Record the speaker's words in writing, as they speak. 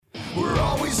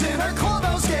boys in our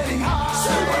clubhouse getting high.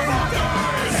 Super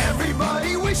fuckers!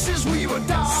 Everybody wishes we would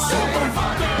die. Super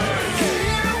fuckers!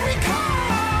 Here we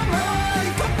come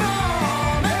like a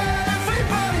bomb.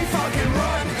 Everybody fucking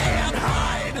run and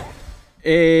hide.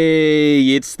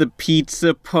 Hey, it's the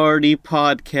Pizza Party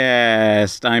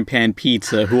Podcast. I'm Pan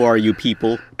Pizza. Who are you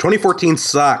people? 2014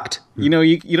 sucked. You know,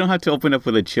 you don't have to open up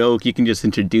with a joke. You can just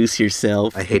introduce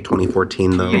yourself. I hate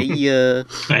 2014, though. Yeah.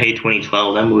 I hate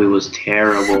 2012. That movie was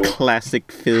terrible.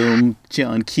 Classic film,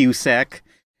 John Cusack.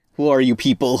 Who are you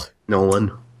people?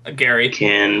 Nolan. Gary.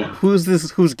 Ken. Who's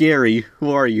this? Who's Gary? Who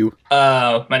are you?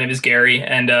 My name is Gary,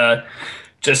 and I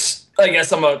guess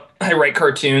I write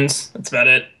cartoons. That's about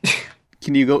it.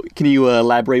 Can you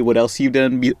elaborate what else you've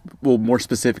done? Well, more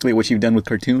specifically, what you've done with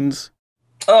cartoons?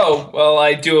 Oh, well,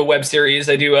 I do a web series.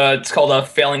 I do it's called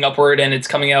Failing Upward, and it's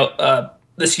coming out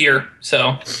this year.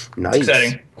 So Nice. It's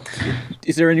exciting.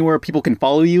 Is there anywhere people can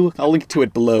follow you? I'll link to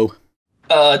it below.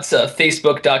 It's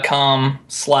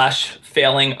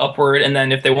facebook.com/failingupward, and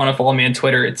then if they want to follow me on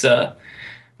Twitter, it's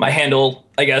my handle,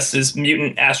 I guess, is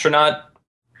Mutant Astronaut.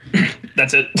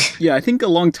 That's it. Yeah, I think a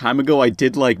long time ago I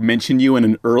did mention you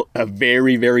in a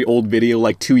very, very old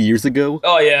video 2 years ago.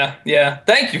 Oh yeah.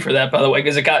 Thank you for that, by the way,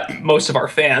 because it got most of our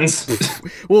fans.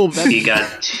 Well, He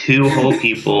got 2 whole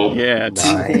people. yeah, Nice.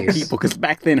 2 whole people, because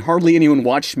back then hardly anyone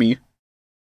watched me.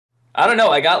 I don't know.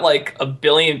 I got a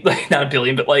billion, not a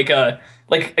billion, but at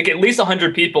least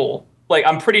 100 people.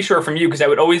 I'm pretty sure from you, because I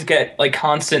would always get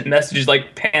constant messages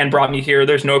Pan brought me here.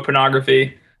 There's no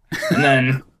pornography, and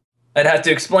then I'd have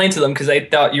to explain to them because they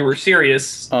thought you were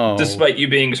serious, despite you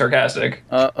being sarcastic.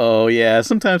 Uh-oh, yeah.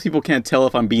 Sometimes people can't tell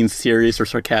if I'm being serious or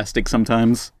sarcastic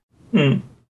sometimes.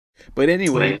 But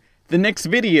anyway, the next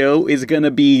video is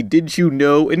gonna be Did You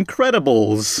Know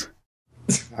Incredibles?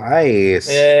 Nice.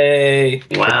 Yay!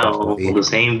 Wow, the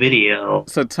same video.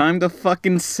 So time to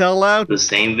fucking sell out. The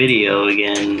same video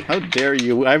again. How dare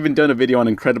you? I haven't done a video on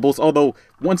Incredibles, although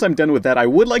once I'm done with that, I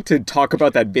would like to talk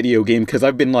about that video game, because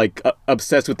I've been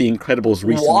obsessed with the Incredibles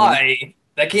recently. Why?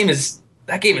 That game is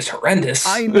horrendous.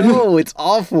 I know, it's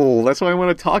awful. That's why I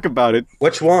want to talk about it.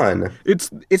 Which one?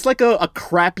 It's like a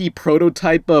crappy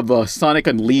prototype of Sonic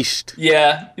Unleashed.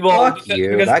 Yeah. Well, Fuck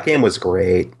you. That game was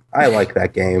great. I like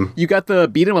that game. You got the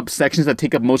beat-em-up sections that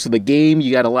take up most of the game,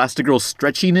 you got Elastigirl's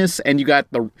stretchiness, and you got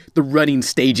the running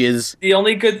stages. The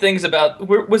only good things about...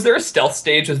 Was there a stealth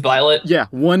stage with Violet? Yeah,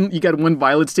 you got one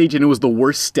Violet stage, and it was the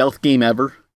worst stealth game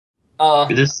ever.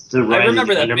 Is this the Rise of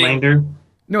the Underminder?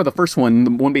 No, the first one,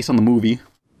 the one based on the movie.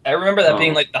 I remember that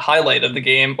being the highlight of the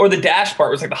game. Or the dash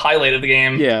part was the highlight of the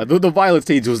game. Yeah, the Violet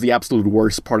stage was the absolute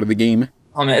worst part of the game.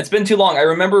 Oh man, it's been too long. I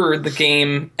remember the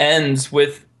game ends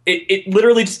with... It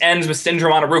literally just ends with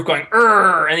Syndrome on a roof going,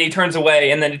 "Urgh," and he turns away,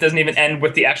 and then it doesn't even end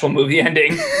with the actual movie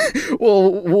ending.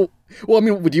 Well, I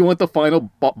mean, do you want the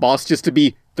final boss just to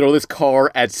be throw this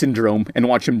car at Syndrome and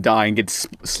watch him die and get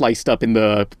sliced up in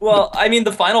the... Well, I mean,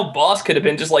 the final boss could have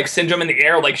been just Syndrome in the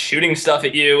air, shooting stuff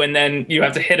at you, and then you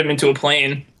have to hit him into a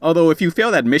plane. Although, if you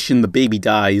fail that mission, the baby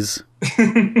dies.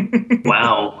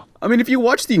 Wow. I mean, if you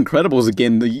watch The Incredibles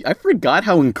again, I forgot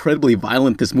how incredibly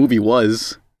violent this movie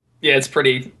was. Yeah, it's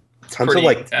pretty... Tons of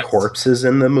intense. Corpses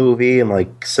in the movie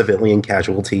and civilian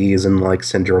casualties and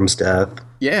Syndrome's death.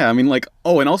 Yeah, I mean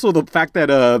and also the fact that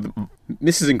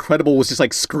Mrs. Incredible was just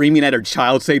screaming at her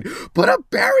child saying, "Put a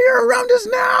barrier around us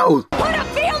now! Put a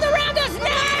field around us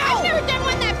now! I've never done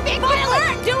one that big.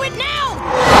 Violet, do it now!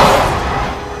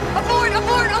 Abort,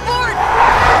 abort, abort!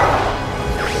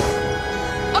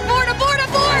 Abort, abort,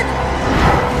 abort!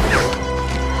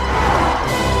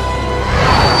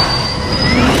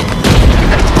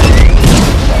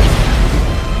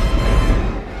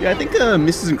 Yeah, I think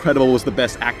Mrs. Incredible was the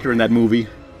best actor in that movie.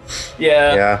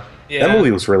 Yeah. That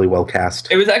movie was really well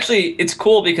cast. It was it's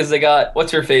cool because they got,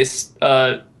 what's-her-face,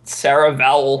 Sarah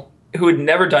Vowell, who had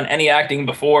never done any acting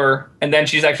before, and then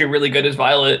she's actually really good as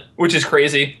Violet, which is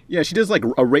crazy. Yeah, she does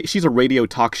she's a radio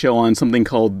talk show on something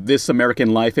called This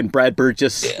American Life, and Brad Bird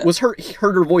just heard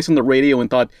her voice on the radio and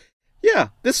thought, yeah,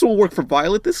 this will work for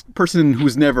Violet, this person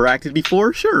who's never acted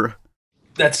before, sure.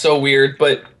 That's so weird,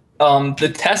 but... the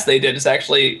test they did is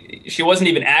actually, she wasn't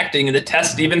even acting, and the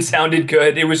test even sounded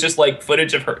good. It was just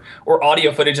footage of her, or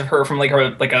audio footage of her from a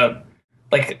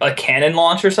cannon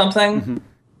launch or something. Mm-hmm.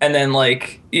 And then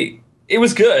it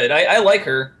was good. I like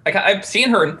her. I've seen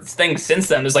her in things since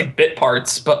then as bit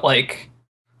parts, but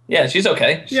yeah, she's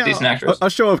okay. She's a decent actress. I'll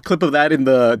show a clip of that in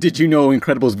the Did You Know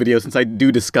Incredibles video, since I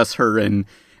do discuss her and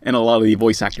a lot of the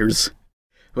voice actors.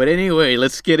 But anyway,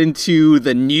 let's get into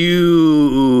the news.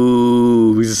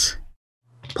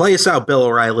 Play us out, Bill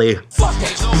O'Reilly. Fuck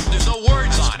it. There's no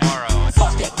words on it.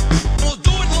 Fuck it. We'll do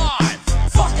it live.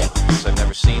 Fuck it. I've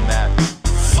never seen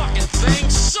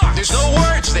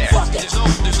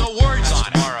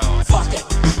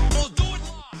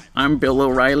I'm Bill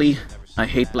O'Reilly. I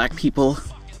hate black people.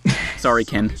 Sorry,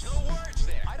 Ken.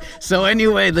 So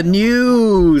anyway, the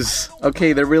news.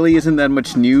 Okay, there really isn't that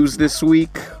much news this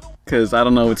week. Because, I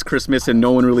don't know, it's Christmas and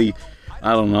no one really...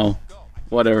 I don't know.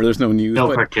 Whatever, there's no news.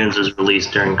 No cartoons is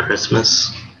released during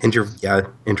Christmas.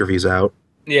 Interviews out.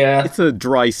 Yeah. It's a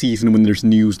dry season when there's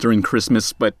news during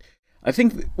Christmas, but I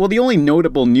think, well, the only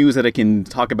notable news that I can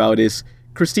talk about is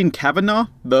Christine Cavanaugh.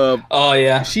 Oh,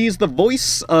 yeah. She's the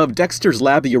voice of Dexter's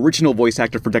Lab, the original voice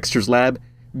actor for Dexter's Lab.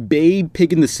 Babe,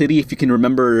 Pig in the City, if you can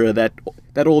remember that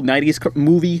old 90s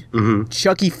movie. Mm-hmm.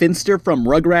 Chucky Finster from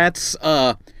Rugrats.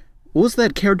 What was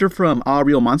that character from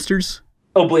Real Monsters?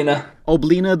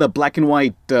 Oblina, the black and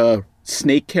white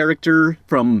snake character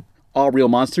from All Real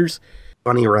Monsters.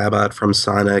 Bunny Rabbit from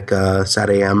Sonic, Sat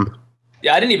AM.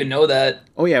 Yeah, I didn't even know that.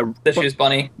 Oh, yeah. That she was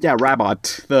Bunny. Yeah,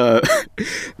 Rabbit.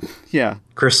 Yeah.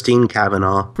 Christine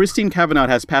Cavanaugh. Christine Cavanaugh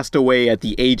has passed away at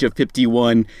the age of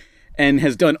 51 and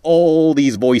has done all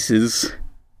these voices.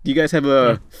 Do you guys have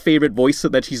a favorite voice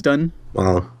that she's done?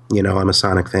 Well, I'm a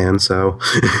Sonic fan, so...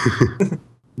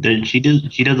 She does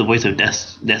the voice of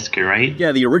Dexter, right?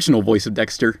 Yeah, the original voice of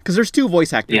Dexter. Because there's two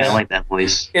voice actors. Yeah, I like that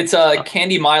voice. It's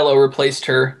Candy Milo replaced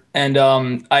her, and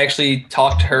I actually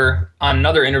talked to her on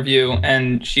another interview,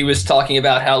 and she was talking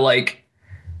about how, like,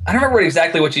 I don't remember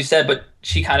exactly what she said, but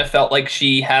she kind of felt like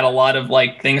she had a lot of,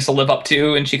 like, things to live up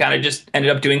to, and she kind of just ended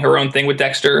up doing her own thing with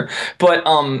Dexter. But,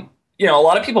 a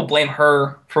lot of people blame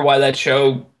her for why that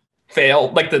show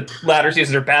failed. Like, the latter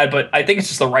seasons are bad, but I think it's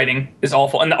just the writing is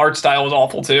awful, and the art style was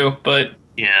awful, too, but...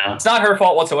 Yeah. It's not her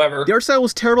fault whatsoever. The art style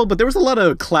was terrible, but there was a lot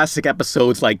of classic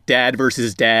episodes like Dad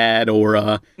versus Dad, or...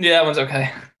 Yeah, that one's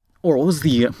okay. Or what was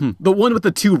the one with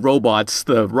the two robots,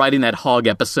 the Riding That Hog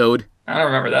episode? I don't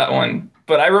remember that one,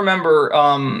 but I remember.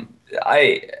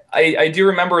 I do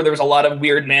remember there was a lot of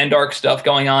weird Mandark stuff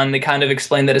going on. They kind of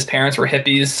explained that his parents were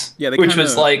hippies, which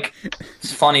was like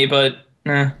it's funny, but.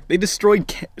 They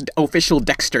destroyed official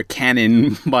Dexter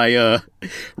canon by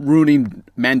ruining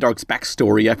Mandark's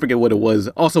backstory. I forget what it was.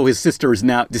 Also, his sister is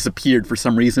now disappeared for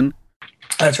some reason.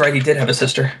 That's right, he did have a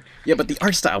sister. Yeah, but the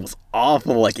art style was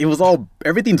awful. Like, it was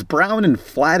everything's brown and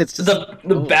flat. It's just...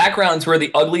 The backgrounds were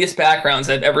the ugliest backgrounds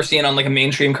I've ever seen on, like, a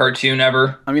mainstream cartoon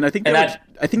ever. I mean, I think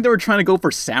they were trying to go for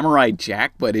Samurai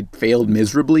Jack, but it failed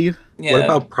miserably. Yeah. What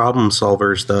about Problem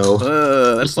Solvers, though?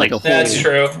 That's like a whole... That's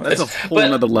true. That's a whole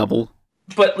other level.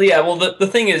 But, yeah, well, the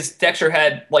thing is, Dexter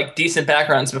had, like, decent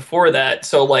backgrounds before that,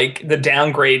 so, like, the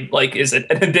downgrade, like, is an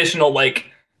additional, like,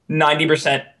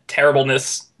 90%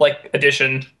 terribleness, like,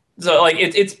 addition. So, like,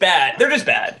 it's bad. They're just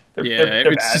bad. They're it's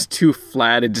bad. just too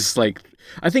flat. It just, like...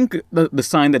 I think the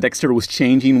sign that Dexter was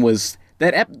changing was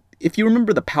that... if you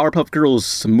remember the Powerpuff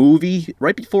Girls movie,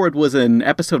 right before it was an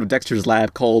episode of Dexter's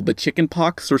Lab called The Chicken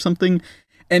Pox or something,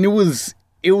 and it was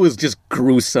just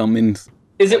gruesome and...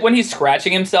 Is it when he's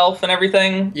scratching himself and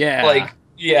everything? Yeah. Like,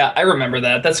 yeah, I remember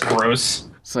that. That's gross.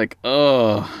 It's like,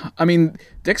 I mean,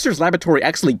 Dexter's Laboratory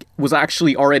was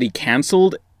already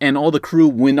canceled, and all the crew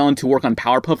went on to work on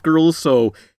Powerpuff Girls,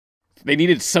 so they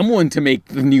needed someone to make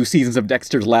the new seasons of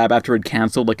Dexter's Lab after it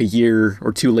canceled like a year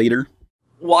or two later.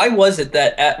 Why was it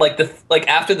that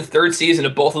after the third season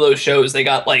of both of those shows, they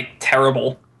got, like,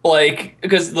 terrible? Like,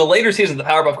 because the later seasons of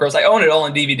the Powerpuff Girls, I own it all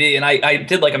on DVD, and I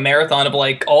did, like, a marathon of,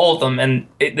 like, all of them, and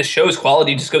the show's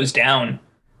quality just goes down.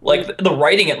 Like, the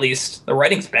writing, at least. The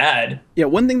writing's bad. Yeah,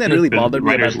 one thing that really bothered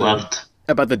me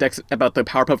about the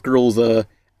Powerpuff Girls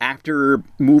after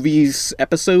movies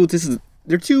episodes,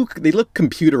 they look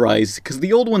computerized, because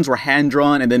the old ones were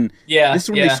hand-drawn, and then this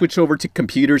one they switched over to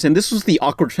computers, and this was the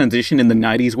awkward transition in the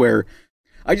 90s where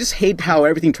I just hate how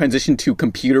everything transitioned to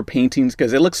computer paintings,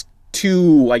 because it looks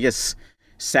too, I guess,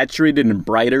 saturated and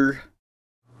brighter.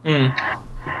 Did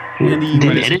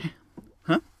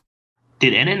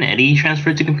Ed and Eddie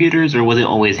transfer to computers, or was it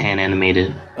always hand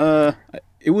animated?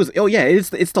 It was. Oh yeah, it's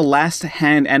the last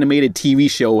hand animated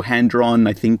TV show, hand drawn.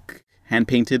 I think hand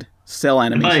painted, cell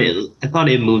animation. I thought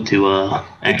it moved to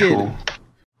actual.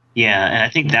 Yeah, and I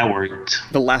think that worked.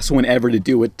 The last one ever to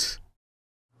do it.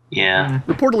 Yeah.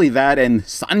 Reportedly that and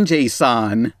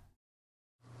Sanjay-san.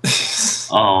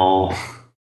 Oh.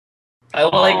 I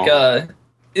like,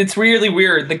 it's really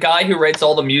weird. The guy who writes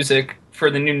all the music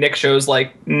for the new Nick shows,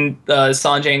 like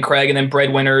Sanjay and Craig, and then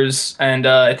Breadwinners, and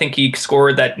I think he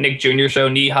scored that Nick Jr. show,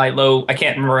 Knee High Low. I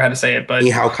can't remember how to say it, but...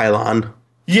 Nihao Kailan.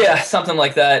 Yeah, something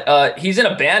like that. He's in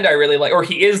a band I really like, or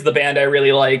he is the band I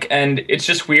really like, and it's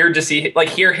just weird to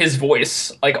hear his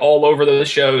voice, like, all over those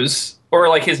shows. or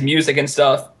like his music and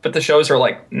stuff, but the shows are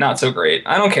like not so great.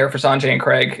 I don't care for Sanjay and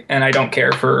Craig, and I don't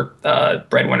care for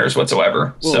Breadwinners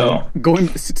whatsoever. Well,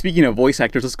 speaking of voice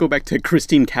actors, let's go back to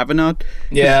Christine Cavanaugh.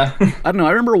 Yeah. I don't know.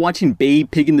 I remember watching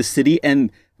Babe Pig in the City,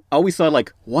 and I always thought,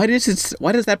 like, why does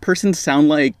that person sound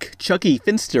like Chucky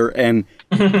Finster? And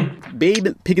Babe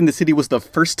Pig in the City was the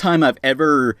first time I've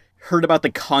ever heard about the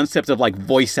concept of like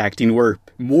voice acting, where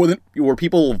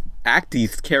people act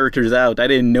these characters out. I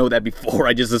didn't know that before.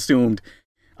 I just assumed,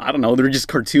 I don't know, they're just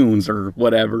cartoons or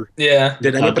whatever. Yeah.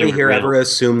 Did anybody here ever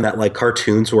assume that like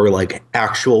cartoons were like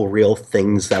actual real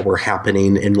things that were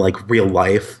happening in like real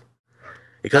life?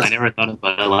 Because I never thought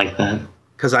about it like that.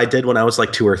 Because I did when I was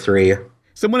like 2 or 3.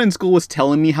 Someone in school was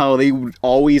telling me how they would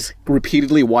always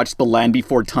repeatedly watch The Land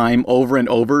Before Time over and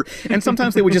over, and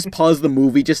sometimes they would just pause the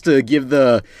movie just to give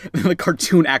the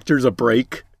cartoon actors a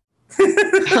break.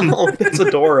 Oh, that's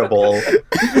adorable.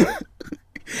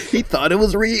 He thought it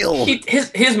was real.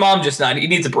 His mom just died. He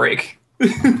needs a break.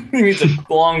 He needs a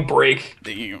long break.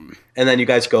 Damn. And then you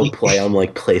guys go play on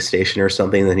like PlayStation or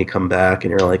something, and then you come back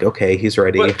and you're like, okay, he's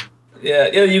ready. But, yeah,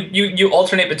 you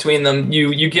alternate between them.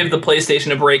 You give the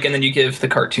PlayStation a break, and then you give the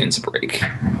cartoons a break.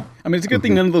 I mean, it's a good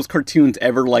thing none of those cartoons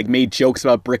ever like made jokes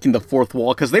about breaking the fourth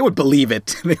wall, because they would believe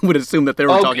it. They would assume that they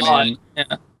were talking to him.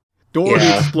 Yeah. Dora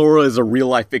the Explorer is a real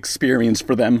life experience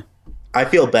for them. I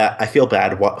feel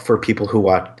bad for people who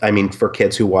watch. I mean, for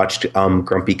kids who watched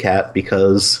Grumpy Cat,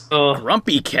 because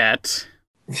Grumpy Cat.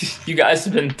 You guys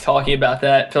have been talking about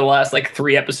that for the last like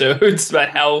 3 episodes about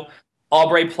how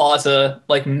Aubrey Plaza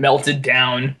like melted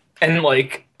down and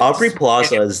like Aubrey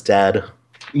Plaza is dead.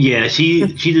 Yeah, she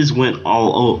just went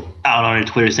all out on her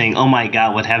Twitter saying, "Oh my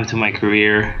God, what happened to my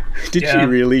career?" Did she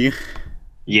really?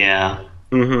 Yeah,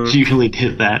 Mm-hmm. she really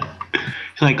did that.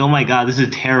 She's like, "Oh my God, this is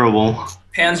terrible."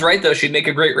 Pan's right though. She'd make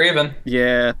a great Raven.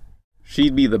 Yeah,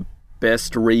 she'd be the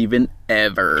best Raven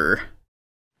ever.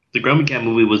 The Grumpy Cat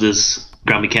movie was this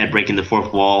Grumpy Cat breaking the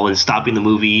fourth wall and stopping the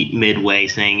movie midway,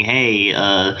 saying, "Hey,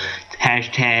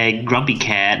 hashtag Grumpy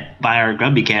Cat, buy our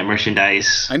Grumpy Cat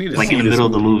merchandise." I need to like see in the this middle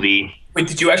of the movie. movie. Wait,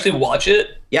 did you actually watch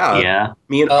it? Yeah. Yeah.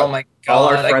 Me and Oh my God, all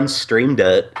our friends streamed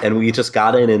it, and we just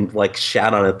got in and like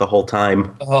shat on it the whole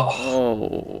time.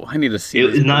 Oh, I need to see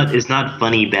It's this not. It's not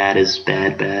funny bad. It's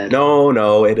bad.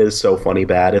 No, it is so funny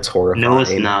bad. It's horrifying. No,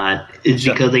 it's not. It's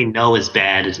because they know it's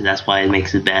bad, and that's why it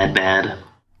makes it bad.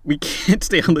 We can't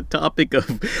stay on the topic of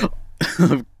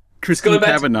Christine back to-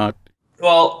 Cavanaugh.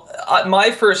 Well,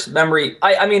 my first memory,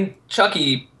 I mean,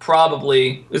 Chucky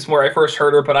probably is where I first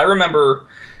heard her, but I remember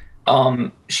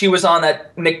she was on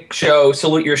that Nick show,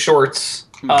 Salute Your Shorts.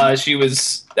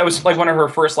 That was like one of her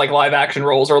first like live action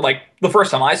roles, or like the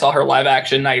first time I saw her live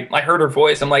action. I heard her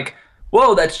voice. I'm like,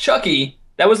 whoa, that's Chucky.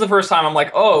 That was the first time I'm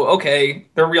like, oh, okay,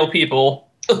 they're real people.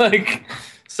 Like,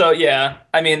 so yeah,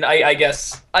 I mean, I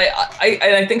guess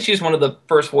I think she's one of the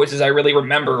first voices I really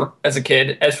remember as a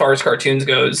kid, as far as cartoons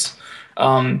goes.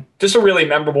 Just a really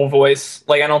memorable voice.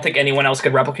 Like, I don't think anyone else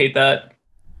could replicate that.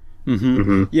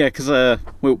 Yeah, because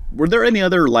were there any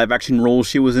other live action roles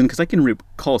she was in? Because I can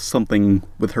recall something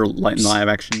with her live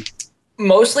action.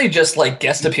 Mostly just like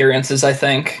guest appearances, I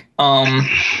think.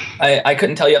 I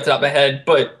couldn't tell you off the top of my head.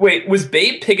 But wait, was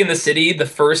Babe Pig in the City the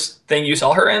first thing you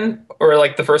saw her in, or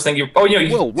like the first thing you? Oh, you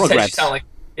said Rugrats. she sounded like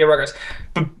Rugrats.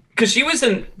 But because she was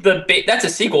in that's a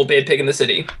sequel, Babe Pig in the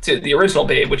City, to the original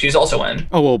Babe, which she's also in.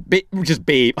 Oh well, just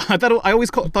Babe. I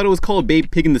always thought it was called Babe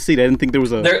Pig in the City. I didn't think there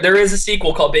was a. There is a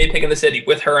sequel called Babe Pig in the City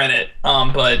with her in it.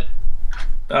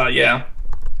 Yeah.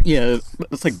 Yeah,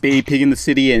 it's like Babe Pig in the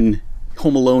City and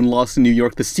Home Alone: Lost in New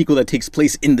York, the sequel that takes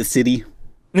place in the city.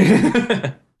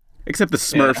 Except the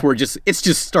Smurfs, where it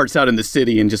just starts out in the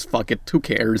city and just fuck it, who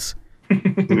cares?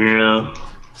 Yeah.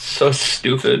 So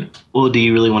stupid. Well, do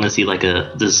you really want to see like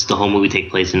the whole movie take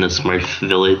place in a Smurf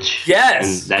village?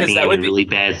 Yes, And that 'cause being that would be- really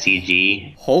bad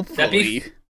CG. Hopefully.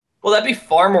 That'd be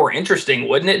far more interesting,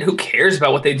 wouldn't it? Who cares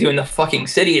about what they do in the fucking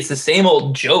city? It's the same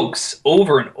old jokes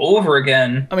over and over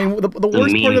again. I mean, the The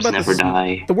worst part memes about never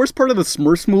die. the worst part of the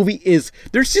Smurfs movie is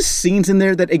there's just scenes in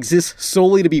there that exist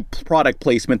solely to be product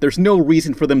placement. There's no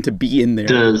reason for them to be in there.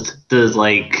 Does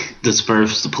like the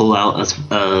Smurfs pull out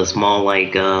a small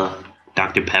like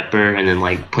Dr. Pepper and then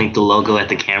like point the logo at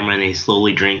the camera and they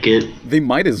slowly drink it? They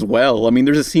might as well. I mean,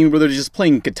 there's a scene where they're just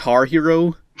playing Guitar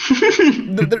Hero.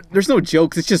 There's no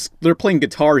jokes. It's just they're playing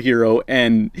Guitar Hero,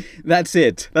 and that's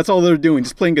it. That's all they're doing,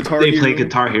 just playing Guitar They Hero. play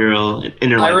Guitar Hero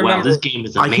and they're like, wow, this game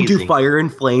is I amazing. can do Fire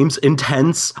and Flames,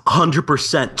 intense,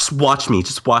 100%. Just watch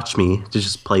me.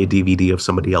 Just play a DVD of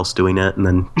somebody else doing it, and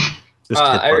then just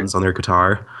hit buttons on their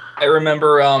guitar. I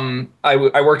remember I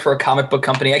worked for a comic book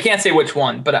company. I can't say which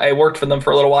one, but I worked for them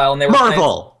for a little while, and they were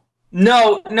Marvel!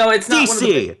 No, it's not. One of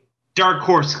the DC, Dark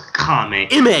Horse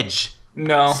comic. Image.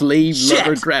 no. Slave Shit.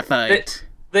 lover graphite.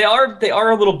 They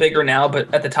are a little bigger now,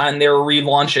 but at the time they were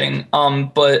relaunching.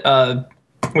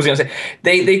 What was I gonna say?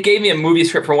 They gave me a movie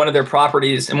script for one of their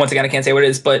properties, and once again I can't say what it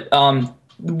is, but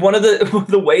one of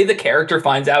the way the character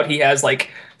finds out he has like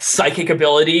psychic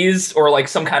abilities or like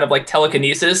some kind of like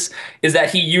telekinesis is that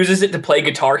he uses it to play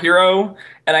Guitar Hero,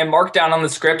 and I marked down on the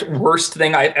script worst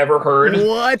thing I've ever heard.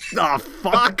 What the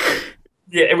fuck?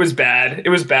 Yeah, it was bad.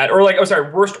 Or like,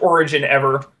 worst origin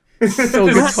ever. So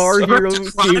Guitar Hero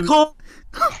seems... Chronicle?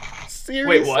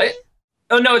 Seriously? Wait, what?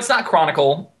 Oh no, it's not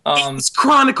Chronicle. It's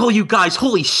Chronicle, you guys.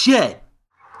 Holy shit.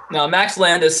 No, Max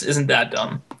Landis isn't that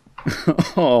dumb.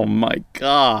 Oh my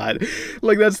god.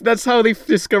 Like that's how they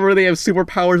discover they have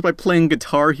superpowers, by playing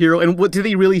Guitar Hero. And what did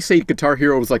they really say Guitar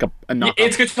Hero was like a knockoff?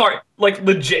 It's like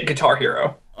legit Guitar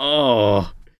Hero.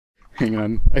 Oh. Hang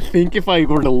on. I think if I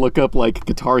were to look up like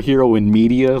Guitar Hero in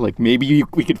media, like maybe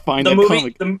we could find The that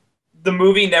movie comic. the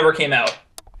movie never came out.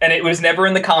 And it was never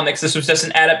in the comics. This was just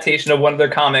an adaptation of one of their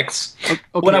comics. Okay,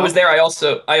 When I was there, I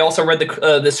also read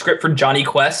the script for Johnny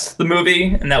Quest, the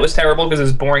movie, and that was terrible because it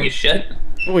was boring as shit.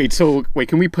 Wait,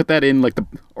 can we put that in like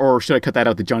or should I cut that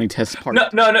out, the Johnny Test part?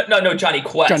 No, Johnny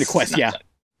Quest. Johnny Quest, yeah.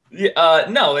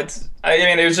 No,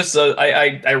 it was just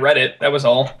I read it. That was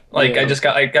all. Like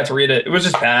Yeah. I got to read it. It was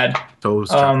just bad. So it was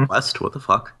Johnny Quest? What the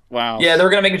fuck? Wow. Yeah, they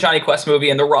were gonna make a Johnny Quest movie,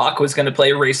 and The Rock was gonna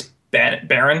play Race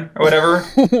Baron or whatever.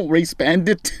 Race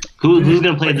Bandit. Who's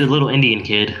gonna play the little Indian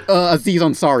kid? Aziz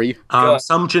Ansari.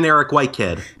 Some generic white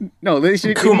kid. No, they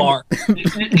should Kumar.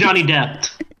 Johnny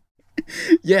Depp.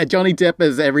 Yeah, Johnny Depp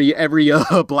as every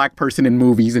black person in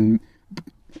movies, and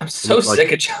I'm so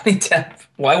sick of Johnny Depp.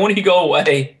 Why won't he go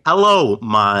away? Hello,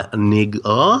 my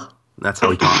nigga. That's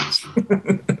how he talks.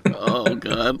 oh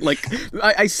god, like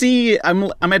I see, I'm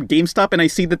at GameStop and I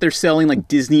see that they're selling like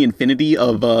Disney Infinity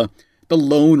of the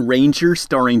Lone Ranger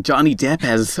starring Johnny Depp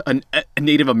as a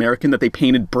Native American that they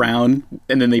painted brown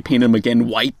and then they painted him again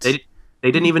white. They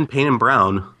didn't even paint him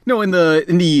brown. No, in the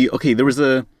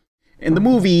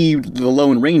movie The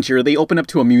Lone Ranger, they open up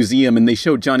to a museum and they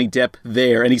show Johnny Depp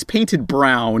there and he's painted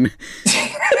brown.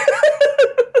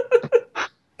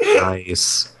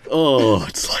 Nice. Oh,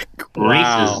 it's like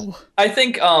wow. I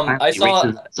think I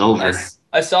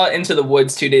saw Into the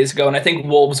Woods 2 days ago, and I think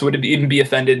wolves would even be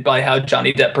offended by how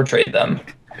Johnny Depp portrayed them.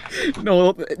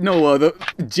 No, the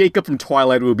Jacob from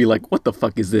Twilight would be like, "What the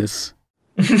fuck is this?"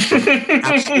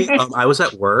 Actually, I was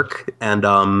at work and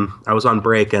I was on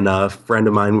break, and a friend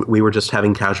of mine, we were just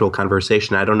having casual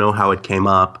conversation. I don't know how it came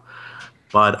up,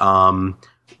 but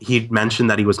he mentioned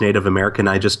that he was Native American.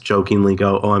 I just jokingly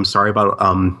go, "Oh, I'm sorry about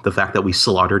the fact that we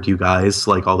slaughtered you guys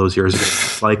like all those years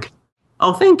ago." Like,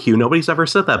 "Oh, thank you. Nobody's ever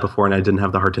said that before," and I didn't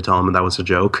have the heart to tell him that was a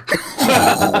joke.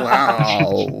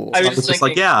 Wow. I I was was just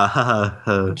like,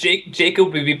 "Yeah."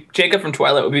 Jacob from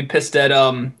Twilight would be pissed at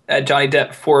Johnny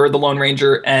Depp for The Lone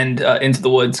Ranger and Into the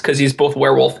Woods because he's both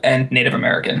werewolf and Native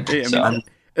American. Yeah, I mean,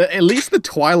 at least the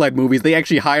Twilight movies, they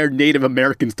actually hired Native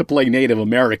Americans to play Native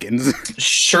Americans.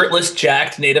 Shirtless,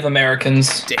 jacked Native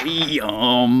Americans.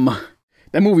 Damn.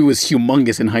 That movie was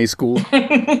humongous in high school.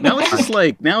 Now it's just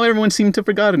like, now everyone seemed to have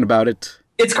forgotten about it.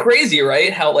 It's crazy,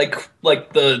 right? How like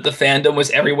the fandom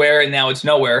was everywhere and now it's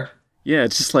nowhere. Yeah,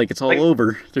 it's just like, it's all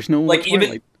over. There's no like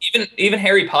Twilight. even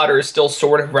Harry Potter is still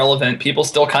sort of relevant. People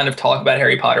still kind of talk about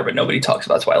Harry Potter, but nobody talks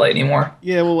about Twilight anymore.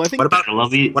 Yeah, well, I think...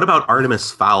 What about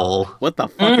Artemis Fowl? What the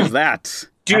fuck is that?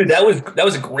 Dude, that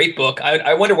was a great book.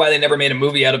 I wonder why they never made a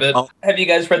movie out of it. Oh. Have you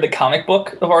guys read the comic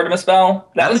book of Artemis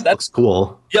Fowl? That's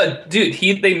cool. Yeah,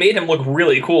 dude, they made him look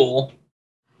really cool.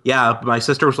 Yeah, my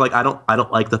sister was like, I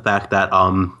don't like the fact that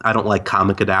I don't like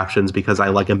comic adaptions because I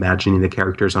like imagining the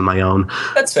characters on my own.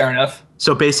 That's fair enough.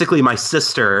 So basically, my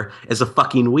sister is a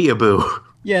fucking weeaboo.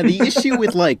 Yeah, the issue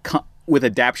with like with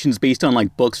adaptions based on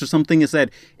like books or something is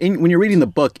that when you're reading the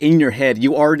book in your head,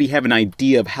 you already have an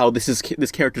idea of how this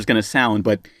character is going to sound,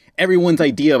 but everyone's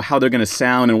idea of how they're going to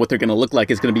sound and what they're going to look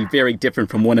like is going to be very different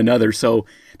from one another. So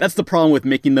that's the problem with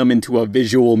making them into a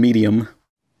visual medium.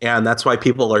 And that's why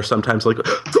people are sometimes like,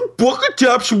 the book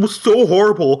adaptation was so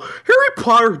horrible. Harry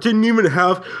Potter didn't even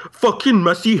have fucking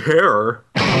messy hair.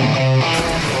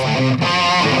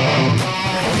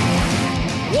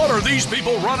 What are these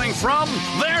people running from?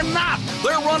 They're not.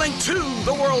 They're running to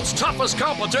the world's toughest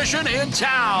competition in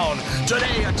town.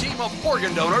 Today, a team of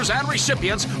organ donors and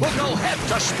recipients will go head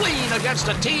to spleen against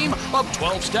a team of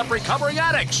 12-step recovering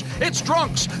addicts. It's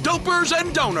drunks, dopers,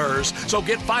 and donors. So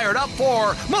get fired up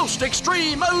for Most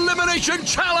Extreme Elimination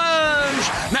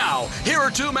Challenge. Now, here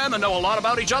are two men that know a lot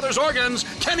about each other's organs,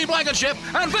 Kenny Blankenship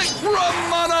and Vic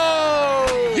Romano.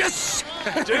 Yes!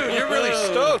 Dude, you're really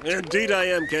stoked. Indeed I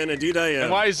am, Ken. Indeed I am.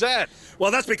 And why is that? Well,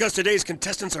 that's because today's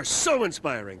contestants are so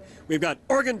inspiring. We've got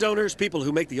organ donors, people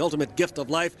who make the ultimate gift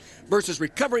of life, versus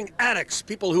recovering addicts,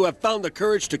 people who have found the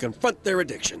courage to confront their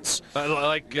addictions.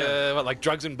 Like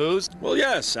drugs and booze? Well,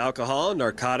 yes, alcohol and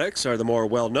narcotics are the more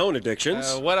well-known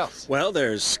addictions. What else? Well,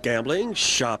 there's gambling,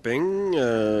 shopping,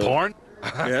 Porn?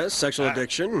 yes, sexual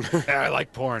addiction. Yeah, I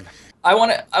like porn. I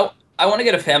want to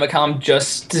get a Famicom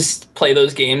just to play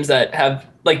those games that have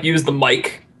like use the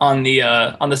mic on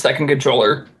the second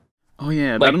controller. Oh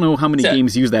yeah, Like, I don't know how many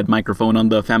games use that microphone on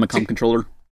the Famicom controller.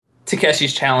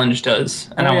 Takeshi's Challenge does.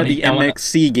 And Oh, yeah, the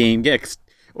MXC game. Yeah,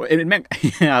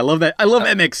 yeah, I love that. I love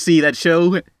MXC, that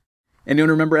show. Anyone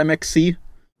remember MXC?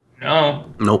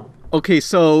 No. Nope. Okay,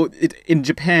 so in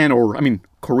Japan, or I mean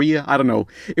Korea, I don't know.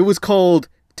 It was called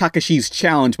Takeshi's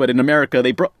Challenge, but in America,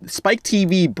 Spike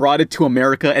TV brought it to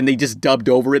America, and they just dubbed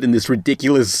over it in this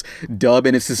ridiculous dub,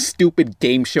 and it's this stupid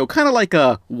game show, kind of like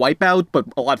a Wipeout, but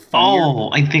a lot funnier. Oh,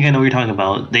 I think I know what you're talking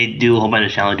about. They do a whole bunch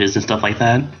of challenges and stuff like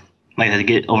that. Like to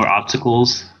get over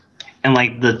obstacles. And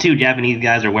like the two Japanese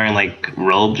guys are wearing like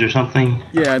robes or something.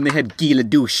 Yeah, and they had Gila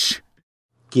Douche.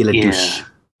 Gila Yeah. douche.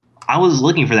 I was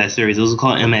looking for that series. It was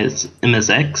called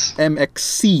MSX.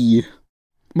 MXC.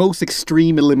 Most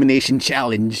Extreme Elimination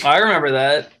Challenge. I remember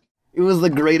that. It was the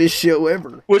greatest show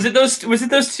ever. Was it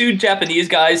those two Japanese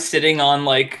guys sitting on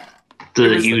like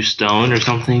The Hugh Stone or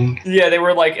something. yeah, they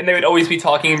were like, and they would always be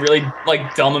talking in really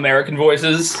like dumb American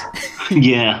voices.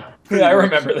 Yeah. Yeah, I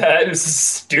remember that. It was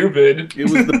stupid. It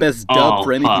was the best dub Oh,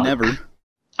 for anything fuck. ever.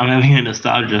 I'm having a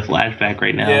nostalgia flashback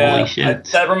right now. Yeah, Holy shit.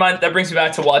 that brings me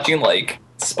back to watching like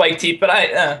Spike TV, but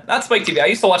not Spike TV. I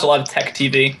used to watch a lot of Tech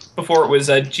TV before it was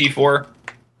G4.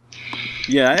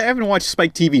 Yeah, I haven't watched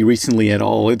Spike TV recently at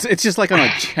all. It's just like on a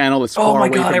channel that's far Oh my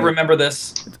away god, from I remember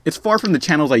this. It's far from the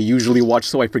channels I usually watch,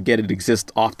 so I forget it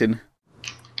exists often.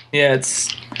 Yeah,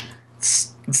 it's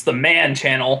the Man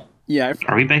channel. Yeah,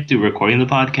 Are we back to recording the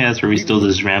podcast, or are we still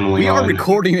just rambling we on? are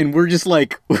recording, and we're just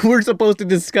like, we're supposed to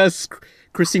discuss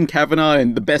Christine Cavanaugh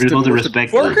and the best We're and supposed to worst.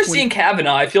 respect Poor the- Christine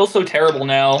Cavanaugh, I feel so terrible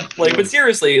now. Like, but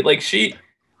seriously, like she,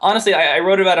 honestly, I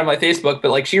wrote about it on my Facebook,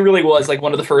 but like she really was like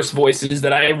one of the first voices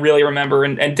that I really remember,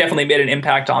 and definitely made an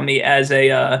impact on me as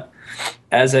a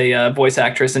voice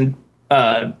actress, and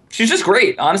she's just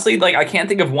great. Honestly, like I can't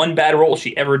think of one bad role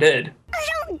she ever did. I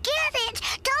don't get it.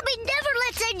 Tommy never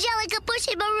lets Angelica push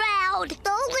him around.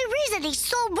 The only reason he's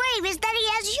so brave is that he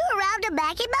has you around to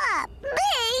back him up.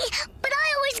 Me? But I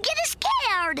always get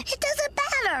scared. It doesn't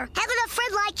matter. Having a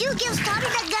friend like you gives Tommy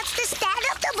the guts to stand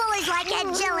up to bullies like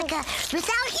Angelica.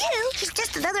 Without you, he's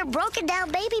just another broken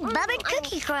down baby bumming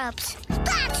cookie crumbs.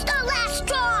 That's the last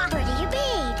straw. What do you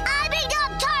mean? I mean,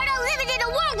 I'm tired of living in a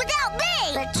world without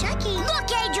me. But Chucky, look,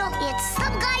 Angel, it's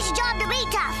some guy's job to be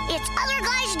tough. It's other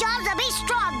guys' jobs to be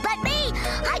strong. But me,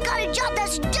 I got a job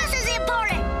that's just as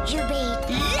important. You mean?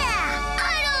 Yeah.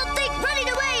 I don't think running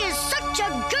away is such a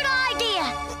good idea.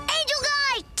 Angel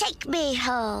guy, take me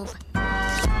home.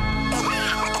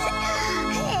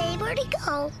 Hey, where'd he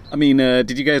go? I mean,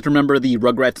 did you guys remember the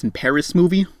Rugrats in Paris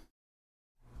movie?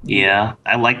 Yeah,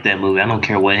 I like that movie. I don't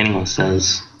care what anyone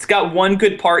says. It's got one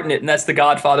good part in it, and that's the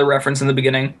Godfather reference in the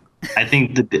beginning. I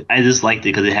think I just liked it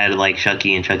because it had like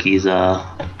Chucky and Chucky's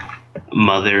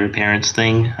mother parents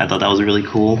thing. I thought that was really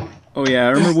cool. Oh yeah, I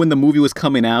remember when the movie was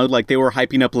coming out, like they were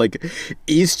hyping up like,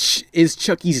 is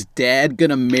Chucky's dad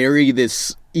gonna marry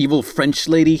this evil French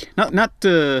lady? Not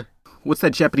what's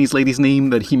that Japanese lady's name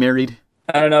that he married?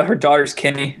 I don't know. Her daughter's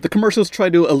Kimmy. The commercials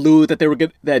tried to allude that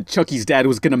that Chucky's dad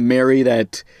was gonna marry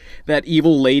that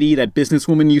evil lady, that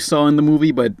businesswoman you saw in the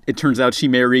movie, but it turns out he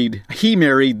married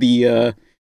the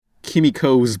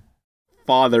Kimiko's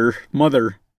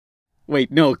mother.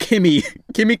 Wait, no,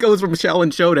 Kimiko's from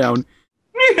Shaolin Showdown.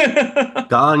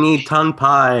 Gani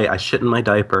Tanpai. I shit in my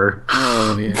diaper.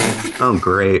 Oh yeah, Oh,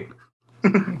 great.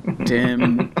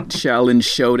 damn Shaolin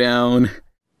Showdown.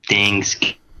 Dang,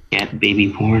 scat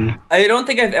baby porn. I don't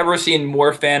think I've ever seen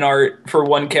more fan art for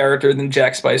one character than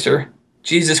Jack Spicer.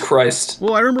 Jesus Christ.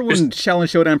 Well, I remember when Shaolin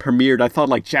Showdown premiered, I thought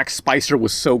like Jack Spicer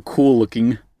was so cool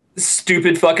looking.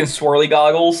 Stupid fucking swirly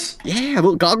goggles. Yeah,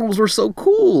 the goggles were so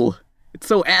cool. It's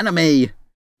so anime.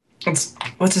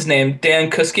 What's his name?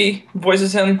 Dan Kuski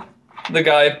voices him. The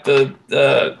guy,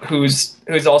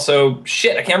 who's also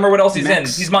shit. I can't remember what else he's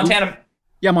Max. in. He's Montana.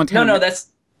 Yeah, Montana. No, that's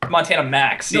Montana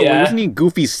Max. No, yeah. wasn't he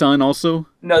Goofy's son also?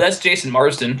 No, that's Jason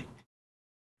Marsden.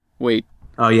 Wait.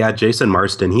 Oh yeah, Jason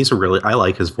Marsden. I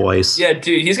like his voice. Yeah,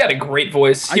 dude, he's got a great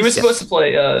voice. He was supposed to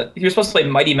play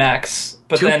Mighty Max,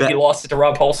 but Too then bad. he lost it to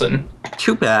Rob Paulson.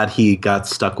 Too bad he got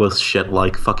stuck with shit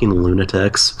like fucking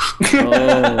lunatics.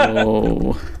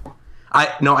 Oh. I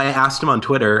asked him on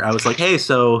Twitter. I was like, "Hey,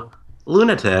 so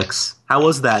Lunatics, how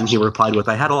was that?" And he replied with,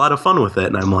 "I had a lot of fun with it."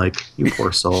 And I'm like, "You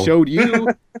poor soul." Showed you.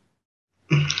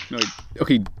 No,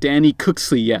 okay, Danny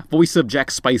Cooksley, yeah, voice of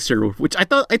Jack Spicer, which I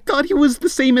thought he was the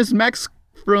same as Max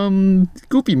from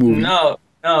Goofy movie. No,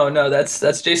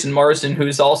 that's Jason Marsden,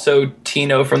 who's also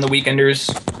Tino from The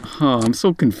Weekenders. Huh, I'm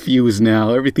so confused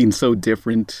now. Everything's so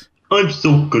different. I'm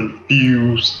so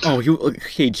confused. Oh, Danny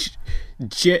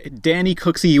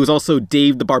Cooksley, he was also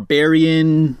Dave the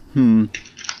Barbarian.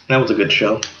 That was a good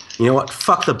show. You know what?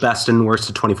 Fuck the best and worst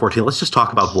of 2014. Let's just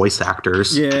talk about voice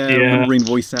actors. Yeah, remembering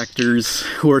voice actors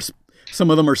who are, some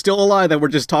of them are still alive that we're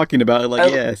just talking about.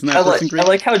 Like, it's not great.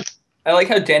 I like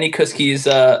how Danny Cooksy's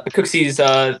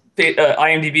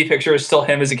IMDb picture is still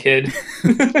him as a kid.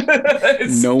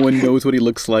 No one knows what he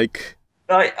looks like.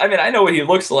 I mean, I know what he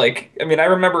looks like. I mean, I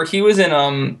remember he was in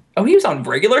he was on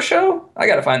Regular Show. I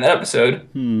gotta find that episode.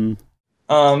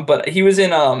 But he was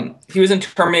in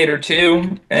Terminator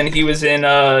 2, and he was in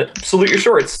Salute Your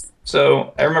Shorts.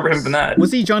 So I remember him from that.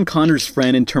 Was he John Connor's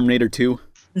friend in Terminator 2?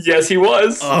 Yes, he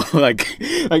was. Oh,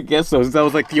 I guess so. That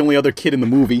was like the only other kid in the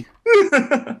movie.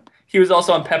 He was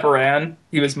also on Pepper Ann.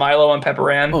 He was Milo on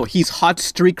Pepper Ann. Oh, he's Hot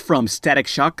Streak from Static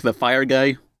Shock, the fire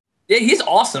guy. Yeah, he's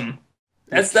awesome.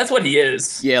 That's what he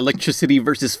is. Yeah, electricity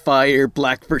versus fire,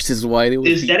 black versus white.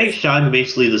 Is Static Shock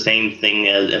basically the same thing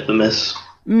as Infamous?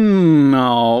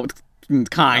 No,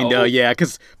 kinda, No. yeah,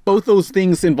 because both those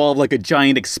things involve like a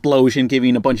giant explosion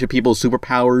giving a bunch of people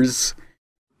superpowers.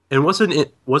 And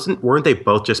weren't they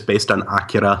both just based on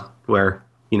Akira, where,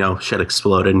 shit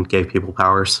exploded and gave people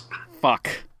powers? Fuck.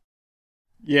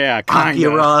 Yeah, kinda.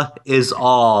 Akira is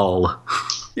all.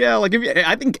 Yeah, like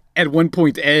I think at one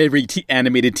point every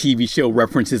animated TV show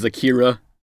references Akira.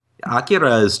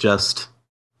 Akira is just,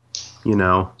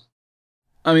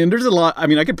 I mean, there's a lot. I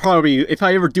mean, I could probably, if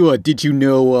I ever do a Did You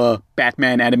Know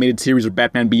Batman animated series or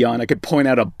Batman Beyond, I could point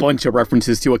out a bunch of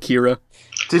references to Akira.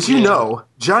 Did you know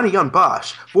Johnny Young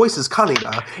Bosch voices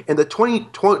Kaneda in the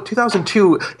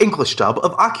 2002 English dub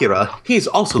of Akira? He's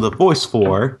also the voice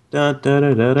for. Did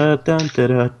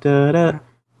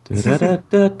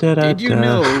you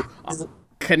know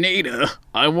Kaneda?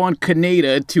 I want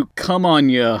Kaneda to come on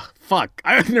ya. Fuck.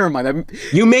 Never mind.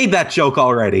 You made that joke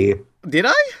already. Did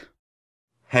I?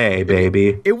 Hey,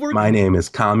 baby. It worked. My name is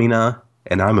Kamina,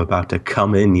 and I'm about to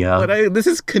come in ya. But this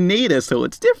is Kaneda, so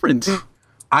it's different.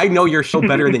 I know your show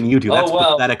better than you do. That's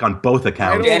pathetic on both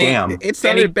accounts. Damn. It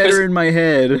sounded better in my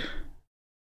head.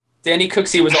 Danny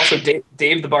Cooksey was also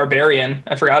Dave the Barbarian.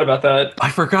 I forgot about that. I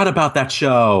forgot about that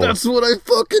show. That's what I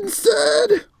fucking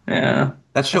said. Yeah.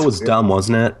 That show was dumb,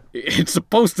 wasn't it? It's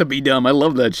supposed to be dumb. I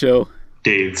love that show.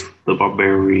 Dave the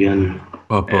Barbarian.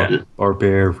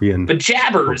 Barbarian. But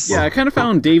jabbers. Yeah, I kind of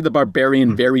found Dave the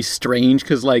Barbarian very strange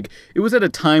because, like, it was at a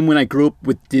time when I grew up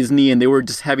with Disney and they were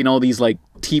just having all these, like,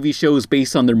 TV shows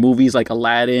based on their movies, like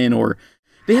Aladdin, or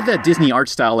they had that Disney art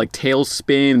style, like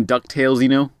Tailspin,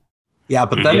 DuckTales, Yeah,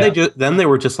 but then they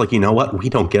were just like, you know what? We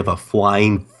don't give a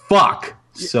flying fuck.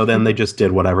 So then they just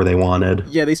did whatever they wanted.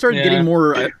 Yeah, they started getting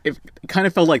more. It kind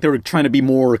of felt like they were trying to be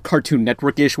more Cartoon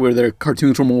Network-ish, where their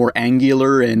cartoons were more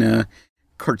angular and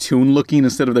cartoon looking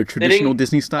instead of their traditional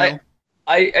Disney style.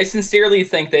 I sincerely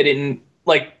think they didn't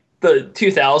like the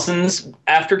 2000s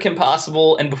after Kim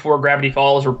Possible and before Gravity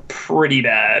Falls were pretty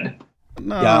bad.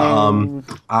 No.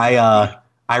 Yeah,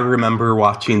 I remember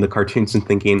watching the cartoons and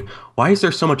thinking, why is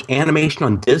there so much animation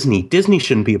on Disney? Disney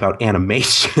shouldn't be about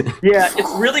animation. Yeah,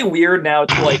 it's really weird now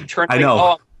to like turn. I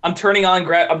know. I'm turning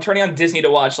on Disney to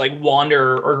watch like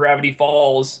Wander or Gravity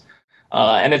Falls,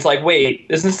 and it's like, wait,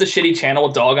 isn't this the shitty channel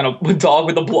with dog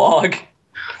with a blog?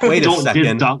 Wait a Don't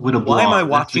second. dog with a Why am I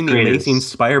blog. watching That's the the Amazing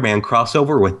greatest. Spider-Man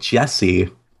crossover with Jesse?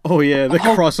 Oh yeah, the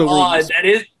crossover. God, that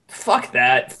is. Fuck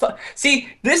that. See,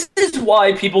 this is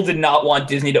why people did not want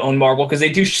Disney to own Marvel, because they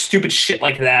do stupid shit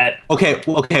like that. Okay.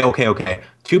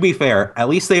 To be fair, at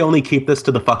least they only keep this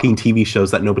to the fucking TV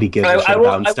shows that nobody gives a shit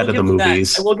about instead of the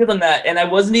movies. I will give them that, and I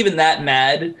wasn't even that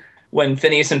mad when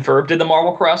Phineas and Ferb did the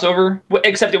Marvel crossover,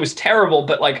 except it was terrible,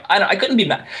 but like, I couldn't be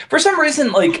mad. For some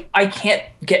reason, like, I can't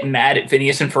get mad at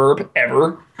Phineas and Ferb,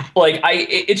 ever. Like,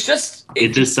 it's just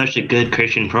such a good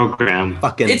Christian program.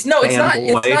 Fucking it's not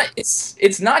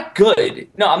good.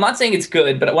 No, I'm not saying it's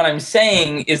good, but what I'm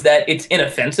saying is that it's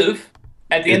inoffensive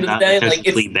at the end of the day. Like,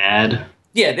 it's bad.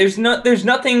 Yeah, there's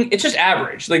nothing, it's just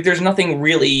average. Like, there's nothing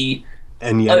really.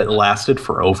 And yet it lasted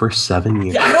for over 7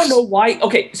 years. Yeah, I don't know why.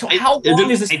 Okay, so how long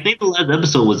is this? I think the last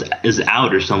episode is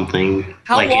out or something.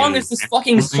 How long is this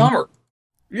fucking summer?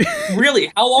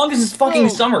 Really? How long is this fucking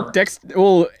summer? Ed,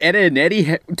 Ed and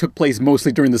Eddie took place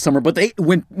mostly during the summer, but they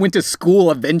went to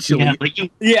school eventually. Yeah, but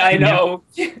Yeah, I know.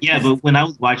 yeah, but when I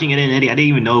was watching it in Eddie, I didn't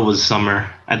even know it was summer.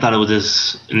 I thought it was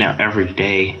just every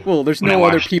day. Well, there's when I no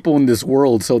other watched. people in this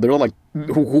world, so they're like,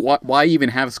 why even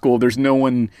have school? There's no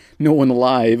one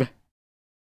alive.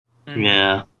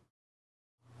 Yeah.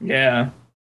 Yeah.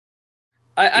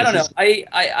 I don't know.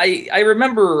 I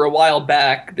remember a while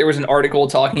back there was an article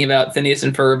talking about Phineas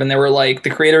and Ferb, and they were like, the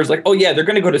creators like, oh yeah, they're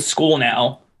gonna go to school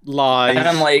now. Live. And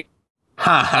I'm like,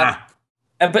 Ha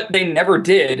ha. but they never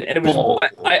did. And it was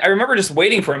I remember just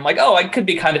waiting for him, like, oh, I could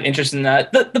be kind of interested in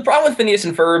that. The problem with Phineas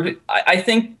and Ferb, I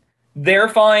think they're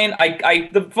fine.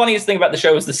 The funniest thing about the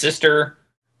show is the sister,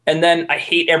 and then I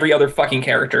hate every other fucking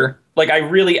character. Like I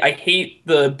hate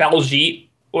the Baljeet.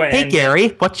 Hey Gary,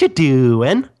 what you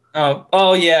doing?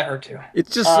 Oh yeah, her too.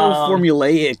 It's just so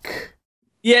formulaic.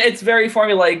 Yeah, it's very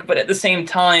formulaic, but at the same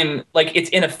time, like, it's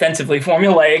inoffensively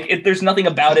formulaic. There's nothing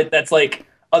about it that's like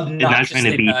They're not obnoxiously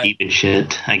trying to be bad. deep and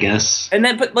shit, I guess. And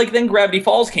then, but like, then Gravity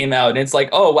Falls came out, and it's like,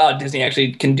 oh wow, Disney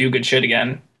actually can do good shit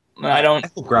again. I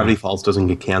hope Gravity Falls doesn't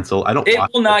get canceled. I don't. It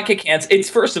watch will not get canceled. It's,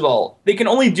 first of all, they can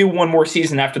only do one more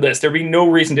season after this. There'd be no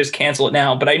reason to just cancel it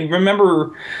now. But I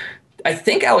remember, I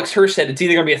think Alex Hirsch said it's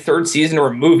either going to be a third season or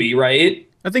a movie, right?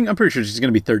 I'm pretty sure it's going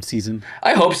to be third season.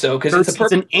 I hope so, because Third it's a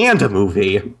season and a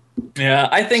movie. Yeah,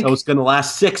 I think So it's going to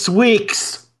last 6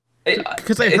 weeks.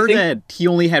 Because I heard that he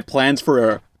only had plans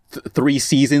for 3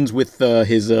 seasons with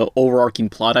his overarching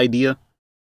plot idea.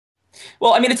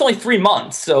 Well, I mean, it's only 3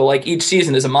 months, so like each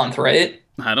season is a month, right?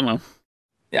 I don't know.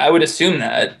 Yeah, I would assume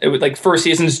that. It would, like, first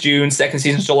season's June, second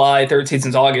season's July, third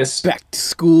season's August. Back to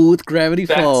school with Gravity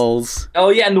Falls. Oh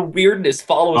yeah, and the weirdness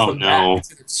follows them back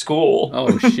to school.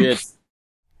 Oh shit.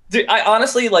 Dude, I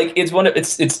honestly, like,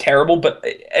 it's terrible, but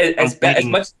as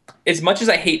much as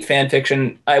I hate fan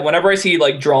fiction, whenever I see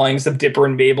like drawings of Dipper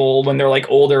and Mabel when they're like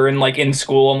older and like in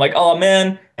school, I'm like, oh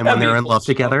man. And when they're in love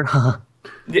together.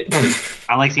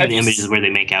 I like seeing the images where they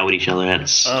make out with each other.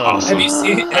 That's awesome. Have you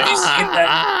seen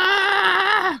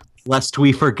that? Lest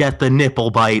we forget the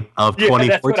nipple bite of Yeah,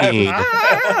 that's what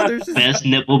 2014. Best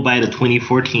nipple bite of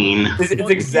 2014. It's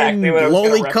exactly what I was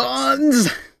gonna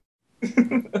Lolicons!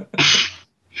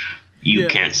 You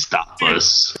can't stop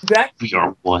us. That- We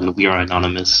are one. We are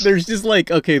anonymous. There's just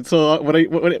like, okay, so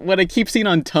what I keep seeing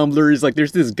on Tumblr is like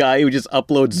there's this guy who just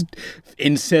uploads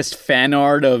incest fan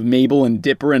art of Mabel and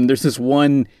Dipper, and there's this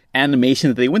one animation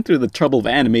that they went through the trouble of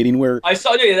animating where I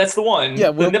saw. Yeah, that's the one.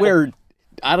 yeah, The nipple- where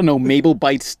I don't know, Mabel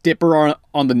bites Dipper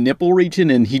on the nipple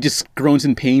region, and he just groans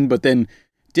in pain. But then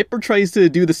Dipper tries to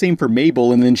do the same for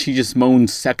Mabel, and then she just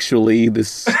moans sexually.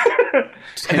 This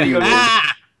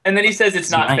and then he says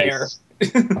it's not Nice.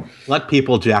 fair. Let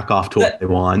people jack off to what they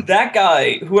want. That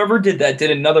guy, whoever did that, did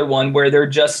another one where they're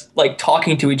just like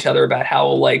talking to each other about how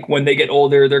like when they get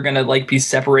older they're gonna like be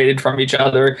separated from each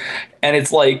other, and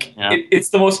it's like it's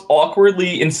the most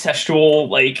awkwardly incestual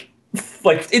like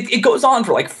it goes on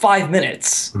for like 5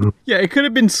 minutes. yeah, it could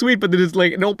have been sweet, but then it's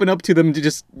like it opened up to them to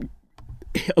just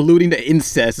alluding to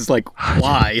incest. It's like,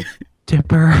 why?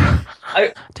 Dipper.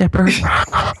 Dipper.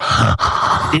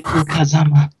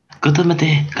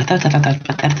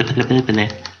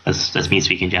 That's me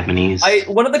speaking Japanese.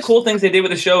 One of the cool things they did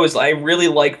with the show is I really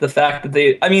like the fact that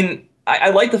they. I mean, I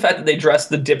like the fact that they dressed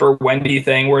the Dipper Wendy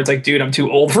thing, where it's like, dude, I'm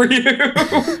too old for you.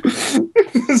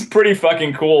 It's pretty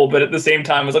fucking cool, but at the same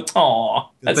time, I was like, aw, I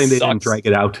that think they sucks. didn't drag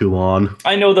it out too long.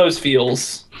 I know those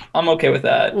feels. I'm okay with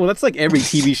that. Well, that's like every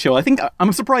TV show. I think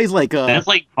I'm surprised. Like That's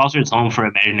like Foster's Home for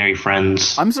Imaginary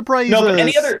Friends. I'm surprised. No, but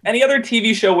any other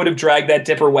TV show would have dragged that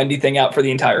Dipper Wendy thing out for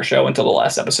the entire show until the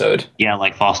last episode. Yeah,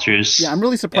 like Foster's. Yeah, I'm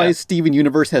really surprised Steven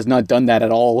Universe has not done that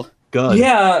at all. Good.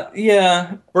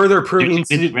 Yeah. Further proving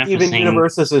They're Steven referencing-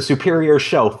 Universe is a superior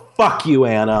show. Fuck you,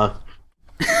 Anna.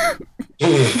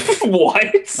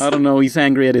 What? I don't know. He's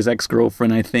angry at his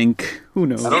ex-girlfriend, I think. Who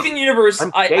knows? Steven Universe.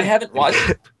 I haven't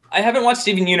watched. I haven't watched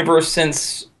Steven Universe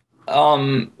since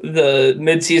the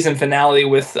mid-season finale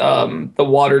with the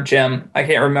Water Gem. I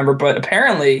can't remember, but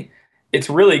apparently it's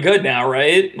really good now,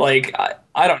 right? Like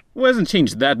I don't. Well, it hasn't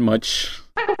changed that much.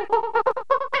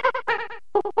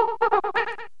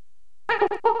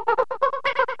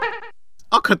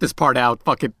 I'll cut this part out.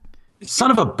 Fuck it.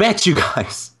 Son of a bitch, you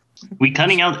guys. We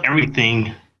cutting out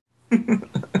everything. This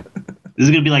is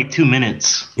gonna be like 2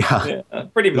 minutes. Yeah.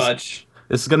 Pretty much.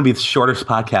 This is going to be the shortest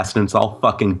podcast, and it's all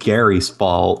fucking Gary's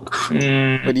fault.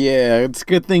 But yeah, it's a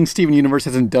good thing Steven Universe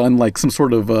hasn't done like some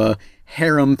sort of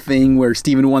harem thing where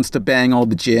Steven wants to bang all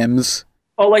the gems.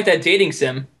 Oh, like that dating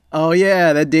sim. Oh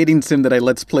yeah, that dating sim that I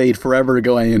let's played forever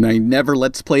ago, and I never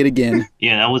let's play it again.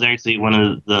 Yeah, that was actually one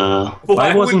of the.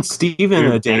 Why wasn't Steven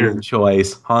a dating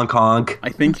choice? Honk honk. I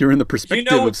think you're in the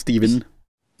perspective of Steven.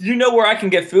 You know where I can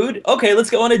get food? Okay, let's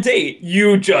go on a date.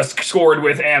 You just scored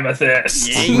with Amethyst.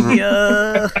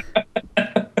 Yeah.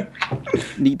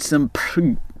 Need some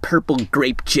purple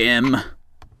grape jam.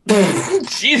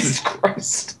 Jesus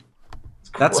Christ.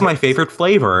 That's my favorite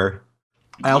flavor.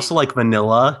 I also like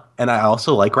vanilla, and I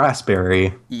also like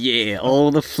raspberry. Yeah,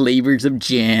 all the flavors of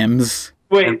jams.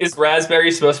 Wait, is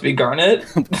raspberry supposed to be garnet?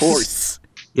 Of course.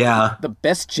 Yeah. The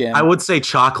best jam. I would say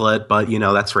chocolate, but,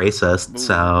 that's racist,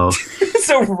 so...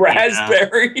 So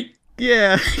raspberry?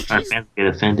 Yeah. Our fans get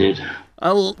offended.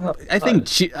 I think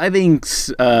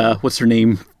what's her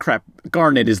name? Crap.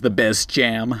 Garnet is the best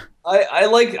jam. I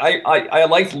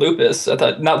liked lupus. I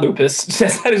thought not lupus.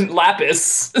 That isn't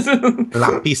lapis.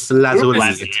 Lapis lazuli.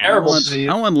 Lupus is a terrible.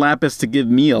 I want Lapis to give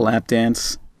me a lap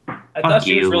dance. I thought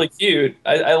she was really cute.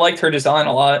 I liked her design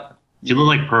a lot. She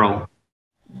looked like Pearl.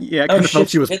 Yeah, I kind of felt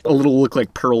she was a little look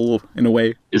like Pearl in a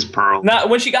way. Is Pearl? Not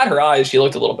when she got her eyes, she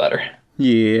looked a little better.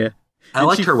 Yeah. I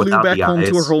liked her without the eyes. She flew back home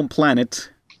to her home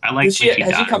planet. I like. Has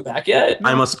she come back yet?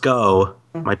 I must go.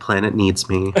 My planet needs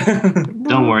me.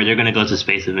 Don't worry, they're gonna go to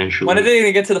space eventually. When are they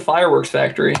gonna get to the fireworks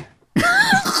factory?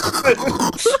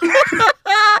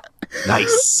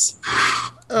 Nice.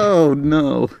 Oh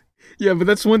no. Yeah, but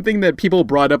that's one thing that people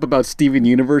brought up about Steven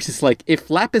Universe. It's like, if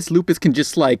Lapis Lupus can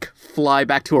just, fly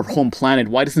back to her home planet,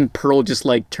 why doesn't Pearl just,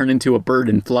 turn into a bird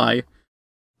and fly?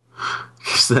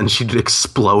 So then she'd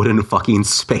explode in fucking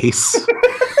space.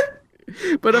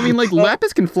 But, I mean,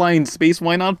 Lapis can fly in space,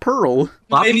 why not Pearl?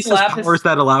 Lapis has powers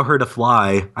that allow her to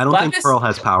fly. I don't think Pearl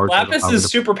has powers Lapis is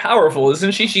super powerful,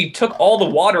 isn't she? She took all the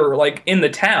water, in the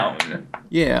town.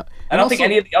 Yeah. I don't think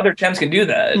any of the other gems can do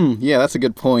that. Yeah, that's a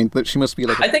good point. That she must be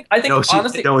I think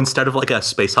honestly, instead of a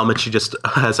space helmet, she just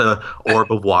has a orb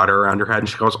of water around her head, and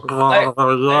she goes. I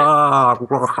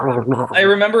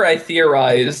remember I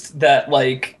theorized that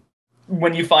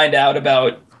when you find out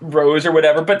about Rose or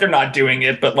whatever, but they're not doing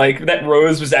it. But that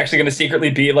Rose was actually going to secretly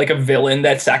be a villain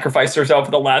that sacrificed herself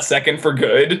at the last second for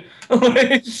good.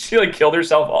 She killed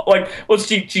herself.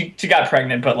 She got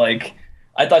pregnant, but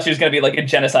I thought she was going to be a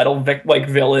genocidal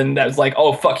villain that was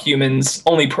oh fuck humans,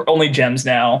 only gems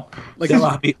now. They'll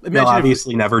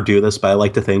obviously never do this, but I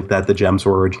like to think that the gems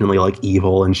were originally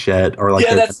evil and shit, or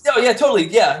totally that's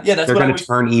they're going to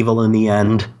turn evil in the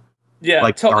end. Yeah,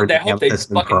 totally. I hope they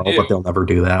fucking Pearl, do. But they'll never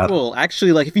do that. Well,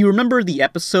 actually, if you remember the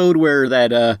episode where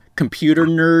that computer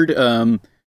nerd,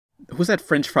 who's that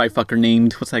French fry fucker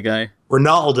named? What's that guy?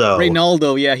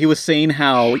 Reynaldo, yeah, he was saying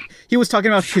how he was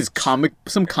talking about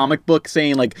some comic book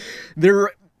saying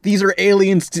these are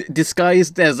aliens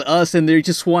disguised as us, and they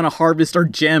just want to harvest our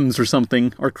gems or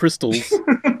something, our crystals.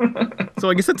 So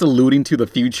I guess that's alluding to the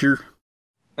future.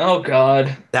 Oh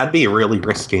God, that'd be really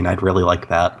risky, and I'd really like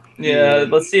that. Yeah,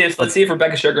 let's see if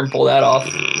Rebecca Sugar can pull that off.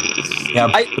 Yeah,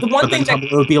 the one thing that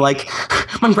would be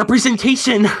my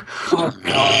representation. Oh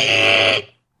God.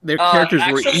 Their characters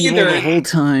were evil the whole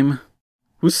time.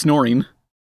 Who's snoring?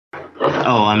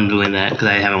 Oh, I'm doing that because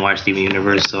I haven't watched Steven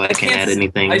Universe, so I can't add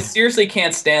anything. I seriously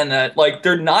can't stand that.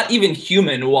 They're not even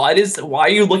human. Why are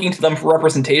you looking to them for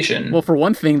representation? Well, for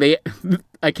one thing,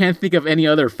 I can't think of any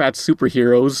other fat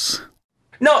superheroes.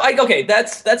 No, okay,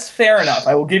 that's fair enough.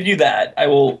 I will give you that. I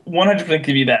will 100%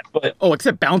 give you that. But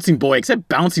except Bouncing Boy. Except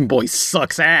Bouncing Boy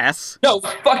sucks ass. No,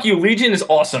 fuck you. Legion is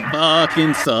awesome.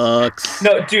 Fucking sucks.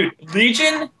 No, dude,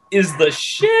 Legion is the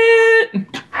shit.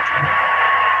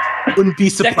 Wouldn't be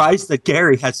surprised that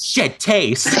Gary has shit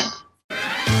taste.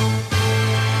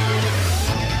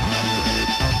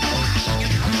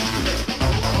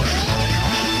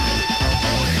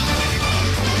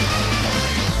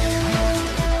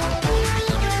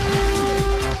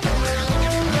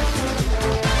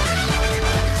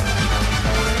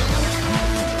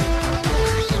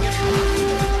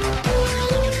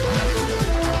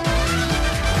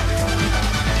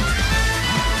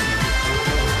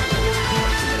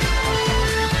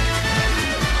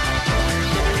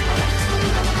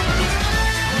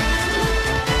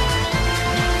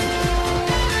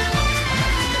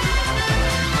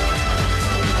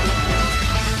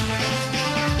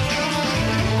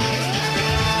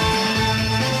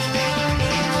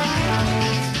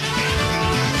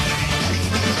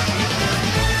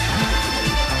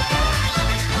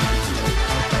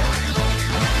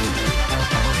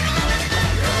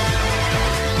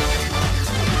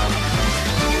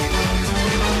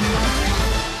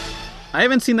 I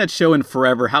haven't seen that show in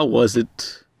forever. How was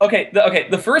it?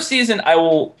 The first season, I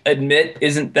will admit,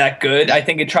 isn't that good. I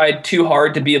think it tried too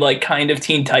hard to be like kind of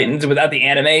Teen Titans without the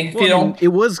anime feel. I mean, it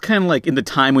was kind of like in the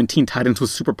time when Teen Titans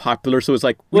was super popular, so it's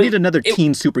like we need another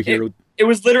teen superhero. It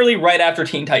was literally right after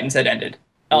Teen Titans had ended.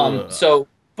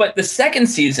 But the second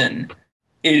season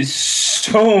is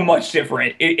so much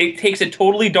different. It takes a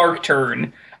totally dark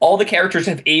turn. All the characters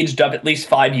have aged up at least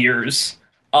 5 years,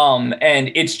 and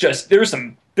it's just there's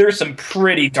some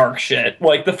pretty dark shit.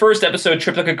 Like the first episode,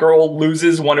 Triplicate Girl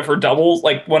loses one of her doubles,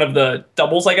 like one of the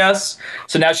doubles, I guess.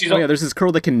 So now she's there's this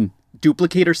girl that can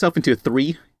duplicate herself into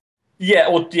 3.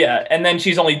 Yeah, and then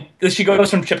she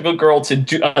goes from Triplicate Girl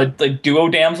to like Duo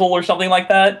Damsel or something like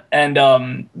that, and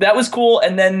that was cool.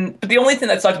 And then, but the only thing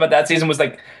that sucked about that season was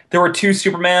like there were two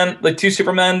Supermen.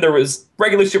 There was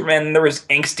regular Superman, and there was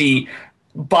angsty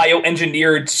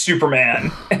bioengineered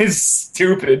Superman. It's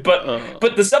stupid,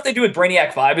 but the stuff they do with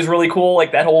Brainiac 5 is really cool.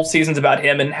 Like that whole season's about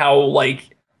him and how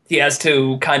like he has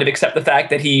to kind of accept the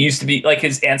fact that he used to be like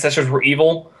his ancestors were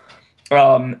evil.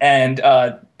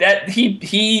 That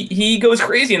he goes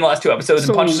crazy in the last 2 episodes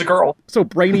and punches a girl. So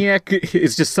Brainiac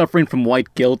is just suffering from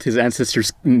white guilt. His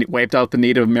ancestors wiped out the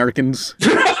Native Americans.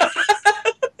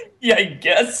 Yeah, I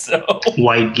guess so.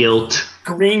 White guilt.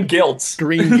 Green guilt.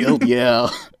 Green guilt, yeah.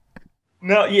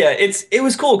 No, yeah, it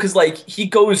was cool because like he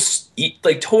goes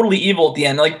like totally evil at the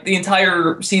end. Like the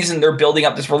entire season, they're building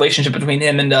up this relationship between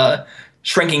him and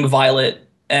Shrinking Violet,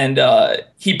 and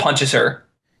he punches her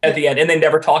at the end, and they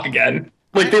never talk again.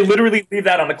 Like they literally leave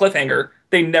that on a cliffhanger.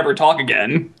 They never talk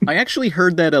again. I actually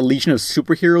heard that Legion of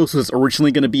Superheroes was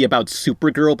originally going to be about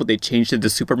Supergirl, but they changed it to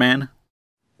Superman.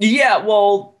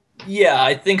 Yeah,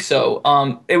 I think so.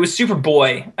 It was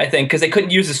Superboy, I think, because they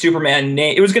couldn't use the Superman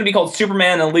name. It was going to be called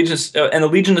Superman and the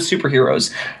Legion of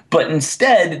Superheroes, but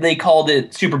instead they called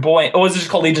it Superboy. It was just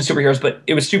called Legion of Superheroes, but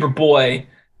it was Superboy,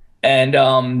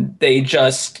 and they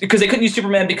just because they couldn't use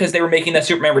Superman because they were making that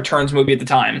Superman Returns movie at the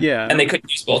time. Yeah, and they couldn't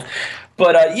use both.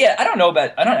 But I didn't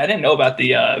know about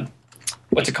the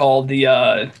what's it called the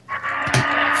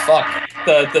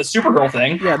Supergirl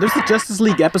thing. Yeah, there's the Justice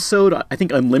League episode, I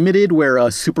think Unlimited, where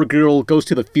Supergirl goes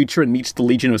to the future and meets the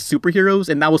Legion of Superheroes,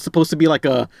 and that was supposed to be like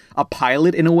a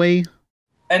pilot in a way.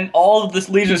 And all of this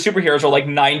Legion of Superheroes are like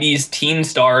 90s teen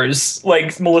stars.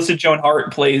 Like Melissa Joan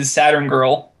Hart plays Saturn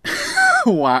Girl.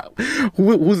 Wow.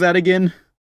 Who's that again?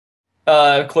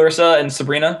 Clarissa and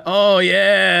Sabrina. Oh,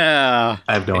 yeah.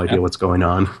 I have no idea what's going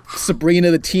on.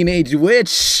 Sabrina the Teenage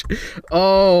Witch.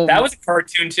 Oh. That was a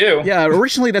cartoon, too. Yeah,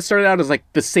 originally that started out as like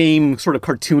the same sort of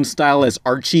cartoon style as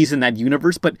Archie's in that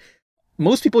universe, but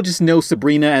most people just know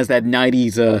Sabrina as that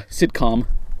 90s sitcom.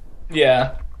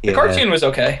 Yeah. The cartoon was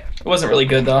okay. It wasn't really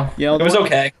good, though. Yeah, it was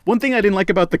okay. One thing I didn't like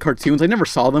about the cartoons, I never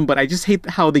saw them, but I just hate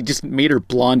how they just made her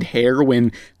blonde hair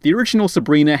when the original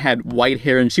Sabrina had white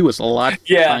hair and she was a lot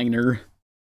finer.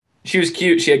 She was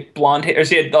cute. She had blonde hair.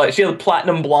 She had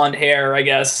platinum blonde hair, I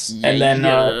guess, and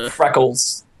then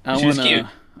freckles. She was cute.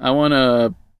 I want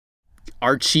to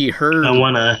Archie her. I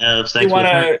want to have sex with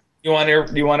her. You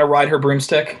want to ride her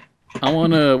broomstick? I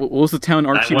want to... What was the town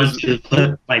Archie was... I want to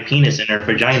put my penis in her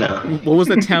vagina. What was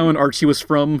the town Archie was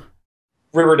from?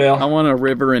 Riverdale. I want a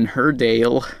river in her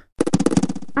dale.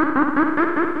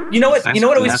 You know what? You know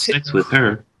what always... sex with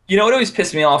her. You know what always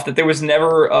pissed me off? That there was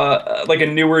never like a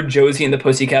newer Josie and the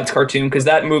Pussycats cartoon, because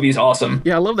that movie's awesome.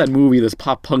 Yeah, I love that movie, this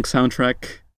pop-punk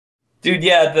soundtrack. Dude,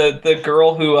 yeah, the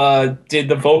girl who did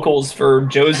the vocals for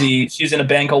Josie, she's in a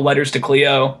band called Letters to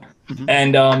Cleo. Mm-hmm.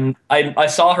 And I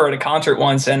saw her at a concert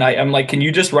once, and I'm like, can you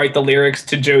just write the lyrics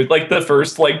to the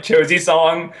first like Josie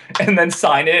song, and then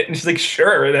sign it? And she's like,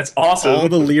 sure, that's awesome. All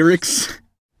the lyrics?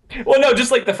 Well, no, just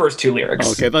like the first 2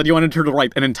 lyrics. Okay, I thought you wanted her to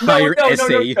write an entire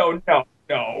essay.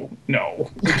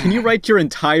 No. Can you write your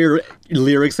entire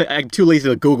lyrics? I'm too lazy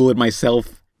to Google it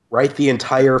myself. Write the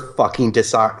entire fucking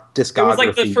discography. It was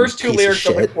like the first 2 lyrics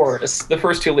of the chorus. The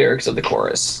first 2 lyrics of the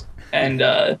chorus,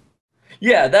 and.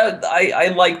 Yeah, that I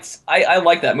liked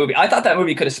that movie. I thought that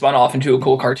movie could have spun off into a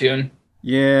cool cartoon.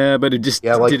 Yeah, but it just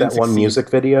like didn't that one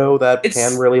music video that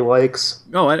Pan really likes.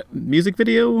 Oh, music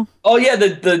video? Oh yeah,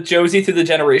 the Josie Through the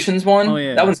Generations one. Oh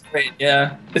yeah, that one's great.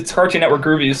 Yeah, it's Cartoon Network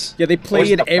Groovies. Yeah, they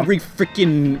play it every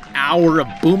freaking hour of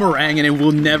Boomerang, and it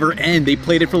will never end. They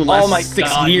played it for the last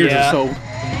 6 years or so.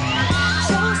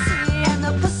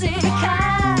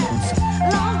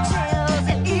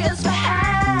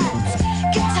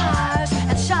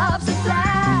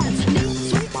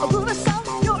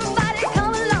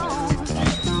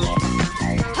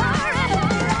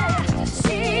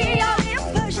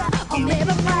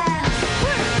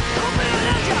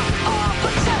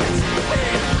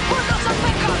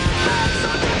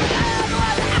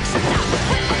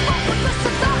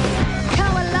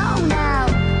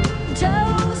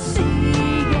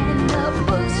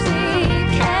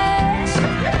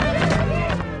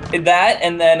 That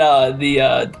and then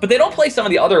but they don't play some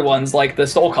of the other ones like the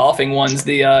soul coughing ones,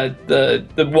 the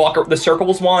Walker, the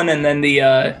Circles one, and then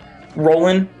the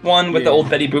Rollin' one with the old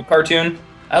Betty Boop cartoon.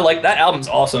 I like that album's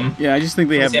awesome. Yeah, I just think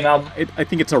they have. I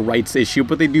think it's a rights issue,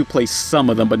 but they do play some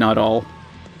of them, but not all.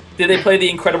 Did they play the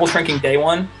Incredible Shrinking Day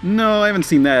one? No, I haven't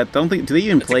seen that. I don't think. Do they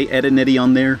even play Ed and Eddie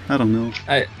on there? I don't know.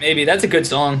 Maybe that's a good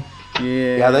song.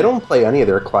 Yeah, they don't play any of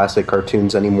their classic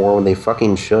cartoons anymore when they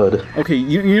fucking should. Okay,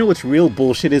 you know what's real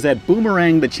bullshit is that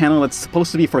Boomerang, the channel that's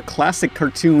supposed to be for classic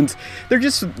cartoons, they're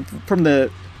just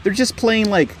playing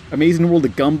like Amazing World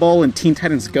of Gumball and Teen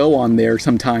Titans Go on there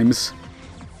sometimes.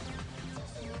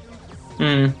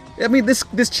 I mean,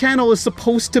 this channel is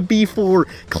supposed to be for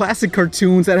classic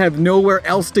cartoons that have nowhere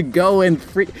else to go, and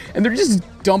they're just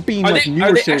dumping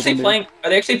newer shows. Are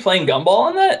they actually playing Gumball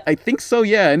on that? I think so,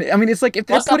 yeah. And I mean, it's like if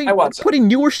they're putting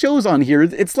newer shows on here,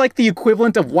 it's like the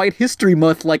equivalent of White History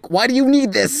Month. Like, why do you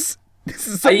need this?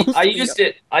 I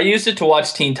used it to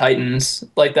watch Teen Titans.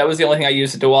 Like, that was the only thing I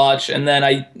used it to watch. And then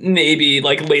I maybe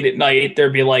like late at night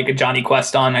there'd be like a Johnny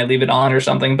Quest on. I leave it on or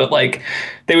something. But like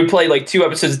they would play like 2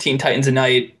 episodes of Teen Titans a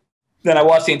night. Then I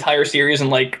watched the entire series in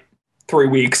like 3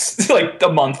 weeks, like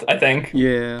a month, I think.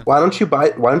 Yeah. Why don't you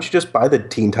just buy the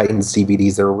Teen Titans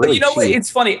DVDs? They're really cheap. What? It's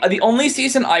funny. The only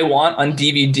season I want on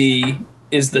DVD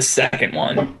is the second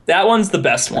one. That one's the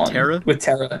best one. With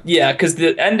Tara. Yeah, because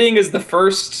the ending is the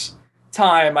first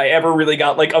time I ever really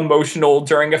got like emotional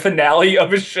during a finale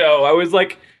of a show. I was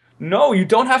like, no, you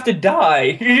don't have to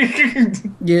die.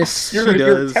 Yes, you're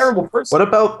a terrible person.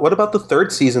 What about the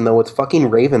 3rd season though with fucking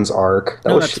Raven's arc?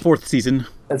 That's 4th season.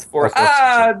 That's 4th.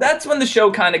 That's when the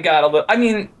show kind of got a little. I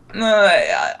mean,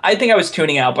 I think I was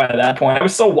tuning out by that point. I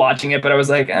was still watching it, but I was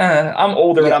like, I'm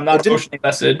older and I'm not emotionally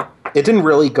invested. It didn't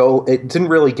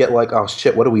really get like, oh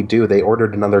shit, what do we do? They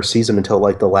ordered another season until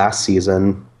like the last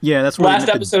season. Yeah, that's last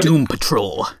episode. Doom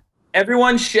Patrol.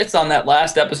 Everyone shits on that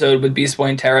last episode with Beast Boy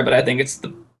and Tara, but I think it's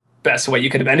the best way you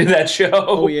could have ended that show.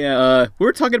 Oh yeah, we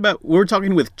were talking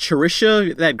with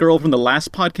Charisha, that girl from the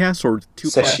last podcast, or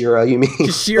Sashira, you mean?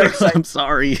 Sashira, I'm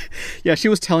sorry. Yeah, she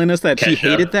was telling us that she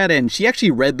hated that, and she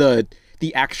actually read the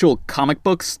actual comic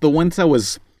books, the ones that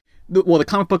was, the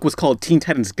comic book was called Teen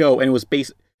Titans Go, and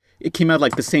it came out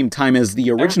like the same time as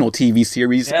the original TV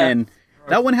series, and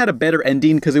that one had a better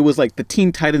ending because it was like the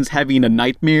Teen Titans having a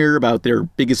nightmare about their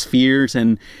biggest fears,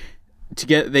 and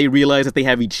they realize that they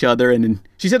have each other, and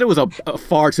she said it was a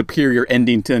far superior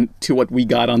ending to what we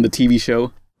got on the TV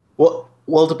show.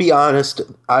 Well, to be honest,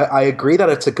 I agree that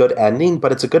it's a good ending,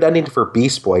 but it's a good ending for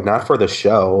Beast Boy, not for the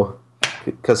show,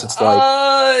 because it's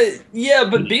like yeah,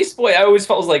 but Beast Boy, I always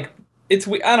felt was like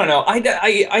I don't know.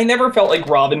 I never felt like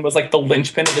Robin was like the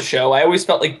linchpin of the show. I always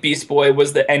felt like Beast Boy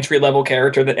was the entry level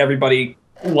character that everybody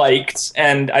liked,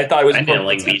 and I thought it was. I didn't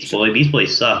like Beast Boy. Beast Boy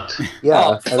sucked.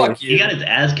 Yeah, fuck you. He got his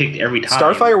ass kicked every time.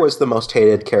 Starfire was the most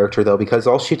hated character though, because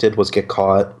all she did was get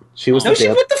caught. She was what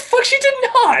the fuck? She did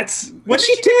not. What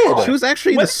she did?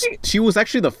 She was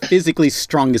actually the physically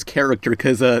strongest character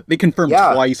because they confirmed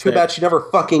twice. Too bad she never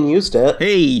fucking used it.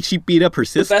 Hey, she beat up her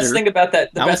sister. The best thing about that.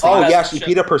 She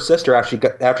beat up her sister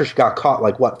after she got caught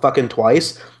like what fucking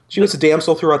twice. She was a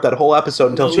damsel throughout that whole episode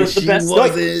until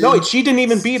she didn't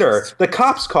even beat her. The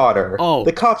cops caught her. Oh.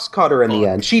 The cops caught her in the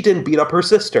end. She didn't beat up her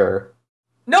sister.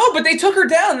 No, but they took her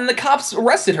down and the cops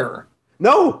arrested her.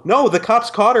 No, the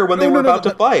cops caught her when they were about to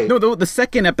fight. No, the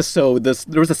second episode,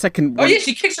 there was a second... Oh yeah,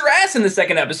 she kicks her ass in the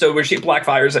second episode where she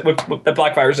Blackfire's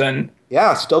in.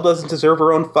 Yeah, still doesn't deserve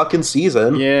her own fucking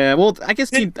season. Yeah, well, I guess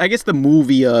the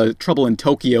movie Trouble in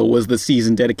Tokyo was the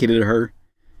season dedicated to her.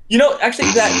 You know,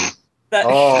 actually that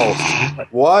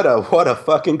what a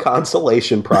fucking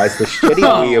consolation prize! The shitty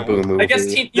Weeaboo movie. I guess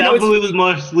that movie was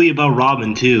mostly about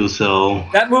Robin too. So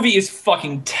that movie is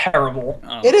fucking terrible.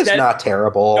 It is not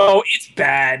terrible. No, it's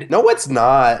bad. No, it's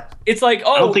not. It's like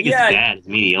I don't think it's bad. It's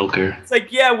mediocre. It's like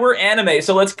we're anime,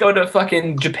 so let's go to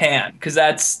fucking Japan because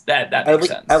that makes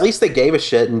sense. At least they gave a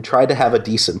shit and tried to have a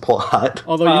decent plot.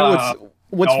 Although you know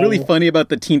what's really funny about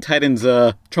the Teen Titans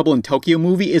Trouble in Tokyo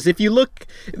movie is if you look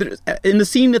in the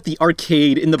scene at the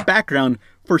arcade in the background,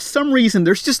 for some reason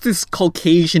there's just this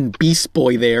Caucasian Beast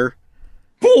Boy there.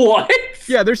 What?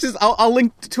 Yeah, there's this. I'll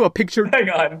link to a picture. Hang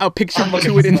on. I'll picture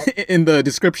to it in the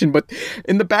description. But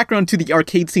in the background to the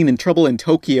arcade scene in Trouble in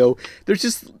Tokyo,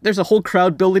 there's a whole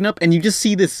crowd building up, and you just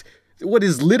see this what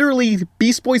is literally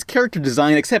Beast Boy's character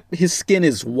design, except his skin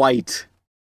is white.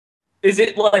 Is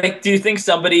it like? Do you think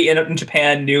somebody in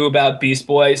Japan knew about Beast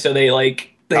Boy, so they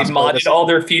modded all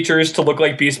their features to look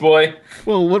like Beast Boy?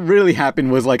 Well, what really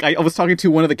happened was I was talking to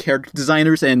one of the character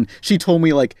designers, and she told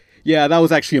me yeah, that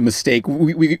was actually a mistake.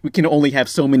 We can only have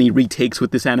so many retakes with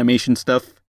this animation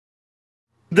stuff.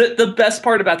 The best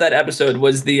part about that episode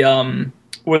was the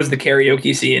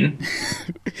karaoke scene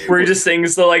where he just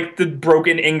sings the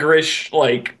broken English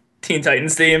Teen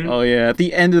Titans theme. Oh yeah, at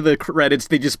the end of the credits,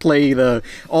 they just play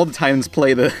all the Titans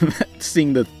play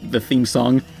sing the theme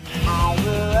song. I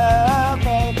will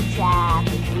obey the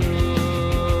traffic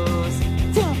rules.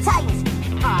 Teen Titans!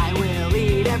 I will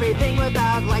eat everything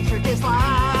without likes or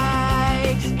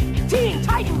dislikes. Teen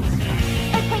Titans!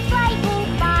 Earthquakes,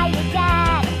 lightning, fire,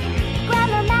 dad.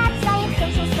 Grammar, math, science,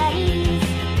 social studies.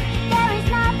 There is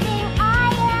nothing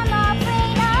I am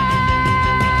afraid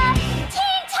of.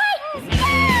 Teen Titans, go!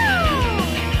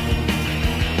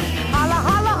 Holla,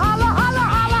 holla, holla, holla,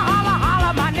 holla, holla, holla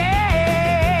my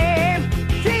name.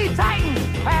 Teen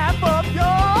Titans, half of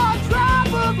your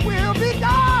troubles will be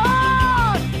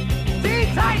gone. Teen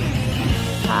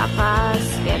Titans! Papa's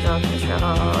schedule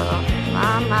control.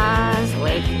 Mama's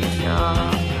weight control.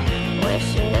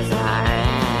 Wishes are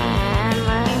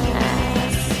endless.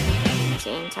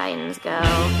 Teen Titans go. 1,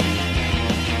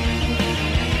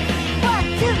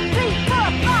 2, 3, 4,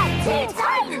 5. Teen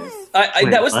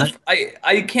Titans!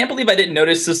 I can't believe I didn't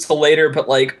notice this till later, but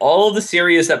all of the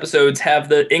serious episodes have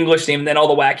the English theme, and then all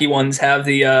the wacky ones have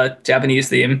the Japanese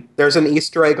theme. There's an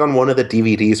Easter egg on one of the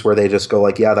DVDs where they just go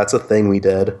yeah, that's a thing we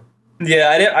did.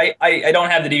 Yeah, I don't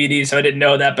have the DVD, so I didn't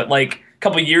know that. But a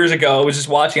couple years ago, I was just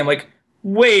watching. I'm like,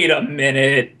 wait a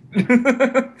minute.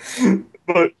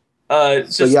 But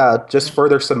just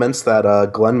further cements that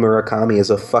Glenn Murakami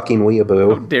is a fucking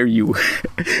weeaboo. How dare you?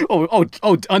 oh,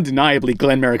 undeniably,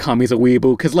 Glenn Murakami's a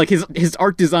weeaboo because his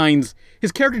art designs,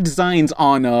 his character designs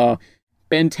on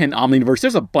Ben 10 Omniverse.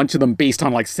 There's a bunch of them based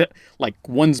on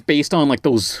one's based on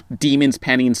those demons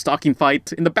panty and stocking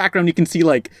fight. In the background, you can see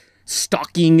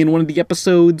stalking in one of the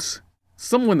episodes.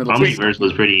 Someone that Omniverse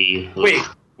was pretty.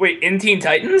 Wait, in Teen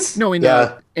Titans? No,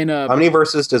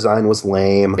 Omniverse's design was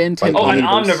lame. Ben 10 in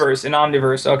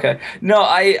Omniverse. Okay. No,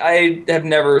 I have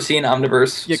never seen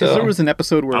Omniverse. Yeah, because there was an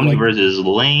episode where Omniverse is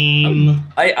lame.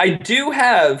 I do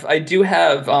have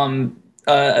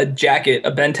a jacket,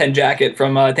 a Ben 10 jacket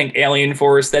from I think Alien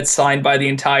Force that's signed by the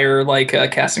entire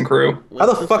cast and crew. How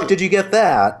the fuck did you get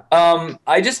that?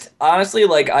 I just honestly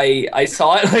I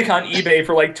saw it on eBay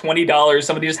for $20.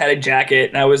 Somebody just had a jacket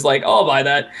and I was like, oh, I'll buy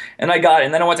that, and I got it.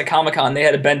 And then I went to Comic-Con. They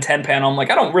had a Ben 10 panel. I'm like,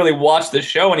 I don't really watch the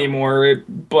show anymore,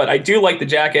 but I do like the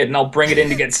jacket and I'll bring it in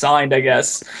to get signed, I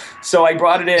guess. So I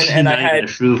brought it in and I had a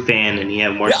true fan and you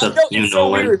have more stuff. It's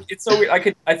so weird. It's so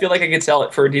weird. I feel like I could sell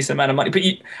it for a decent amount of money, but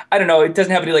I don't know. It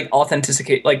doesn't have any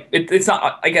authenticate. It's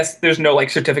not. I guess there's no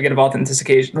certificate of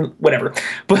authentication, whatever.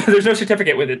 But there's no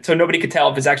certificate with it, so nobody could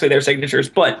tell if it's actually their signatures.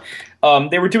 But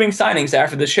they were doing signings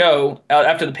after the show,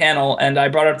 after the panel, and I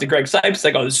brought it up to Greg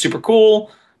Sipes. Oh, this is super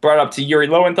cool. Brought it up to Yuri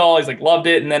Lowenthal. He's loved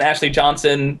it, and then Ashley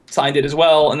Johnson signed it as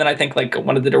well. And then I think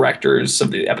one of the directors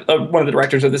of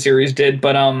the series did.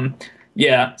 But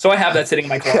yeah, so I have that sitting in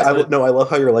my closet. I love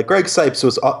how you're Greg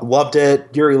Sipes loved it.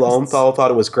 Yuri Lowenthal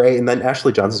thought it was great, and then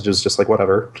Ashley Johnson was just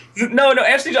whatever. No,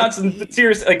 Ashley Johnson,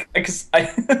 seriously,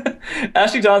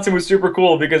 Ashley Johnson was super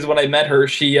cool because when I met her,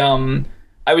 she, I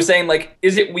was saying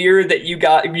is it weird that you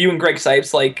and Greg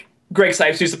Sipes, Greg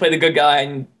Sipes used to play the good guy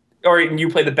and you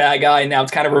play the bad guy, and now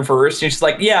it's kind of reversed. And she's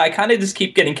like, yeah, I kind of just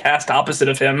keep getting cast opposite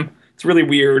of him. It's really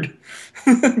weird.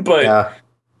 But yeah,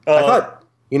 I thought.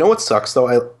 You know what sucks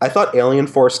though? I thought Alien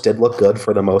Force did look good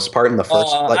for the most part in the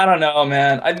first. I don't know,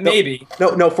 man. Maybe.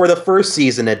 No. For the first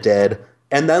season, it did,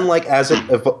 and then as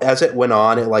it went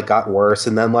on, it got worse.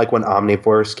 And then when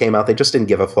Omniverse came out, they just didn't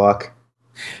give a fuck.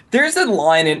 There's a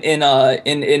line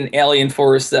in Alien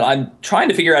Force that I'm trying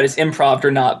to figure out is improv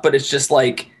or not, but it's just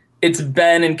it's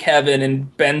Ben and Kevin,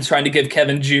 and Ben's trying to give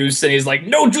Kevin juice, and he's like,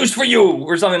 no juice for you,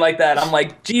 or something like that. I'm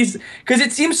like, geez, because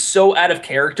it seems so out of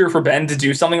character for Ben to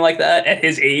do something like that at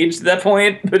his age at that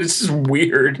point, but it's just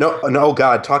weird. No,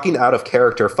 God, talking out of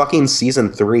character, fucking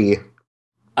season 3.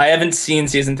 I haven't seen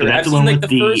season 3. That's the one with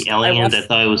the alien that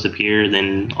thought it was superior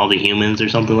than all the humans or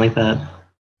something like that?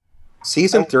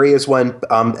 Season 3 is when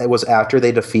it was after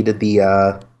they defeated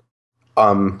the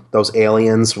those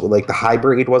aliens, the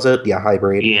hybrid, was it? Yeah,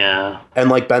 hybrid. Yeah. And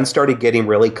Ben started getting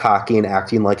really cocky and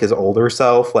acting like his older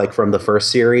self, from the first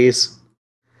series.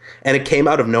 And it came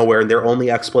out of nowhere, and their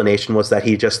only explanation was that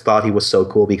he just thought he was so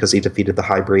cool because he defeated the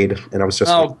hybrid. And I was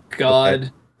just God. Okay.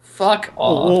 Fuck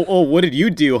off. Oh, what did you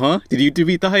do, huh? Did you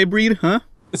defeat the hybrid, huh?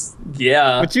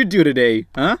 Yeah. What'd you do today,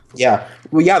 huh? Yeah.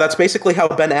 Well, yeah, that's basically how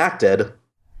Ben acted.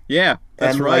 Yeah,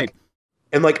 that's right.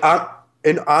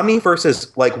 In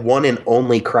Omniverse's one and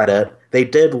only credit, they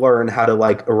did learn how to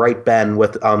write Ben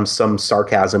with some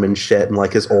sarcasm and shit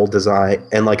and his old design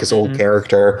and his old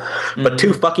character. But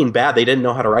too fucking bad they didn't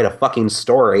know how to write a fucking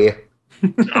story.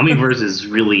 Omniverse is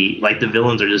really like the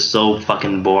villains are just so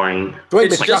fucking boring. Dwayne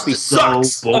It's McDuffie just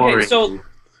sucks. So boring. Okay, so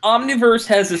Omniverse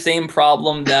has the same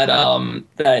problem that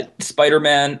that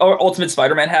Spider-Man or Ultimate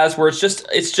Spider-Man has, where it's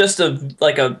just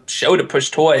a show to push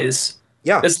toys.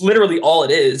 Yeah. That's literally all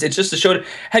it is. It's just a show to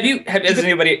has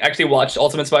anybody actually watched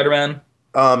Ultimate Spider-Man?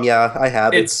 Yeah, I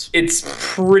have. It's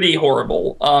pretty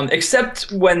horrible.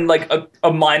 Except when like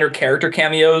a minor character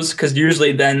cameos, because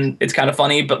usually then it's kind of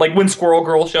funny. But like when Squirrel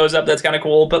Girl shows up, that's kind of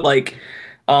cool. But like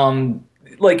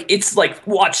it's like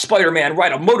watch Spider-Man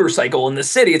ride a motorcycle in the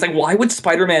city. It's like, why would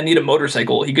Spider-Man need a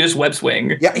motorcycle? He could just web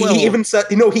swing. Yeah, he even said,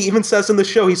 he even says in the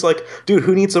show, he's like, dude,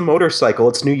 who needs a motorcycle?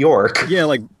 It's New York. Yeah,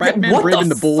 like Batman what Brave the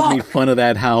and the Bold fuck? made fun of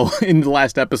that, how in the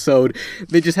last episode,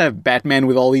 they just have Batman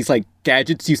with all these like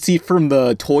gadgets you see from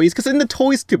the toys. Because in the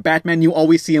toys to Batman, you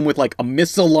always see him with like a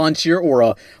missile launcher or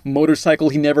a motorcycle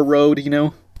he never rode,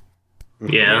 Yeah.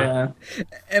 Yeah.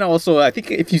 And also, I think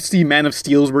if you see Man of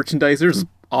Steel's merchandise, there's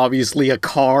obviously a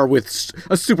car with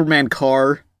a Superman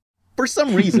car. For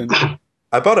some reason.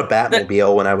 I bought a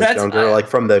Batmobile when I was younger, like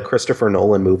from the Christopher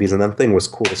Nolan movies, and that thing was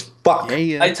cool as fuck.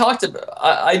 Yeah. I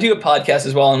do a podcast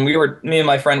as well, and me and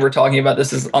my friend were talking about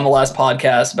this on the last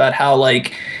podcast about how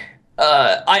like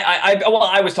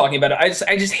I was talking about it.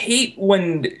 I just hate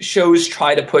when shows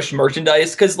try to push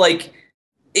merchandise, because like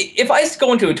if I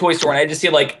go into a toy store and I just see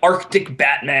like Arctic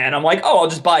Batman, I'm like, oh, I'll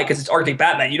just buy it because it's Arctic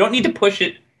Batman. You don't need to push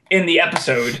it in the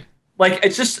episode. Like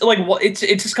it's just like it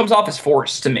just comes off as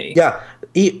forced to me. Yeah.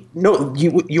 You want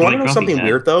to know something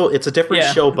weird though? It's a different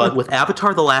show, but with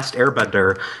Avatar: The Last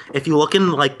Airbender, if you look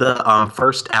in like the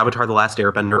first Avatar: The Last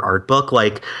Airbender art book,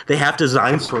 like they have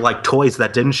designs for like toys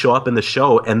that didn't show up in the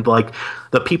show, and like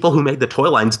the people who made the toy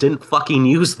lines didn't fucking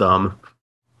use them.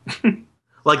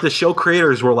 Like the show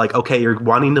creators were like, okay, you're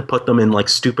wanting to put them in like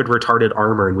stupid retarded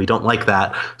armor, and we don't like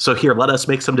that. So here, let us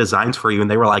make some designs for you. And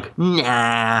they were like,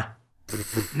 nah.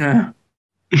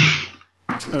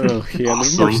 Oh yeah,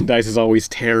 the merchandise is always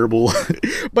terrible.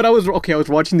 But I was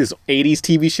watching this 80s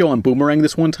TV show on Boomerang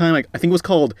this one time. I think it was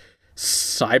called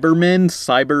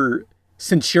Cyber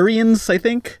Centurions, I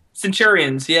think.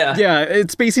 Centurions, yeah. Yeah,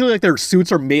 it's basically like their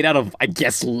suits are made out of, I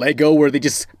guess, Lego, where they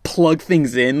just plug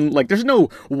things in. Like, there's no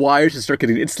wires to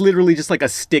circuit it. It's literally just like a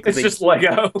stick. It's just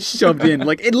Lego shoved in.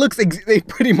 Like, it looks. They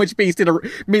pretty much made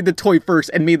the toy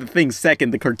first and made the thing second,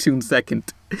 the cartoon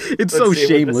second. It's so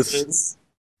shameless.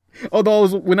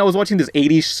 Although when I was watching this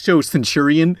 80s show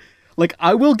Centurion, like,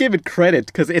 I will give it credit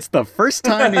because it's the first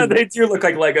time they do look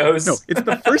like Legos. No, it's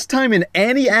the first time in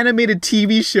any animated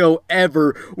TV show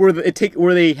ever where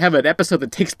they have an episode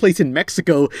that takes place in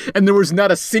Mexico and there was not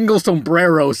a single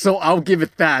sombrero, so I'll give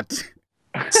it that.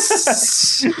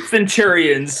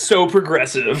 Centurions, so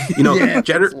progressive.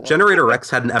 Generator Rex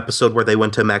had an episode where they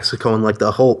went to Mexico and like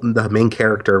the main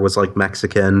character was like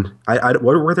Mexican. What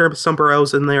were there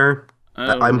sombreros in there?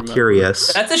 I'm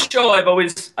curious. That's a show I've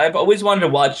always wanted to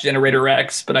watch, Generator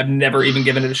Rex, but I've never even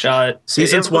given it a shot.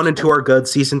 Seasons 1 and 2 are good.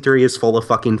 Season 3 is full of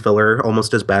fucking filler,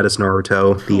 almost as bad as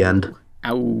Naruto. The end.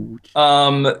 Ouch.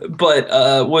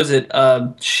 But was it?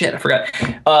 Shit, I forgot.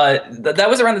 That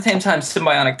was around the same time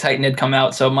Symbionic Titan had come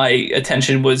out, so my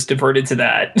attention was diverted to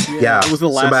that. Yeah, it was the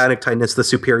last. Symbionic Titan is the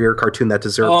superior cartoon that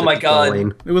deserves. Oh my god,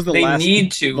 it was the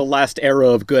last era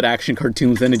of good action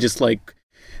cartoons. Then it just like.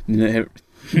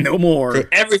 No more.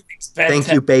 Everything's fantastic.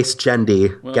 Thank you, base Gendy.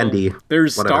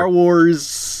 There's whatever. Star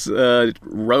Wars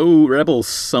Rebels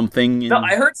something. No,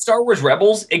 I heard Star Wars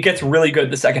Rebels. It gets really good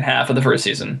the second half of the first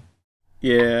season.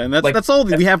 Yeah, and that's all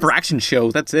we have for action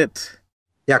shows. That's it.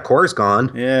 Yeah, Korra's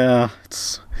gone. Yeah,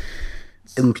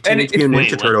 and Teenage Mutant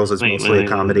Ninja Turtles is mostly a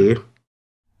comedy.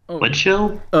 What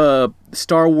show?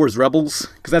 Star Wars Rebels,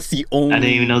 because that's the only. I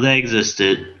didn't even know that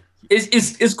existed.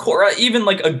 Is Korra even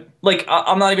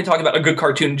I'm not even talking about a good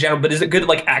cartoon in general, but is it good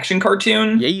like action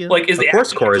cartoon? Yeah. Like of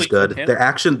course Korra's good. The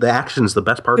action's the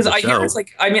best part of the show. Because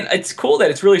I hear it's cool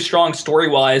that it's really strong story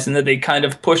wise and that they kind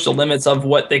of push the limits of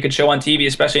what they could show on TV,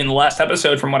 especially in the last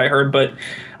episode from what I heard. But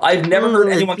I've never heard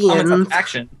anyone comment on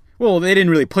action. Well, they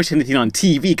didn't really push anything on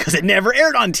TV because it never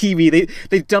aired on TV.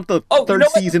 They dumped the third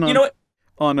season on. You know what?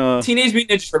 On Teenage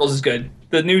Mutant Ninja Turtles is good.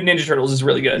 The new Ninja Turtles is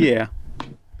really good. Yeah.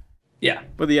 Yeah,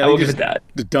 but yeah, I will give it that.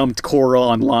 Dumped Korra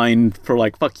online for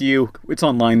like, fuck you. It's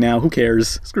online now. Who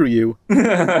cares? Screw you. What do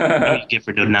you get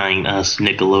for denying us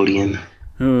Nickelodeon?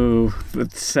 Oh, the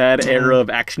sad era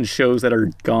of action shows that are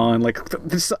gone. Like,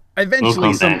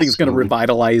 eventually something's going to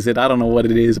revitalize it. I don't know what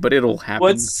it is, but it'll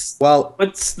happen. What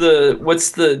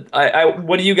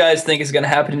do you guys think is going to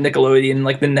happen to Nickelodeon in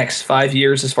like the next 5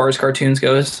 years as far as cartoons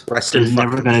goes? It's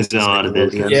never going to go out of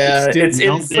business. Yeah,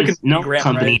 no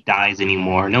company dies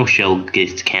anymore. No show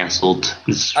gets canceled.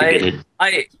 Just forget it.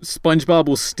 SpongeBob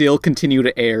will still continue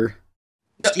to air.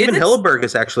 Steven Hillenburg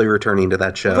is actually returning to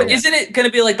that show. But isn't it going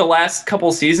to be like the last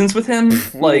couple seasons with him?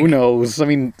 Like, who knows? I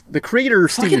mean, the creator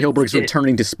Steven Hillenburg's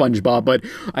returning to SpongeBob, but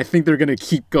I think they're going to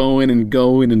keep going and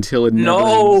going until it never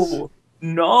ends.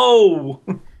 No.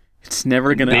 It's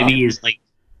never going to. Maybe it's like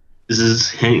this is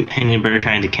Hindenburg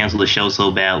trying to cancel the show so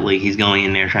badly. He's going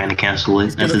in there trying to cancel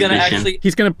it. That's his mission.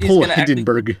 He's going to pull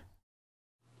Hindenburg.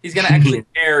 He's going to actually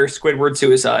air Squidward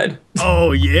Suicide.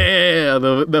 Oh yeah,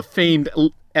 the famed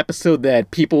episode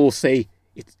that people will say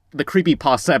it's the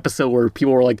creepypasta episode where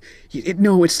people were like,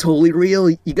 no, it's totally real.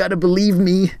 You got to believe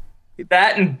me.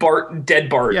 That and Dead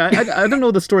Bart. Yeah, I don't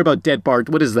know the story about Dead Bart.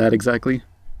 What is that exactly?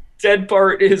 Dead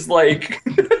Bart is like.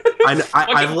 I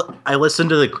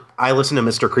listened to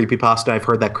Mr. Creepypasta. I've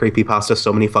heard that creepypasta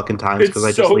so many fucking times because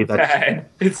I just leave that.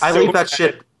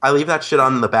 I leave that shit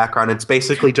on in the background. It's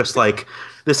basically just like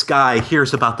this guy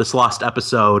hears about this lost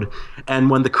episode, and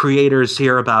when the creators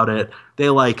hear about it, they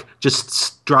like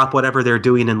just drop whatever they're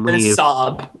doing and leave. And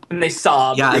they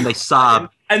sob. Yeah, and they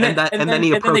sob. And then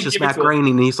he approaches Matt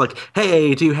Groening and he's like,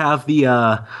 "Hey, do you have the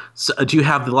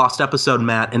lost episode,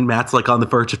 Matt?" And Matt's like on the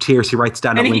verge of tears. He writes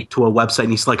down a link to a website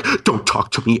and he's like, "Don't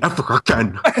talk to me ever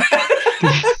again."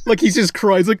 Like he just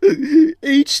cries like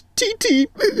HTTP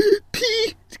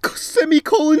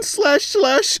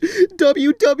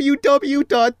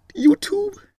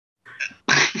 //www.youtube.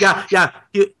 Yeah.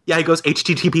 He goes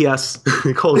HTTPS :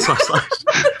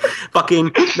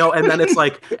 fucking no. And then it's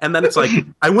like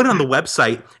I went on the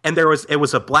website and it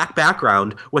was a black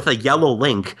background with a yellow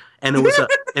link and it was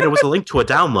a link to a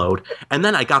download. And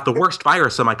then I got the worst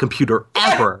virus on my computer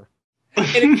ever. And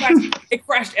it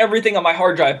crashed everything on my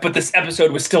hard drive, but this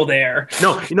episode was still there.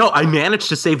 No, I managed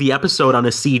to save the episode on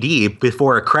a CD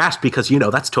before it crashed because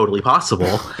that's totally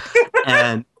possible.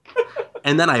 and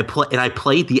then I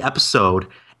played the episode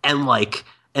and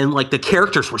the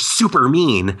characters were super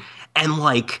mean and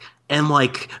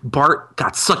Bart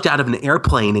got sucked out of an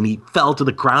airplane and he fell to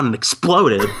the ground and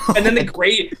exploded. And then the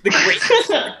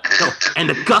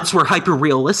guts were hyper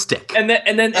realistic. And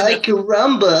then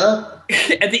caramba.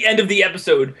 At the end of the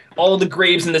episode, all of the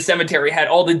graves in the cemetery had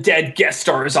all the dead guest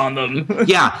stars on them.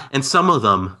 Yeah, and some of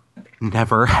them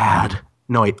never had.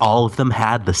 No, wait, all of them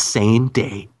had the same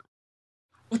date.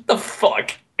 What the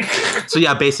fuck? So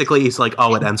yeah, basically he's like,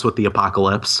 "Oh, it ends with the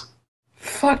apocalypse."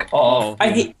 Fuck off.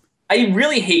 I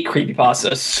really hate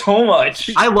creepypasta so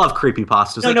much. I love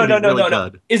creepypastas.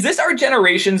 No. Is this our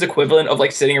generation's equivalent of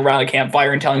like sitting around a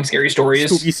campfire and telling scary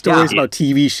stories? Spooky stories about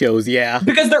TV shows, yeah.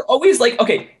 Because they're always like,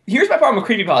 okay, here's my problem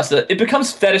with creepypasta. It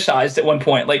becomes fetishized at one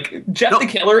point. Like, Jeff the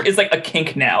Killer is like a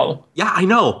kink now. Yeah, I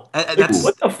know. What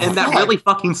the fuck? And that really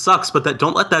fucking sucks, but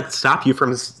don't let that stop you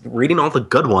from reading all the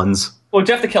good ones. Well,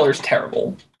 Jeff the Killer's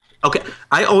terrible. Okay,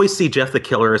 I always see Jeff the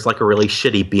Killer as like a really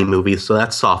shitty B movie, so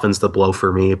that softens the blow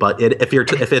for me. But if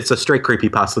it's a straight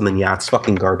creepypasta, then yeah, it's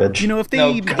fucking garbage. If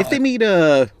they made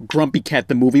a Grumpy Cat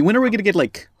the movie, when are we gonna get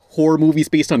like horror movies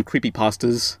based on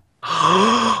creepypastas?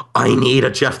 I need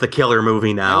a Jeff the Killer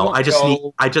movie now. I just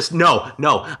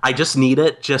need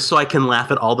it just so I can laugh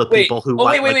at all the people who.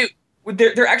 Wait.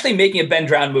 They're actually making a Ben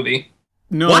Drowned movie.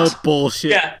 No what?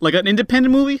 Bullshit. Yeah. Like an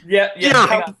independent movie? Yeah.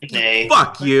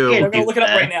 Fuck you. I'm gonna look it up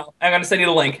right now. I'm gonna send you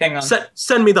the link. Hang on.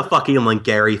 Send me the fucking link,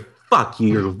 Gary. Fuck you,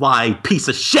 you lying piece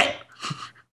of shit.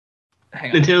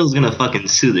 Nintendo's gonna fucking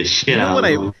sue the shit out of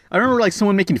them. I remember like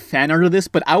someone making fan art of this,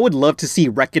 but I would love to see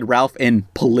Wreck-It Ralph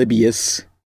and Polybius.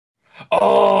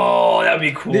 Oh, that'd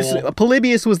be cool.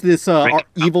 Polybius was this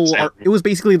it was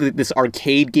basically this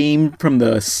arcade game from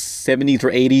the 70s or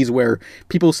 80s where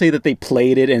people say that they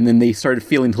played it and then they started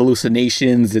feeling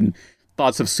hallucinations and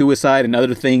thoughts of suicide and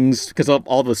other things because of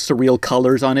all the surreal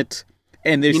colors on it.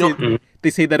 And they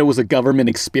say that it was a government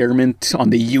experiment on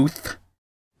the youth.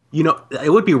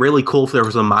 It would be really cool if there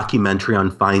was a mockumentary on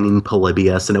finding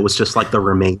Polybius and it was just like the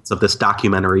remains of this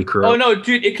documentary crew. Oh no,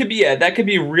 dude, it could be that could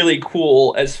be really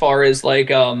cool as far as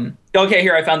like okay,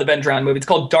 here I found the Ben Drowned movie. It's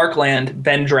called Darkland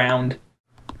Ben Drowned.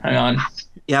 Hang on.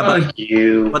 Yeah, but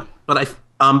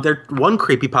one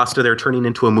creepypasta they're turning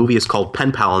into a movie is called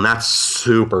Pen Pal, and that's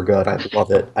super good. I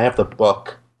love it. I have the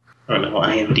book. I don't know,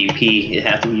 IMDb. It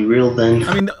has to be real then.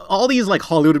 I mean, all these like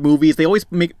Hollywood movies, they always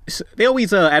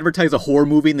advertise a horror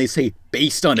movie and they say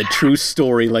based on a true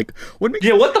story. Like, what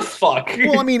the fuck?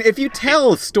 Well, I mean, if you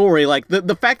tell a story, like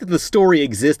the fact that the story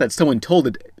exists, that someone told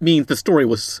it, means the story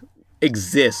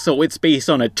exists. So it's based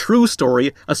on a true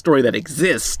story, a story that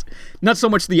exists. Not so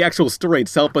much the actual story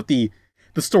itself, but the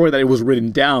story that it was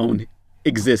written down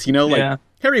exists. You know, like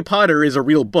Harry Potter is a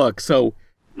real book, so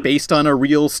based on a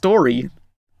real story.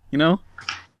 You know?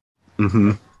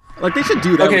 Mm-hmm. Like, they should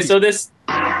do that. Okay, so this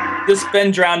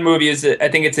Ben Drowned movie I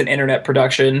think it's an internet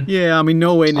production. Yeah, I mean,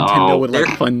 no way Nintendo would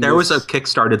fund There was a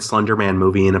Kickstarted Slenderman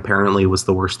movie, and apparently it was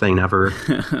the worst thing ever.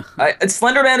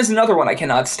 Slenderman is another one I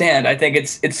cannot stand. I think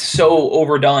it's so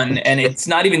overdone, and it's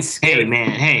not even scary. Hey,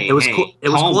 man, hey. It was cool. It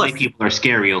was all cool. white people are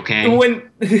scary, okay?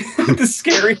 When the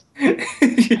scary...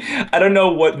 I don't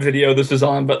know what video this is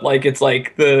on, but like it's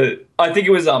like I think it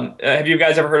was have you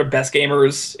guys ever heard of Best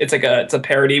Gamers? It's a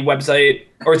parody website,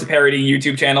 or it's a parody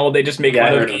YouTube channel. They just make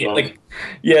fun of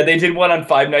they did one on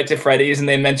Five Nights at Freddy's, and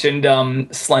they mentioned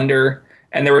Slender,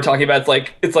 and they were talking about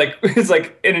it's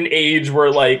like in an age where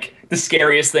like the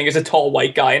scariest thing is a tall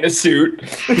white guy in a suit.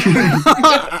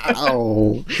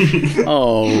 oh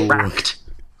Racked.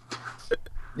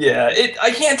 Yeah,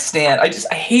 I can't stand. I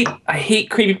hate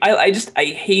creepy. I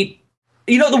hate.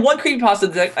 You know, the one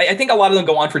creepypasta that I think a lot of them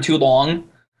go on for too long.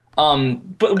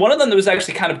 But one of them that was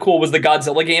actually kind of cool was the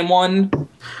Godzilla game one.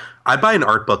 I'd buy an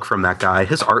art book from that guy.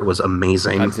 His art was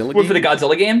amazing. What, for the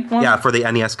Godzilla game one? Yeah, for the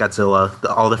NES Godzilla,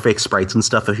 all the fake sprites and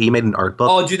stuff. If he made an art book.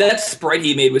 Oh, dude, that sprite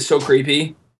he made was so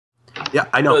creepy. Yeah,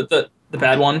 I know. The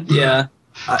bad one. Yeah.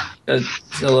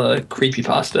 Godzilla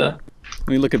creepypasta. Let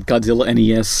me look at Godzilla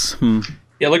NES.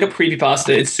 Yeah, look up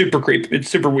creepypasta. It's super creepy. It's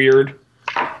super weird.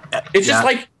 It's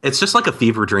just like a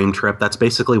fever dream trip. That's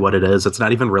basically what it is. It's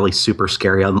not even really super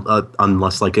scary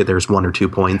unless like there's 1 or 2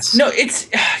 points. No, it's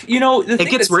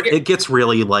it gets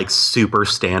really like super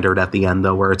standard at the end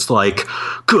though, where it's like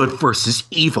good versus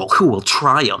evil, who will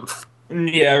triumph?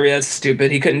 Yeah, that's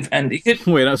stupid. He couldn't end.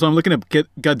 Wait, so I'm looking at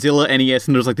Godzilla NES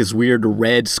and there's like this weird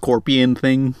red scorpion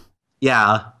thing.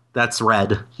 Yeah, that's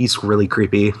Red. He's really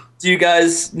creepy. Do you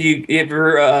guys,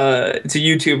 ever, it's a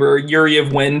YouTuber, Yuri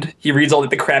of Wind. He reads all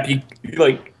the crappy,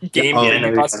 game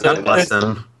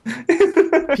stuff.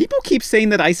 People keep saying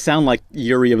that I sound like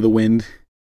Yuri of the Wind.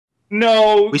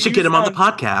 No. We should get him on the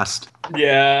podcast.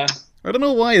 Yeah. I don't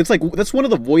know why. It's like, that's one of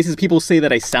the voices people say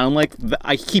that I sound like.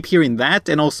 I keep hearing that,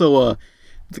 and also,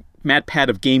 Matt Pat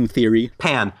of Game Theory.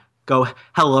 Pan. Go,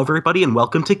 hello everybody and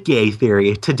welcome to Gay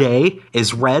Theory. Today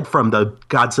is Red from the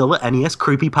Godzilla NES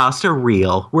Creepypasta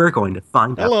Reel. We're going to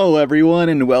find out. Hello everyone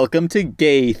and welcome to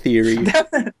Gay Theory.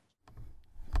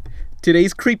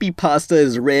 Today's creepypasta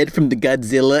is Red from the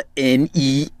Godzilla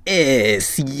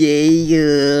NES.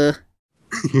 Yeah.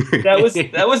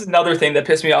 That was another thing that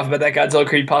pissed me off about that Godzilla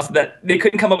creepypasta, that they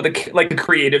couldn't come up with a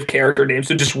creative character name,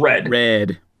 so just Red.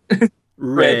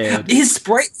 Red. His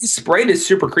sprite is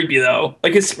super creepy though.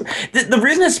 Like the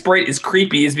reason his sprite is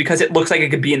creepy is because it looks like it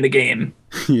could be in the game.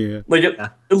 Yeah. Like it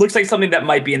looks like something that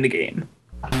might be in the game.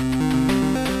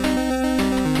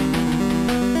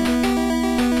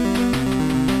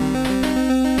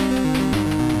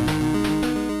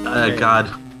 God,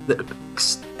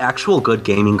 actual good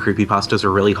gaming creepypastas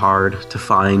are really hard to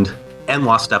find, and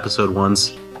lost episode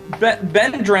ones.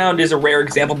 Ben Drowned is a rare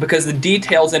example because the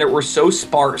details in it were so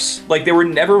sparse. Like, they were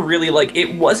never really,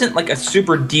 it wasn't like a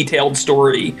super detailed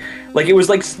story. Like, it was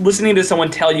like listening to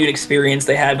someone tell you an experience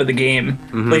they had with the game.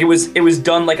 Mm-hmm. Like, it was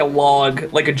done like a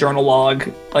log, like a journal log,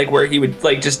 like where he would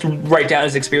just write down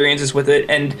his experiences with it.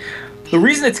 And the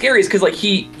reason it's scary is because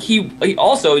he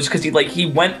also is because he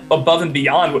went above and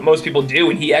beyond what most people do,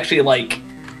 and he actually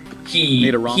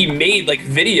he made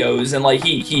videos, and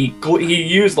he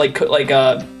used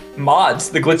mods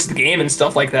that glitch the game and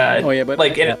stuff like that. Oh yeah, but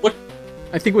it looked.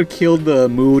 I think what killed the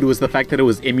mood was the fact that it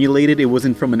was emulated. It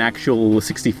wasn't from an actual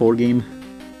 64 game.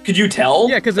 Could you tell?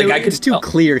 Yeah, because it's too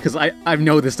clear. Because I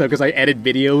know this stuff because I edit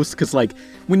videos. Because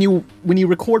when you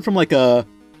record from an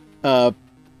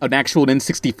actual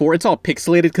N64, it's all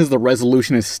pixelated because the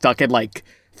resolution is stuck at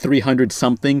 300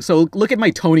 something. So look at my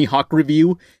Tony Hawk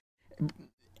review.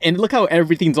 And look how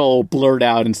everything's all blurred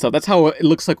out and stuff. That's how it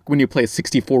looks like when you play a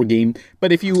 64 game.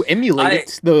 But if you emulate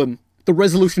it, the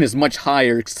resolution is much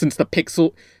higher since the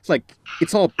pixel...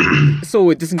 It's all...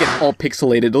 so it doesn't get all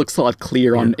pixelated. It looks a lot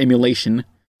clearer on emulation.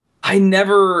 I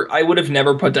would have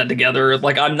never put that together.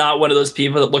 I'm not one of those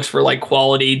people that looks for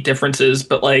quality differences.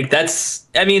 But that's...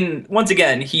 I mean, once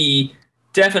again, he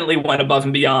definitely went above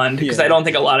and beyond because I don't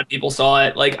think a lot of people saw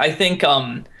it. Like, I think,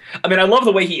 I mean, I love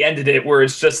the way he ended it, where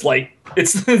it's just like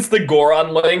it's the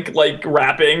Goron Link like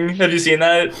rapping. Have you seen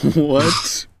that?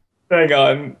 What? Hang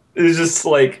on, it's just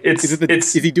like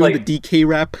is he doing like, the DK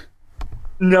rap?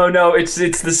 No, it's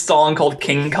the song called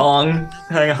King Kong.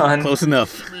 Hang on. Close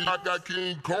enough. I got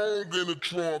King Kong in the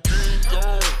trunk. King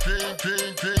Kong, King Kong,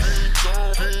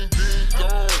 King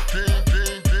Kong, King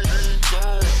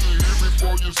Kong. You can hear me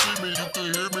before you see me. You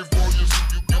can hear me before you see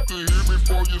me. You can hear me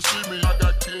before you see me. I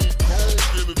got King Kong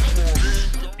in the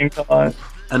trunk. King Kong.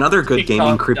 Another good King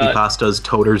gaming Kong, creepypasta is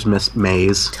Toter's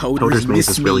Maze. Toter's Maze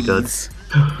is really good.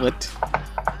 What?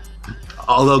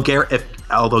 Although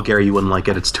Gary, you wouldn't like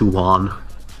it. It's too long.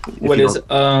 What is?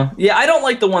 Yeah, I don't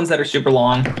like the ones that are super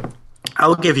long.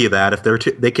 I'll give you that. If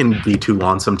they can be too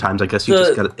long sometimes. I guess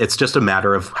it's just a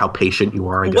matter of how patient you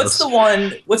are. I guess. What's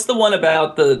the one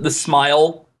about the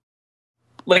smile,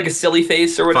 like a silly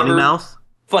face or whatever? Funny Mouth.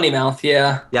 Funny Mouth.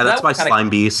 Yeah. Yeah, that's by Slime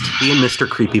Beast. He and Mr.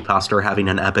 Creepypasta are having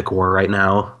an epic war right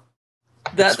now.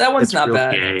 That one's not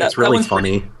bad. It's really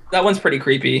funny. That one's pretty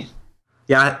creepy.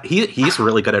 Yeah, he's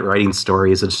really good at writing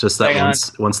stories. It's just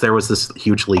that once there was this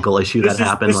huge legal issue that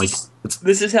happened,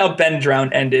 this is how Ben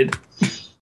Drown ended.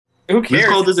 Who cares?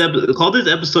 Call this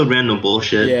episode random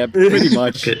bullshit. Yeah, pretty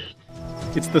much.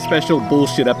 It's the special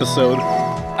bullshit episode.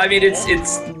 I mean, it's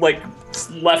like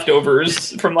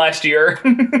leftovers from last year.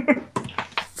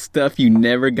 Stuff you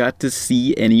never got to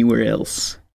see anywhere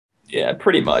else. Yeah,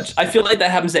 pretty much. I feel like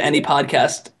that happens to any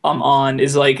podcast I'm on,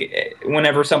 is like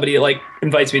whenever somebody like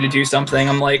invites me to do something,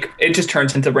 I'm like, it just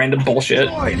turns into random bullshit.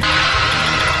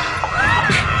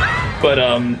 But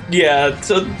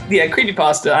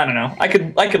creepypasta, I don't know. I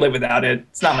could live without it.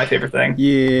 It's not my favorite thing.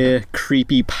 Yeah,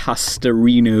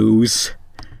 creepypastarinos.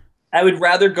 I would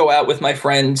rather go out with my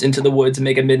friends into the woods and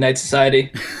make a midnight society.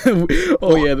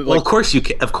 Well, of course you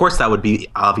can. Of course, that would be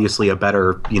obviously a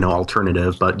better,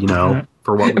 alternative. But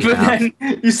for what we have, then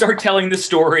you start telling the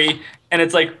story, and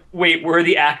it's like, wait, where are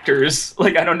the actors?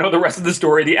 Like, I don't know the rest of the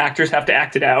story. The actors have to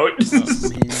act it out.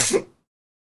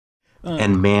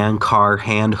 And man, car,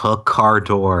 hand hook, car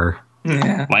door.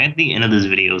 Yeah. Why at the end of this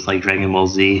video is like Dragon Ball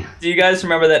Z? Do you guys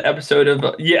remember that episode of?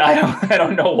 I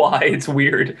don't know why, it's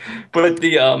weird, but do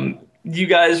you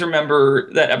guys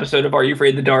remember that episode of Are You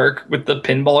Afraid of the Dark with the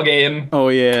pinball game? Oh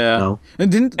yeah. No.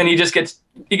 And he gets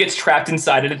trapped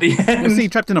inside it at the end. Was he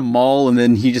trapped in a mall and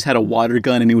then he just had a water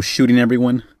gun and he was shooting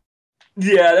everyone?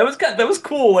 Yeah, that was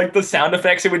cool. Like the sound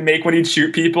effects it would make when he'd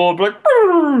shoot people. Like,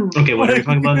 okay, what are we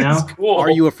talking about now? Cool.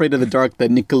 Are You Afraid of the Dark? The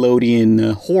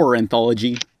Nickelodeon horror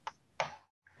anthology.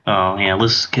 Oh, yeah,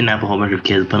 let's kidnap a whole bunch of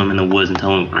kids, put them in the woods, and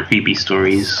tell them creepy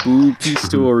stories. Spooky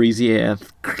stories, yeah.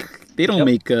 They don't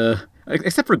make,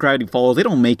 except for Gravity Falls, they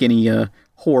don't make any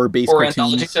horror-based horror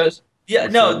cartoons. Anthology shows? Yeah,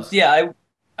 no, yeah,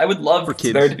 I would love for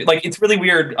kids. There to be, like, it's really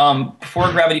weird.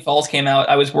 Before Gravity Falls came out,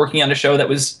 I was working on a show that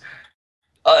was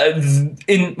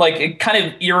in, like, kind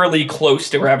of eerily close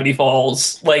to Gravity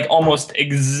Falls, like, almost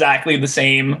exactly the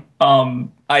same.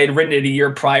 I had written it a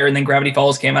year prior, and then Gravity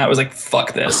Falls came out. I was like,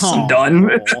 fuck this, I'm done.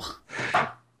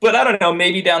 But I don't know,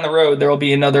 maybe down the road there will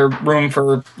be another room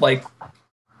for, like,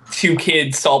 2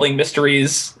 kids solving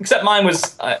mysteries. Except mine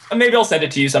was, maybe I'll send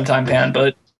it to you sometime, Pan,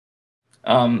 but...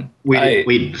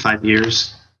 Wait 5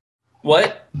 years.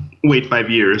 What? Wait 5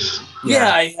 years.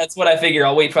 Yeah, that's what I figure.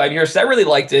 I'll wait 5 years. I really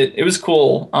liked it. It was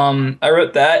cool. I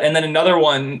wrote that, and then another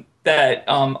one that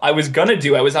I was gonna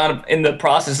do. I was in the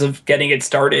process of getting it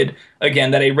started again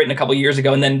that I'd written a couple years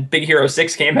ago, and then Big Hero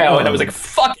 6 came out, and I was like,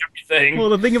 fuck everything. Well,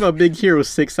 the thing about Big Hero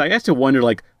 6, I have to wonder,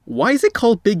 like, why is it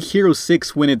called Big Hero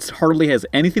 6 when it hardly has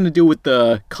anything to do with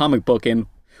the comic book, and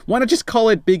why not just call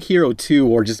it Big Hero 2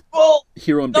 or just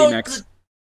Hero and Baymax?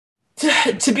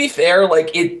 To be fair,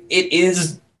 like, it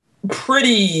is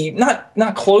pretty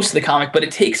not close to the comic, but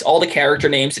it takes all the character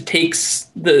names. It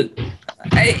takes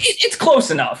it's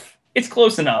close enough. It's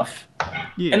close enough.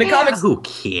 Yeah. And the comics, who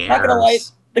cares? Not gonna lie,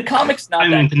 the comics not. I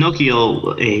mean,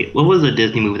 Pinocchio. What was a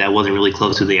Disney movie that wasn't really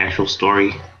close to the actual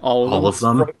story? All of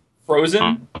them.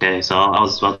 Frozen. Okay, so I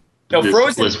was about.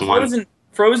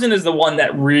 Frozen is the one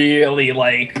that really,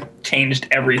 like, changed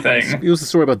everything. It was the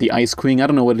story about the Ice Queen. I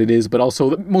don't know what it is, but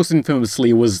also most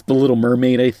infamously was The Little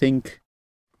Mermaid, I think.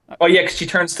 Oh yeah, because she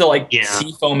turns to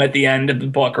sea foam at the end of the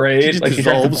book, right? She just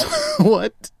dissolves.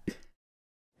 What?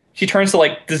 She turns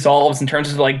to dissolves and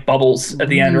turns into bubbles at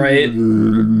the end, right?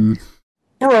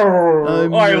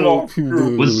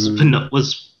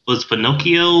 Was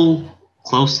Pinocchio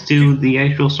close to the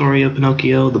actual story of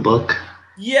Pinocchio, the book?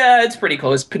 Yeah, it's pretty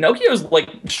close. Pinocchio's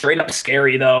straight up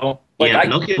scary though. Like, yeah,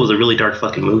 Pinocchio was a really dark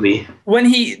fucking movie.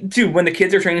 When the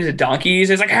kids are turning into donkeys,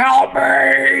 he's like, "Help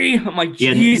me!" I'm like,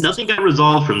 "Jeez." Yeah, nothing got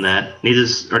resolved from that. Neither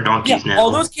are donkeys now.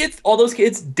 All those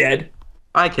kids dead.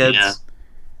 Bye, kids. Yeah.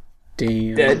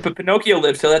 Damn. Dead, but Pinocchio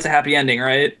lived, so that's a happy ending,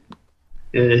 right?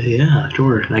 Yeah,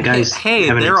 sure. That guy's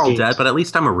they're all dead, but at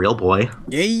least I'm a real boy.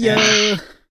 Yeah.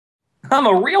 I'm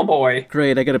a real boy.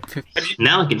 Great, I got a.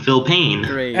 Now I can feel pain.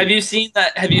 Great. Have you seen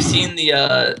that? Have you seen the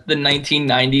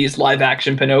 1990s live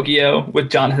action Pinocchio with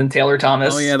Jonathan Taylor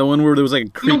Thomas? Oh yeah, the one where there was like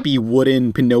a creepy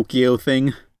wooden Pinocchio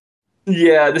thing.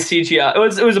 Yeah, the CGI.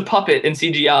 It was a puppet in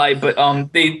CGI, but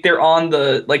they're on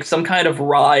the like some kind of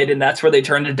ride, and that's where they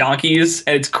turn to donkeys,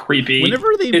 and it's creepy.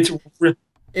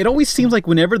 It always seems like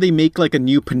whenever they make like a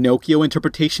new Pinocchio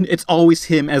interpretation, it's always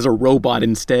him as a robot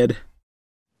instead.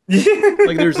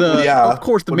 Like there's of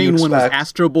course the main one was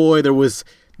Astro Boy. There was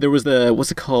the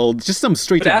what's it called? Just some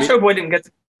straight. But Astro Boy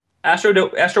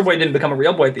didn't become a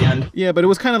real boy at the end. Yeah, but it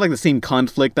was kind of like the same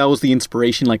conflict. That was the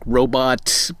inspiration, like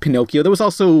robot Pinocchio. There was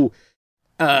also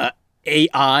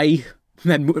AI.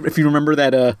 That if you remember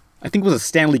that, I think it was a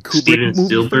Stanley Kubrick Steven movie.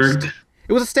 Spielberg. First.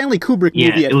 It was a Stanley Kubrick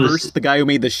movie at first. The guy who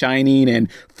made The Shining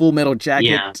and Full Metal Jacket.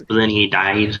 Yeah, but then he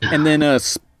died. And then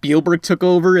Spielberg took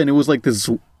over, and it was like this.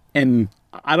 And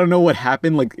I don't know what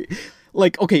happened.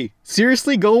 Like okay,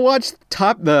 seriously, go watch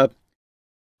the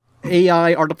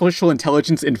AI artificial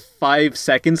intelligence in 5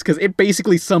 seconds, because it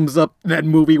basically sums up that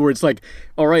movie where it's like,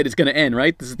 all right, it's gonna end,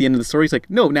 right? This is the end of the story. It's like,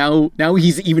 no, now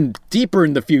he's even deeper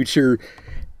in the future.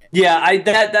 Yeah,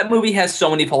 that movie has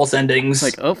so many false endings.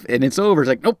 It's like, oh, and it's over. It's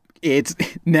like, nope. It's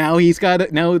now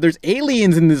now there's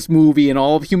aliens in this movie, and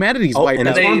all of humanity's wiped out.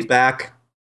 And this one's back.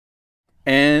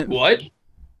 And what?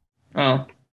 Oh.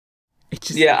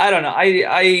 I don't know.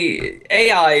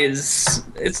 AI is,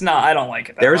 it's not, I don't like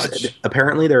it that much.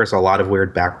 Apparently there's a lot of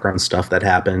weird background stuff that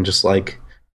happened, just like,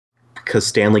 because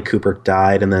Stanley Kubrick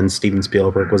died, and then Steven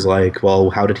Spielberg was like,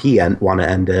 well, how did he want to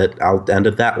end it? I'll end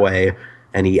it that way.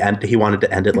 And he wanted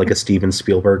to end it like a Steven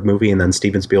Spielberg movie, and then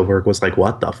Steven Spielberg was like,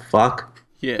 what the fuck?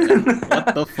 Yeah,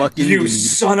 what the fuck you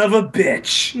son of a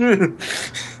bitch.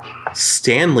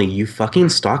 Stanley, you fucking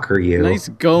stalker, you. Nice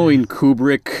going,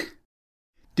 Kubrick.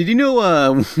 Did you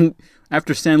know,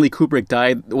 after Stanley Kubrick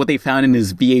died, what they found in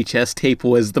his VHS tape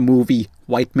was the movie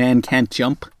White Man Can't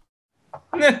Jump?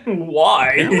 Why?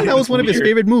 Apparently that was one of his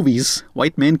favorite movies,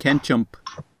 White Man Can't Jump.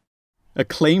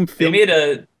 Acclaimed film.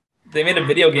 They made a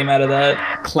video game out of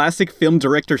that. Classic film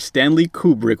director Stanley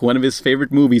Kubrick, one of his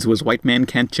favorite movies was White Man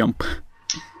Can't Jump.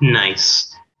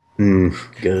 Nice. Good.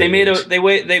 They made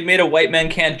a White Man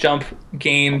Can't Jump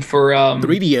game for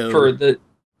 3DO. For the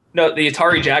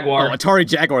Atari Jaguar. Oh, Atari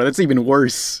Jaguar, that's even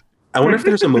worse. I wonder if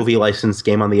there's a movie licensed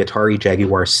game on the Atari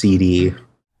Jaguar CD.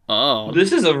 Oh.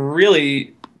 This is a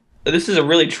really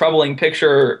troubling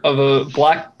picture of a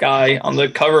black guy on the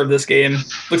cover of this game.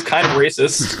 Looks kind of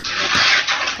racist.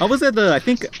 I was at I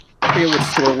forget what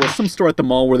store it was, some store at the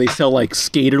mall where they sell like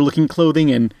skater-looking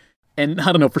clothing, and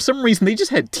I don't know, for some reason they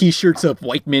just had t-shirts of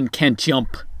White Men Can't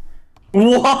Jump.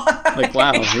 What? Like,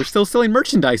 wow, they're still selling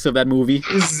merchandise of that movie.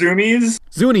 Zoomies?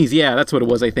 Zoomies, yeah, that's what it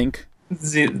was, I think.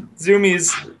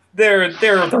 Zoomies, they're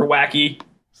wacky.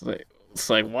 It's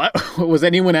like, what? Was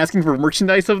anyone asking for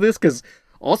merchandise of this? Because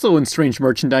also in strange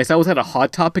merchandise, I was at a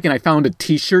Hot Topic and I found a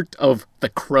t-shirt of The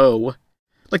Crow.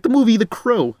 Like the movie The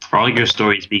Crow. All your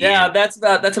stories begin. Yeah, that's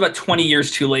about 20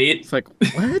 years too late. It's like,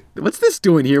 what? What's this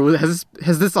doing here? Has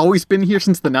this always been here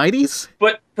since the 90s?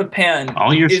 But Pan,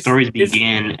 all your stories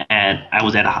begin at I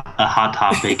was at a Hot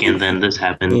Topic and then this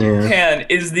happened. Yeah. Pan,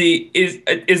 is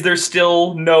there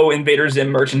still no Invader Zim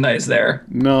merchandise there?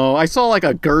 No, I saw like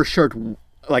a Gurr shirt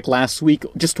like last week,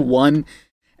 just one,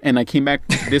 and I came back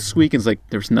this week and it's like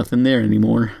there's nothing there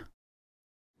anymore.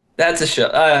 That's a show.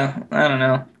 I don't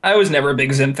know. I was never a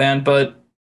big Zim fan, but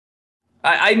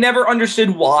I never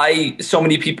understood why so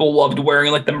many people loved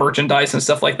wearing like the merchandise and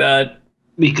stuff like that.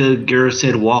 Because Gura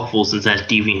said waffles is that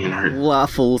DeviantArt.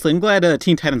 Waffles. I'm glad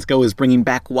Teen Titans Go is bringing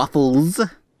back waffles.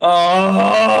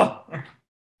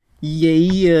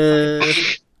 Yeah.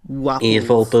 Waffles.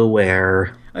 Evil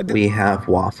beware. We have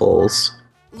waffles.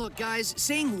 Look, guys,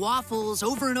 saying waffles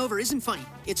over and over isn't funny.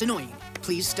 It's annoying.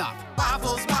 Please stop.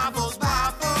 Waffles, waffles,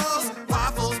 waffles,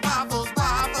 waffles, waffles,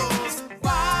 waffles,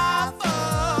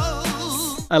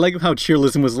 waffles. I like how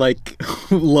Cheerlism was like,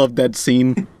 loved that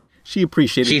scene. She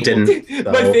appreciated it. She didn't.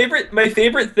 My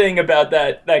favorite thing about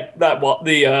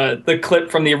the clip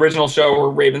from the original show where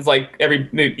Raven's like, every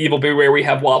evil beware we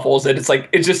have waffles, and it's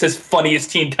just his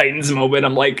funniest Teen Titans moment.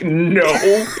 I'm like, no.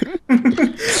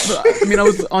 I mean, I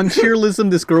was on Cheerlism,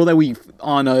 this girl that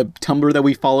on a Tumblr that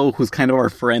we follow, who's kind of our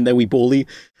friend that we bully.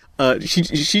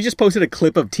 she just posted a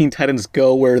clip of Teen Titans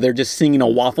Go where they're just singing a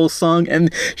Waffle song,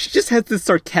 and she just has this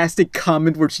sarcastic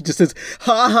comment where she just says,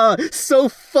 "Ha ha, so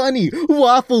funny,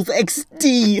 Waffles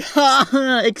XD, ha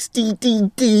ha,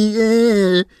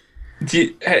 XDDD."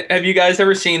 Have you guys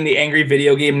ever seen the Angry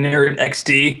Video Game Nerd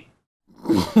XD?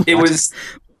 It was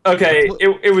okay.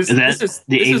 It was. This was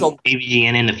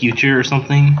AVGN in the future or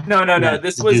something? No.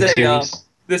 This was a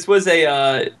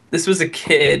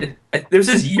kid. This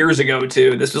was years ago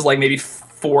too. This was like maybe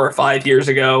 4 or 5 years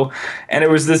ago, and it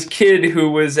was this kid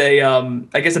who was a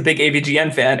I guess a big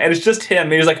AVGN fan, and it's just him.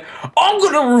 And he was like, "I'm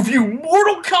gonna review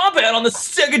Mortal Kombat on the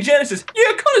Sega Genesis. Yeah,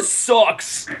 it kind of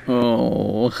sucks."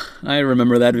 Oh, I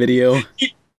remember that video.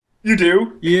 You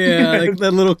do? Yeah, like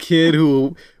that little kid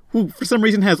who for some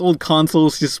reason has old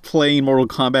consoles just playing Mortal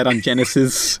Kombat on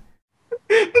Genesis.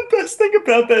 The best thing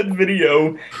about that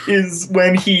video is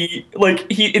when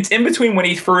it's in between when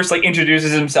he first like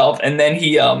introduces himself and then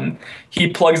he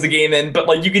plugs the game in, but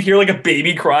like you could hear like a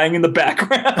baby crying in the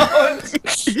background.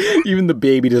 Even the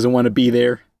baby doesn't want to be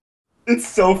there. It's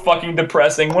so fucking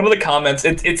depressing. One of the comments,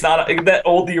 it's not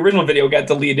the original video got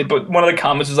deleted, but one of the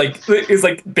comments was like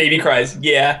baby cries.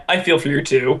 Yeah, I feel for you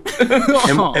too.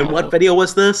 and what video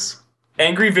was this?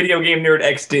 Angry Video Game Nerd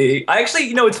XD. I actually,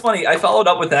 it's funny. I followed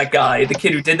up with that guy, the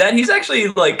kid who did that. He's actually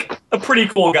like a pretty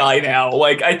cool guy now.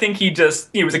 Like I think he was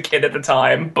a kid at the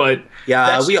time, but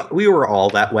yeah, we were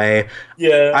all that way.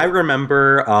 Yeah, I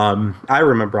remember I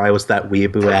was that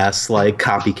weeaboo ass like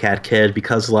copycat kid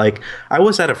because like I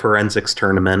was at a forensics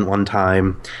tournament one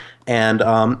time, and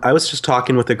I was just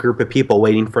talking with a group of people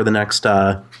waiting for the next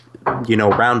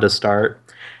round to start,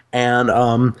 and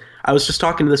I was just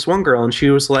talking to this one girl, and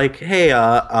she was like, "Hey,"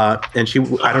 and she,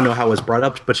 I don't know how it was brought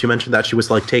up, but she mentioned that she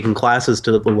was like taking classes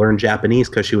to learn Japanese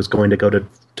because she was going to go to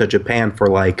Japan for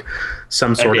like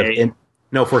some sort of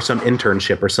for some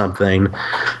internship or something.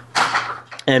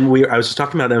 And I was just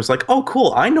talking about it, and I was like, "Oh,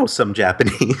 cool! I know some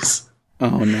Japanese."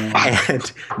 Oh no!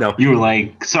 And no, you were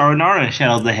like Sayonara,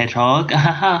 Shadow the Hedgehog.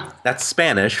 That's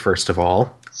Spanish, first of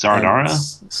all. Sayonara.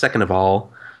 Second of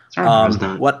all.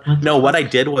 What I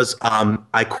did was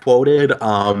I quoted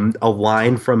a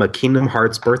line from a Kingdom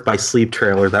Hearts Birth by Sleep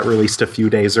trailer that released a few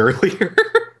days earlier.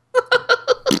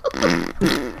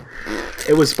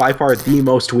 It was by far the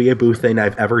most weeaboo thing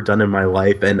I've ever done in my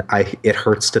life, and it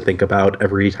hurts to think about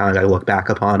every time I look back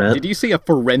upon it. Did you say a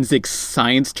forensic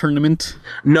science tournament?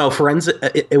 No,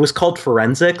 it was called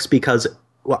forensics because,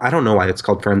 well, I don't know why it's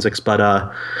called forensics,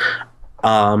 but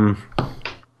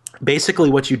basically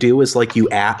what you do is like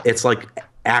it's like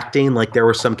acting. Like there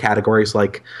were some categories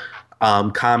like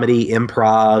comedy,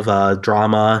 improv,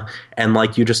 drama, and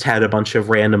like you just had a bunch of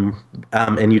random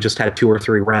and you just had 2 or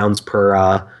 3 rounds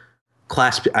per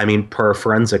per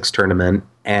forensics tournament.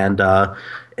 And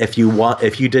if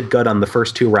you did good on the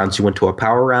first 2 rounds, you went to a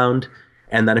power round,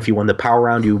 and then if you won the power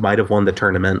round, you might have won the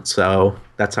tournament. So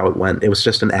that's how it went. It was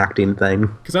just an acting thing.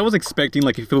 Because I was expecting,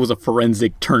 like, if it was a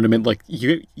forensic tournament, like,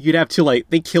 you'd have to, like,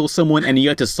 they kill someone and you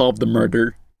have to solve the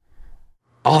murder.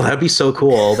 Oh, that'd be so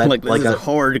cool. That, like a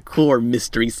hardcore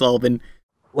mystery solving.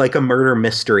 Like a murder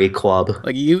mystery club.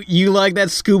 Like, you like that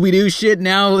Scooby-Doo shit?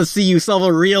 Now let's see you solve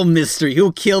a real mystery.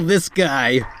 Who killed this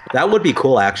guy? That would be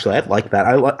cool, actually. I'd like that.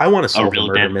 I want to solve a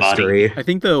murder mystery. Body. I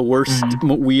think the worst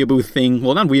weeaboo thing,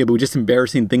 well, not weeaboo, just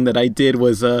embarrassing thing that I did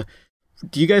was, do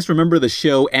you guys remember the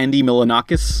show Andy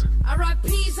Milonakis? I rock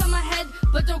peas on my head,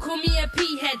 but don't call me a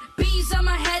pea head. Bees on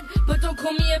my head, but don't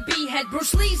call me a bee head.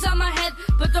 Bruce Lee's on my head,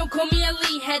 but don't call me a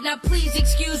Lee head. Now please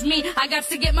excuse me, I got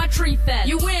to get my tree fed.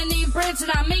 You wear name brands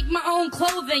and I make my own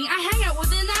clothing. I hang out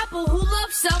with an apple who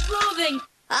loves self-loathing.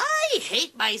 I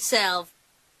hate myself.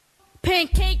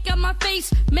 Pancake on my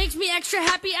face makes me extra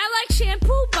happy. I like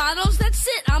shampoo bottles that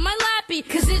sit on my lappy.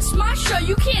 Cause it's my show,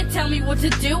 you can't tell me what to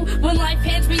do. When life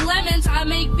hands me lemons, I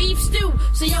make beef stew.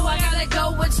 So yo, I gotta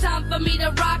go, it's time for me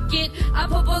to rock it. I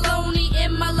put bologna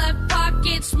in my left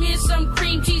pocket, smear some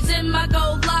cream cheese in my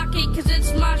gold locket. Cause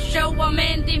it's my show, I'm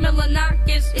Andy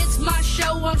Milonakis. It's my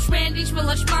show, I'm Spandy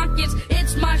Schmillashmakis.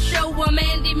 It's my show, I'm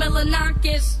Andy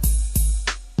Milonakis.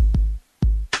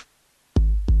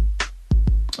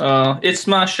 It's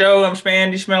my show, I'm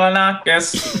Spandy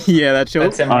Schmillashmakis. Yeah, that show.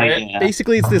 That's him, right? Yeah.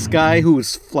 Basically, it's this guy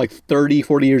who's like 30,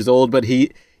 40 years old, but he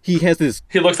has this...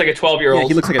 He looks like a 12-year-old. Yeah,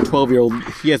 he looks like a 12-year-old.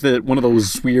 He has one of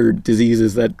those weird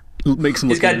diseases that makes him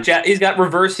look... He's got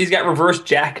reverse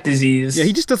Jack disease. Yeah,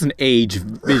 he just doesn't age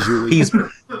visually.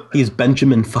 He's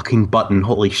Benjamin fucking Button,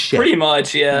 holy shit. Pretty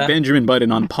much, yeah. Benjamin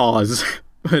Button on pause.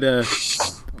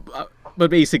 But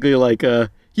basically, like...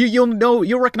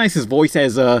 You'll recognize his voice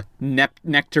as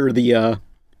Nectar,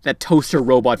 that toaster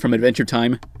robot from Adventure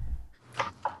Time.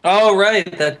 Oh, right.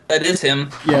 That is him.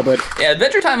 Yeah, but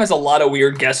Adventure Time has a lot of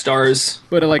weird guest stars.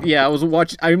 But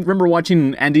I remember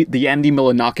watching the Andy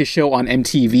Milonakis show on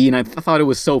MTV, and I thought it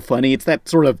was so funny. It's that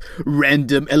sort of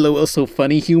random LOL so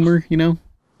funny humor, you know?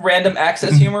 Random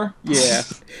access humor. Yeah.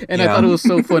 And I thought it was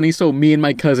so funny. So me and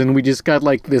my cousin, we just got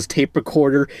like this tape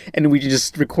recorder and we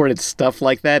just recorded stuff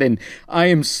like that. And I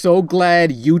am so glad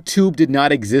YouTube did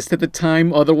not exist at the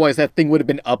time. Otherwise that thing would have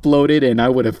been uploaded and I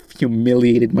would have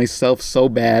humiliated myself so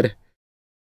bad.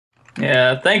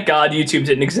 Yeah, thank God YouTube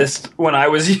didn't exist when I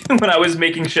was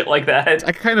making shit like that.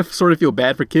 I kind of sort of feel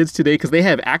bad for kids today because they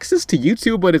have access to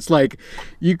YouTube, but it's like,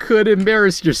 you could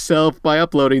embarrass yourself by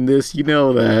uploading this. You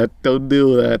know that. Don't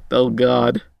do that. Oh,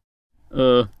 God.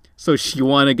 So you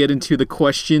want to get into the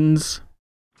questions?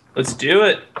 Let's do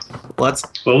it. What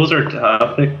was our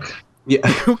topic? Yeah.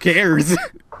 Who cares?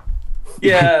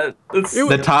 Yeah,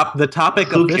 the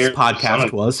topic of this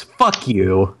podcast was fuck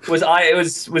you. Was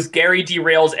Gary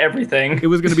derails everything. It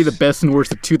was going to be the best and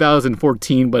worst of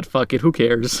 2014, but fuck it, who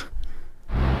cares?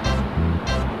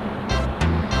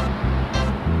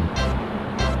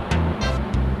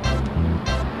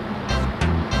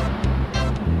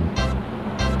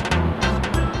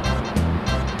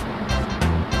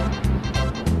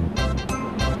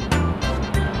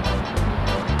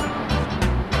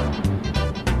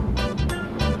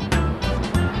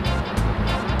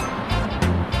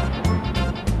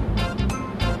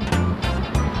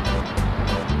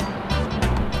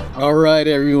 Alright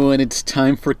everyone, it's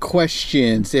time for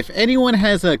questions. If anyone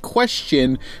has a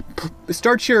question,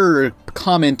 start your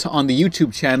comment on the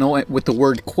YouTube channel with the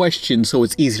word question so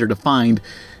it's easier to find.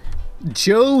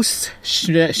 Joe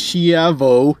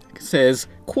Schiavo says,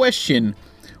 question,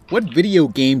 what video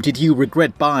game did you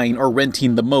regret buying or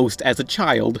renting the most as a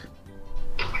child?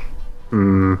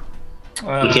 I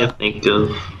can't think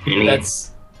of any.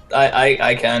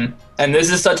 I can. And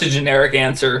this is such a generic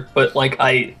answer, but like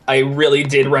I really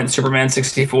did rent Superman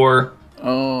 64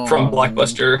 from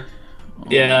Blockbuster.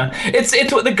 Yeah, it's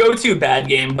the go-to bad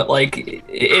game, but like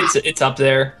it's up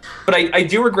there. But I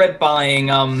do regret buying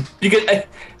because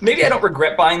maybe I don't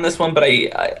regret buying this one, but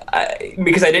I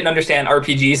because I didn't understand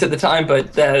RPGs at the time.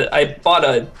 But I bought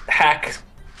a hack.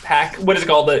 What is it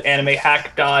called? The anime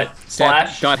hack dot hack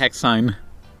sign.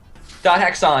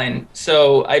 Hack sign.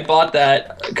 So I bought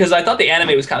that because I thought the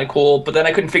anime was kind of cool, but then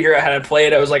I couldn't figure out how to play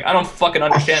it. I was like, I don't fucking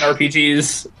understand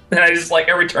RPGs, and I just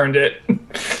I returned it.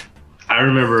 I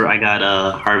remember I got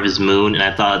Harvest Moon, and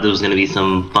I thought there was gonna be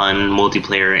some fun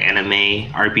multiplayer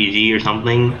anime RPG or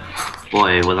something.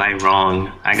 Boy, was I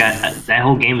wrong. I got that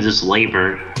whole game is just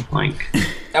labor.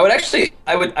 I would like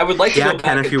to go back.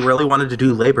 Ken, if you really wanted to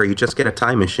do labor, you just get a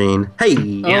time machine. Hey.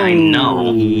 Yeah, I know.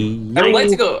 I would like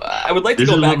to go. I would like to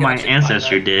this go back. This is what my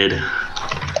ancestor did.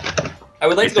 I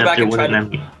would like to go back and try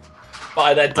to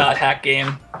buy that hack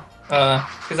game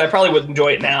because I probably would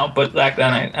enjoy it now, but back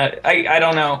then I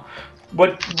don't know.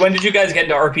 When did you guys get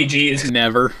into RPGs?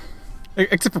 Never,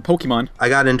 except for Pokemon. I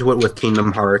got into it with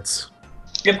Kingdom Hearts.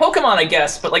 Yeah, Pokemon, I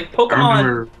guess, but like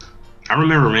Pokemon. I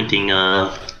remember renting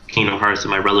Kingdom Hearts, and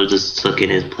my brother just took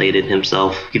it and played it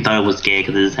himself. He thought it was gay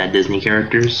because it just had Disney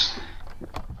characters.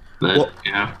 But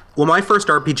yeah. Well, my first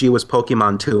RPG was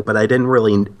Pokemon 2, but I didn't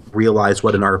really realize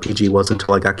what an RPG was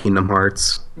until I got Kingdom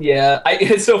Hearts. Yeah,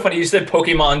 it's so funny you said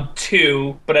Pokemon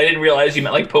 2, but I didn't realize you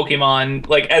meant like Pokemon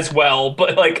as well.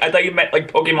 But I thought you meant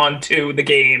like Pokemon 2, the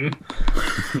game.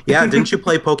 Yeah, didn't you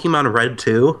play Pokemon Red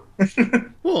too?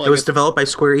 Well, it was developed by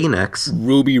Square Enix.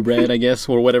 Ruby Red, I guess,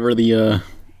 or whatever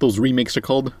those remakes are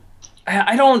called.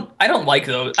 I don't like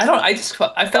those. I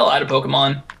fell out of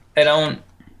Pokemon. I don't.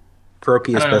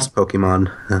 Froakie is best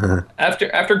Pokemon.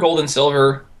 After Gold and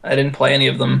Silver, I didn't play any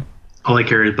of them. All I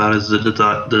care about is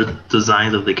the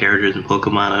designs of the characters in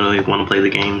Pokemon. I don't even want to play the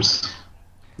games.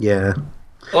 Yeah.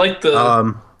 I like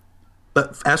the...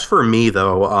 But as for me,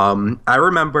 though, I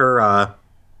remember...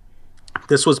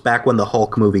 this was back when the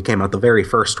Hulk movie came out, the very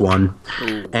first one,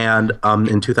 and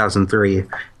in 2003.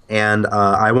 And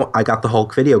I got the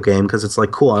Hulk video game because it's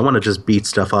like, cool, I want to just beat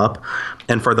stuff up.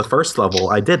 And for the first level,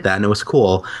 I did that, and it was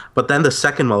cool. But then the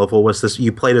second level was this,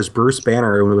 you played as Bruce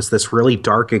Banner, and it was this really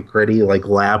dark and gritty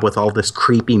lab with all this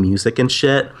creepy music and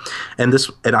shit. And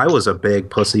I was a big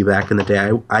pussy back in the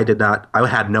day. I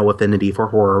had no affinity for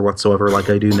horror whatsoever like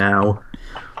I do now.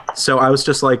 So I was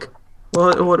just like,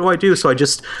 well, what do I do? So I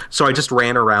just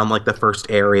ran around the first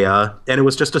area, and it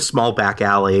was just a small back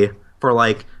alley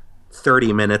for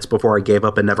 30 minutes before I gave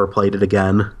up and never played it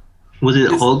again. Was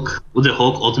it Hulk? Was it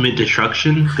Hulk Ultimate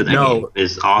Destruction? Because that game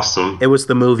is awesome. It was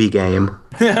the movie game.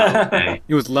 It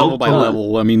was level by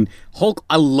level. I mean, Hulk.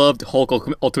 I loved Hulk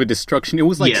Ultimate Destruction. It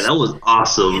was like that was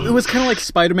awesome. It was kind of like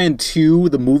Spider-Man 2,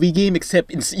 the movie game,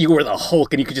 except you were the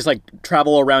Hulk and you could just like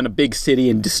travel around a big city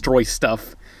and destroy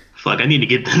stuff. Fuck, I need to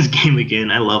get this game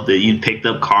again. I loved it. You picked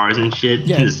up cars and shit.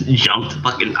 Yeah. Just jumped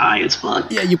fucking high as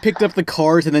fuck. Yeah, you picked up the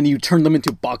cars and then you turned them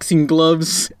into boxing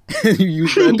gloves. And you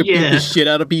used that to beat the shit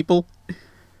out of people.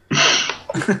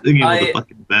 The game was the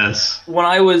fucking best. When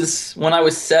I was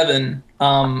 7,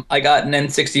 I got an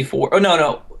N64. Oh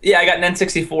no. Yeah, I got an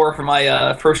N64 for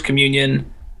my first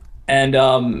communion. And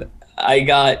I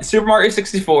got Super Mario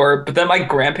 64, but then my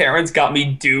grandparents got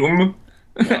me Doom.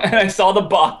 And I saw the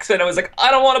box and I was like,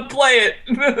 I don't want to play it.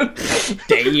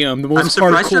 Damn, the most I'm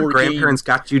surprised your grandparents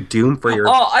got you Doom for your.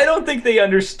 Oh, I don't think they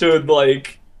understood.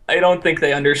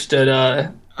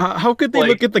 How could they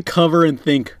look at the cover and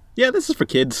think, yeah, this is for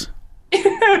kids? It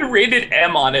had rated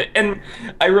M on it, and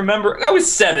I remember I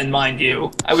was 7, mind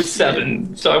you. I was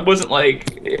 7, so I wasn't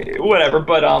like whatever.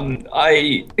 But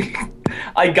I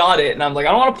got it, and I'm like,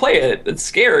 I don't want to play it. It's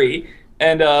scary.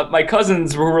 And my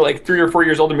cousins who were like 3 or 4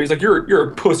 years older than me, he's like,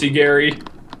 you're a pussy, Gary.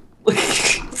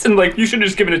 And like, you should have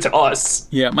just given it to us.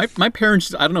 Yeah, my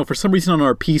parents, I don't know, for some reason on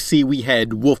our PC we had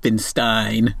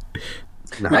Wolfenstein.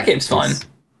 That game's fun.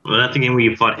 Was that the game where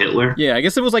you fought Hitler? Yeah, I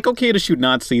guess it was like okay to shoot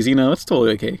Nazis, it's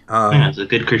totally okay. Yeah, it's a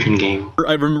good Christian game.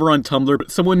 I remember on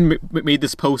Tumblr, someone made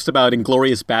this post about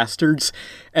Inglourious Bastards,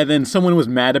 and then someone was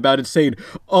mad about it, saying,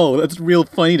 oh, that's real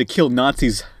funny to kill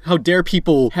Nazis. How dare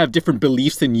people have different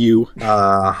beliefs than you?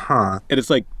 And it's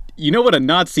like, you know what a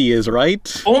Nazi is,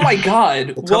 right? Oh my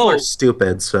god. Well, Tumblr's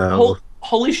stupid, so...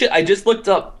 Holy shit, I just looked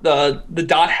up the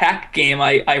 .hack game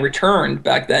I returned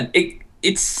back then.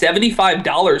 It's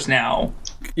 $75 now.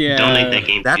 Yeah, donate that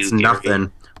game. That's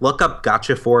nothing. Look up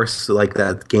Gotcha Force, like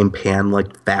that game Pan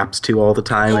like faps to all the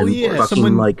time. Oh, yeah.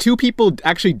 Someone, 2 people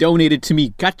actually donated to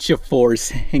me Gotcha Force.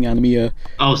 Hang on, let me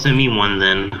Oh, send me one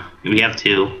then. We have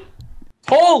 2.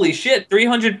 Holy shit,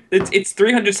 it's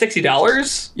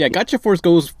 $360? Yeah, Gotcha Force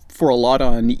goes for a lot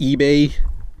on eBay.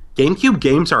 GameCube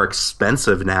games are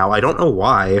expensive now. I don't know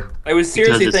why. I was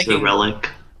seriously because it's thinking a relic.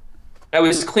 I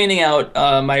was cleaning out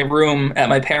my room at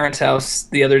my parents' house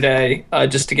the other day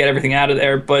just to get everything out of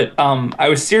there, but I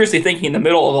was seriously thinking in the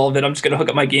middle of all of it, I'm just going to hook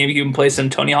up my GameCube and play some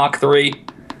Tony Hawk 3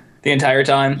 the entire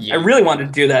time. Yeah. I really wanted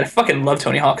to do that. I fucking love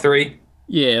Tony Hawk 3.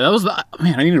 Yeah, that was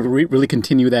man, I need to really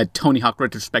continue that Tony Hawk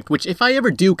retrospect, which if I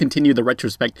ever do continue the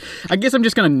retrospect, I guess I'm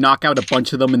just going to knock out a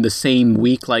bunch of them in the same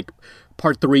week, like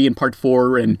Part 3 and Part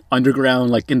 4 and Underground,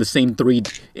 like in the same 3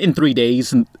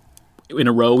 days in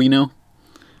a row,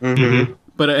 Mm-hmm.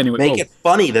 But anyway, make it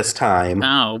funny this time.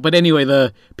 Oh, but anyway,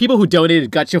 the people who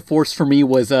donated Gotcha Force for me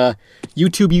was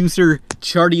YouTube user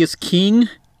Chardius King.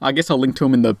 I guess I'll link to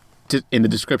him in the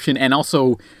description, and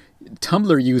also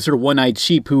Tumblr user One Eyed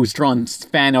Sheep, who's drawn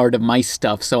fan art of my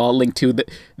stuff. So I'll link to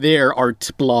their art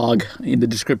blog in the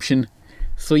description.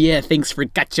 So yeah, thanks for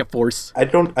Gotcha Force. I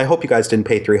hope you guys didn't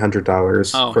pay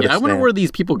 $300. For I wonder where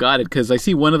these people got it, because I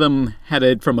see one of them had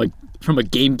it from a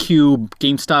GameCube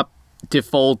GameStop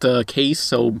default case,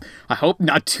 so I hope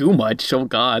not too much. Oh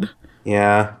god.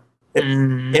 Yeah.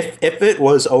 If it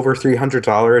was over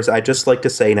 $300, I'd just like to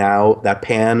say now that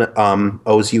Pan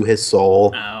owes you his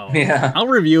soul. Oh. Yeah. I'll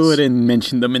review it and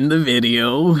mention them in the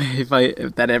video if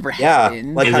that ever happens.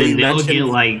 Yeah, like how you mentioned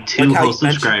like 2 whole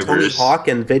subscribers. Tony Hawk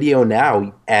and Video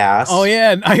Now, ass. Oh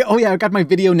yeah, I got my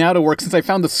Video Now to work since I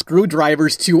found the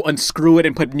screwdrivers to unscrew it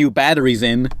and put new batteries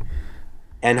in.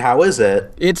 And how is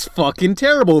it? It's fucking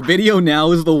terrible. Video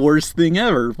Now is the worst thing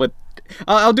ever. But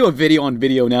I'll do a video on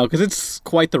Video Now because it's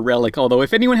quite the relic. Although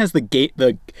if anyone has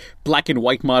the black and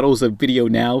white models of Video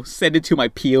Now, send it to my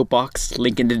P.O. box.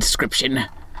 Link in the description.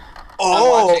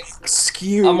 Oh,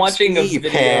 excuse me,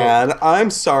 Pan.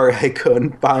 I'm sorry I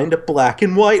couldn't find a black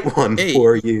and white one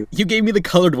for you. You gave me the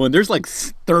colored one. There's like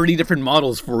 30 different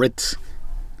models for it.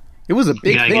 It was a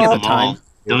big thing at the time.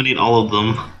 Donate all of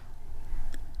them.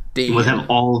 You must have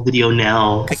all Video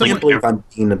Now. I can't believe I'm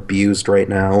being abused right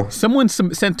now. Someone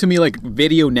sent to me like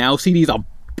Video Now CDs,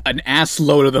 an ass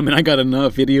load of them, and I got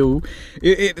enough video.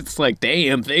 It's like,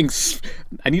 damn, thanks.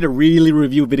 I need to really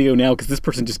review Video Now because this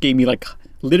person just gave me like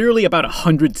literally about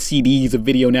 100 CDs of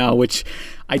Video Now, which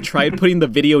I tried putting the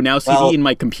Video Now CD in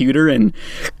my computer and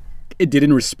it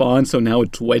didn't respond, so now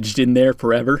it's wedged in there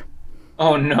forever.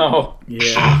 Oh no.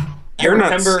 Yeah. You're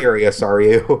not serious, are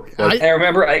you? I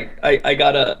remember I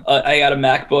got a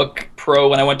MacBook Pro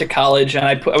when I went to college, and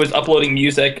I was uploading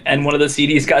music, and one of the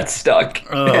CDs got stuck,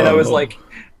 and I was like,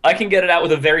 I can get it out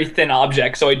with a very thin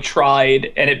object. So I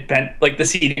tried, and it bent like the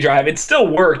CD drive. It still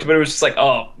worked, but it was just like,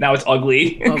 oh, now it's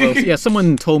ugly. Yeah,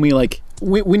 someone told me like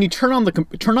when you turn off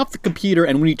the computer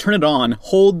and when you turn it on,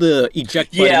 hold the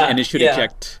eject button and it should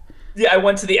eject. Yeah, I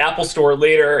went to the Apple store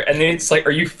later, and then it's like,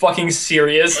 are you fucking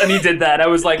serious? And he did that. I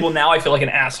was like, well, now I feel like an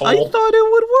asshole. I thought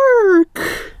it would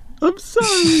work. I'm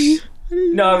sorry.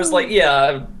 No, I was like,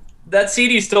 yeah, that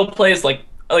CD still plays like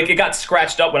it got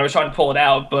scratched up when I was trying to pull it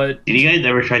out, but... Did you guys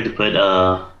ever try to put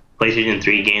PlayStation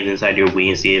 3 games inside your Wii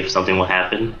and see if something will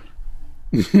happen?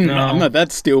 No, I'm not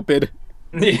that stupid.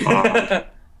 I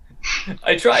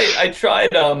tried, I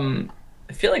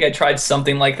feel like I tried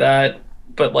something like that,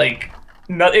 but like,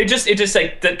 no, it just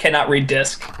like, that cannot read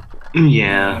disc.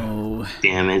 Yeah. Oh.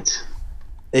 Damn it.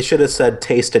 They should have said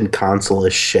taste in console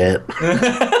is shit.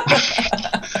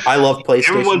 I love PlayStation.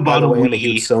 Everyone bought by the way, a Wii. I'm a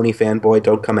huge Sony fanboy.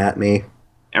 Don't come at me.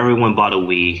 Everyone bought a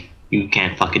Wii. You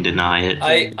can't fucking deny it.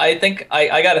 I think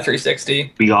I got a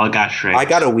 360. We all got Shrek. I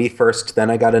got a Wii first,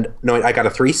 then I got a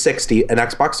 360, an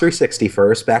Xbox 360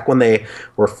 first, back when they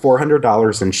were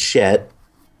 $400 and shit.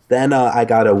 Then I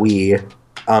got a Wii,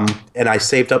 and I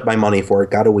saved up my money for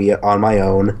it, got a Wii on my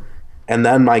own. And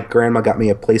then my grandma got me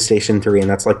a PlayStation 3, and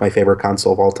that's like my favorite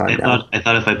console of all time now. I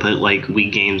thought if I put like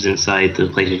Wii games inside the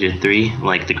PlayStation 3,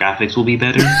 like the graphics will be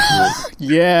better.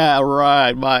 Yeah,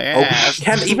 right. My ass.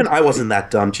 Ken, even I wasn't that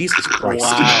dumb. Jesus Christ.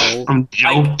 Wow. I'm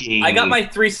joking. I got my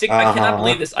 360. I cannot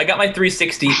believe this. I got my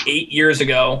 360 8 years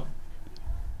ago.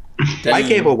 I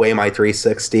gave away my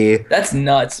 360. That's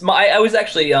nuts. I was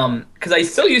actually because I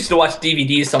still used to watch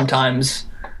DVDs sometimes,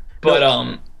 but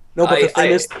No, but the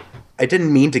thing is, I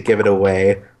didn't mean to give it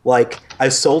away. Like, I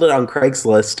sold it on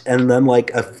Craigslist, and then,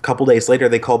 like, a couple days later,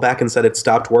 they called back and said it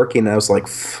stopped working, and I was like,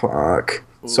 fuck.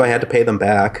 So I had to pay them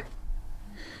back.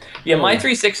 Yeah, my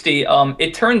 360,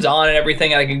 it turns on and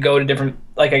everything, and I can go to different,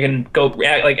 like, I can go,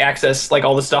 like, access, like,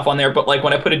 all the stuff on there, but, like,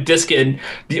 when I put a disc in,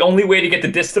 the only way to get the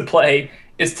disc to play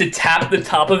is to tap the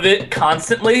top of it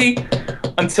constantly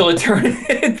until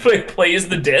it plays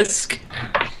the disc.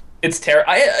 It's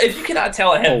terrible. If you cannot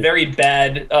tell, I have a very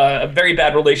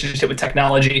bad relationship with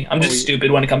technology. I'm just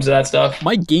stupid when it comes to that stuff.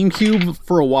 My GameCube,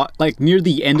 for a while, like near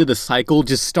the end of the cycle,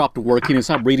 just stopped working and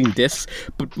stopped reading discs.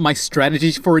 But my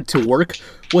strategy for it to work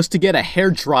was to get a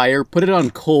hairdryer, put it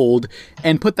on cold,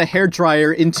 and put the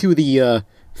hairdryer into the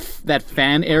that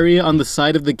fan area on the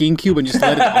side of the GameCube and just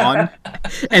let it on,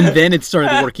 and then it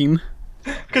started working.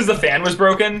 Because the fan was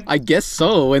broken? I guess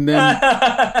so, and then...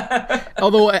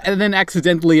 and then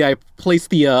accidentally I placed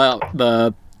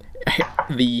the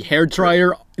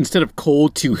hairdryer instead of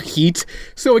cold to heat,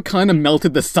 so it kind of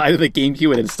melted the side of the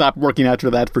GameCube and it stopped working after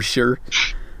that for sure.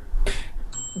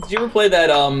 Did you ever play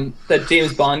that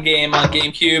James Bond game on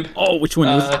GameCube? Oh, which one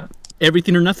was it?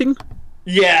 Everything or Nothing?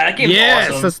 Yeah, that game's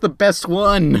awesome. Yes, that's the best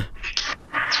one.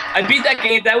 I beat that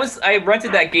game. I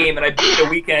rented that game and I beat it a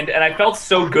weekend, and I felt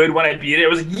so good when I beat it. It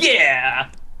was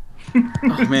yeah.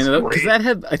 Oh man, because that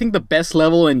had, I think, the best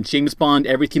level in James Bond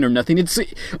Everything or Nothing. It's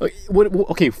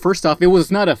okay. First off, it was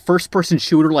not a first-person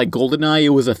shooter like GoldenEye. It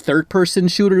was a third-person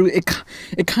shooter.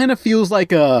 It kind of feels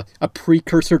like a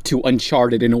precursor to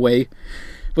Uncharted in a way.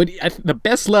 But the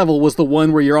best level was the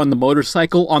one where you're on the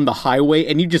motorcycle on the highway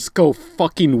and you just go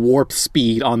fucking warp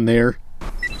speed on there.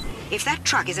 If that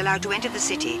truck is allowed to enter the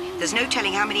city, there's no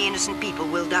telling how many innocent people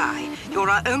will die. You're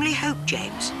our only hope,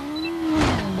 James.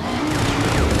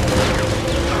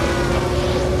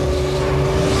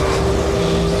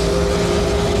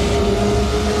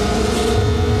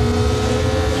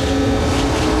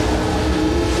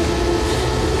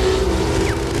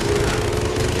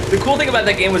 The cool thing about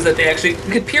that game was that they actually...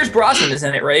 Pierce Brosnan is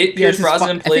in it, right? Pierce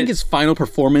Brosnan played... I think his final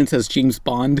performance as James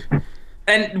Bond.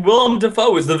 And Willem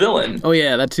Dafoe is the villain. Oh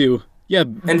yeah, that too. Yeah.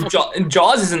 And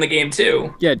Jaws is in the game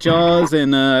too. Yeah, Jaws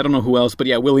and I don't know who else, but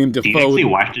yeah, William Dafoe. Do you actually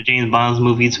watch the James Bond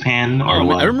movies, Pan, or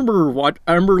what?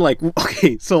 I remember like,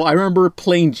 okay, so I remember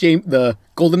playing the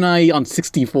GoldenEye on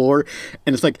 64,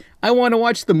 and it's like, I want to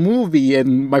watch the movie,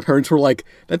 and my parents were like,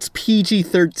 that's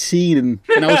PG-13,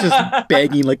 and I was just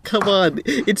begging, like, come on,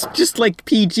 it's just like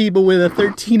PG, but with a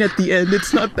 13 at the end,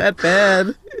 it's not that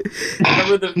bad. I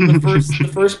remember the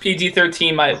first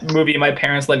PG-13 movie my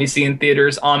parents let me see in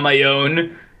theaters on my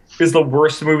own is the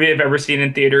worst movie I've ever seen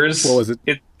in theaters. What was it?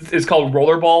 It's called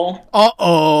Rollerball.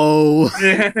 Uh-oh.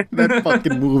 That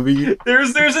fucking movie.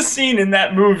 There's a scene in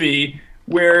that movie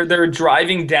where they're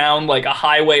driving down like a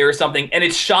highway or something, and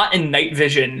it's shot in night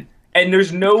vision, and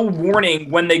there's no warning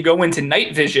when they go into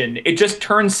night vision. It just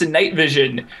turns to night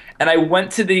vision. And I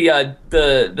went to the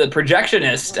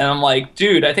projectionist, and I'm like,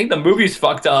 dude, I think the movie's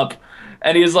fucked up.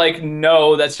 And he was like,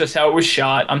 no, that's just how it was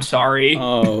shot. I'm sorry.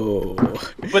 Oh.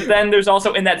 But then there's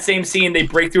also, in that same scene, they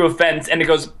break through a fence and it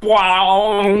goes,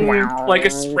 wow, like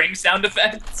a spring sound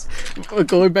effect.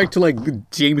 Going back to, like,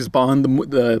 James Bond,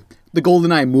 the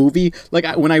GoldenEye movie, like,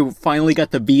 when I finally got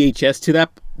the VHS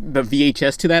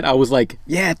to that, I was like,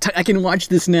 yeah, I can watch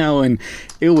this now. And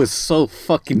it was so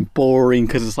fucking boring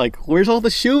because it's like, where's all the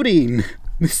shooting?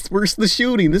 Where's the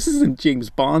shooting? This isn't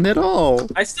James Bond at all.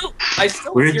 I still.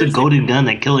 Where's the golden gun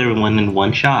that killed everyone in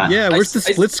one shot? Yeah, where's the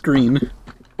split screen?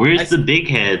 Where's the big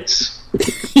heads?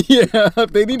 Yeah,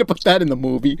 they need to put that in the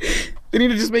movie. They need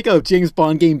to just make a James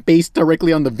Bond game based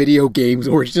directly on the video games,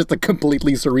 or it's just a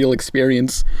completely surreal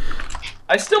experience.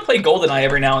 I still play GoldenEye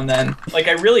every now and then. Like,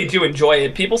 I really do enjoy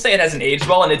it. People say it hasn't aged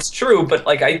well, and it's true, but,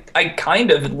 like, I kind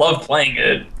of love playing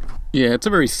it. Yeah,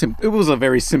 it was a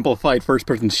very simplified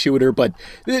first-person shooter, but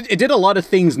it did a lot of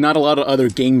things not a lot of other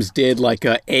games did, like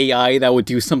AI that would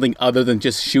do something other than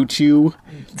just shoot you.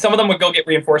 Some of them would go get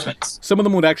reinforcements. Some of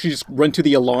them would actually just run to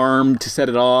the alarm to set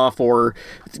it off or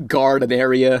guard an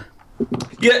area.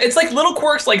 Yeah, it's like little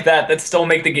quirks like that still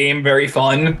make the game very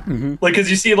fun. Mm-hmm. Like,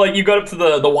 because you see, like, you go up to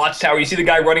the watchtower, you see the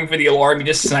guy running for the alarm, you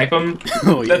just snipe him.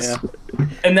 Oh, yeah.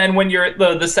 And then when you're at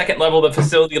the second level, the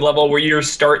facility level, where you're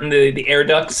starting the air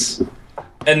ducts,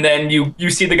 and then you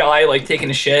see the guy, like,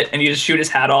 taking a shit, and you just shoot his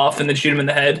hat off and then shoot him in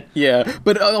the head. Yeah,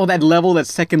 but that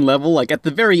second level, like, at the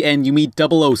very end, you meet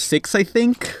 006, I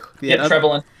think? Yeah,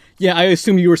 Trevelyan. Yeah, I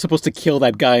assumed you were supposed to kill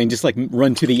that guy and just, like,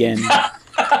 run to the end.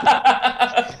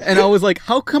 And I was like,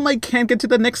 how come I can't get to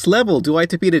the next level? Do I have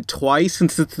to beat it twice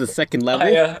since it's the second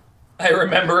level? I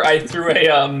remember I threw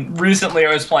recently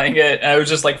I was playing it, and I was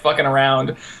just, like, fucking around.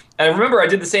 And I remember I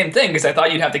did the same thing, because I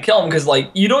thought you'd have to kill him, because,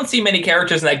 like, you don't see many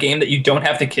characters in that game that you don't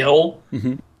have to kill.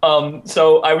 Mm-hmm.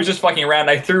 So I was just fucking around.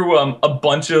 I threw a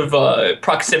bunch of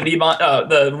proximity,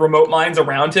 the remote mines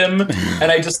around him,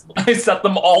 and I set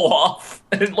them all off,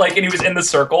 and he was in the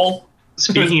circle.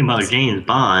 Speaking about James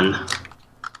Bond,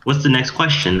 what's the next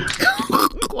question?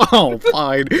 Oh,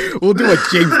 fine. We'll do a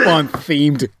James Bond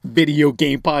themed video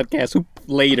game podcast. Who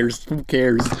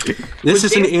cares? This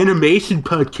is an animation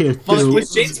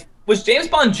podcast. Was James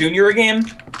Bond Jr. a game?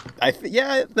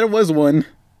 Yeah, there was one.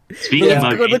 Speaking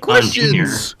about James Bond Jr.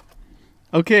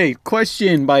 Okay,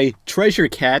 question by Treasure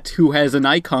Cat, who has an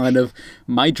icon of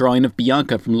my drawing of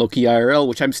Bianca from Loki IRL,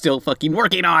 which I'm still fucking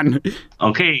working on.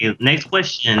 Okay, next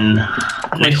question.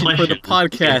 Next question for the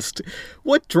podcast.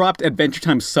 What dropped Adventure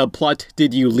Time subplot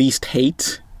did you least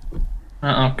hate?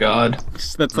 Oh God,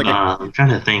 that's like I'm trying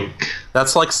to think.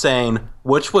 That's like saying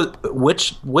which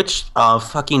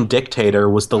fucking dictator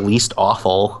was the least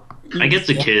awful. I guess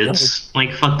the kids.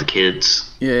 Like, fuck the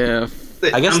kids. Yeah.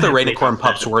 I guess the Rainicorn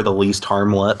pups were the least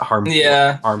harmful.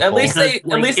 Yeah. Harmful. At least they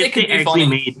could be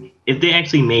funny. If they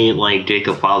actually made, like,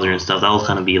 Jacob Father and stuff, that was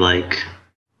kind of be like,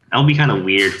 that would be kind of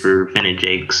weird for Finn and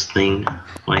Jake's thing.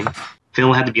 Like, Finn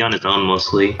would have to be on his own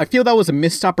mostly. I feel that was a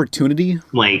missed opportunity.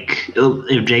 Like,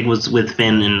 if Jake was with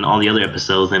Finn in all the other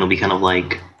episodes, then it'll be kind of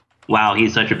like, wow,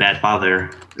 he's such a bad father,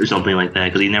 or something like that,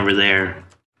 because he's never there.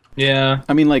 Yeah.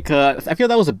 I mean, like, I feel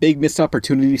that was a big missed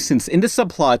opportunity, since in the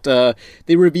subplot,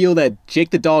 they reveal that Jake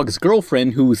the dog's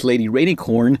girlfriend, who's Lady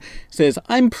Rainicorn, says,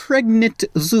 I'm pregnant,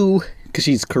 Zoo, because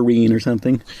she's Korean or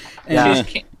something.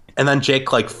 And, and then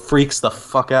Jake, like, freaks the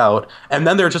fuck out. And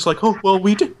then they're just like, oh, well,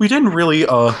 we didn't really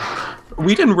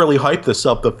hype this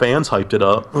up. The fans hyped it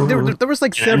up. There was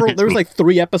like there was like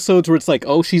 3 episodes where it's like,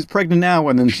 oh, she's pregnant now,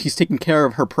 and then she's taking care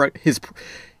of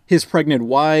his pregnant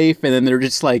wife, and then they're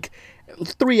just like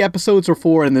 3 episodes or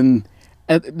 4, and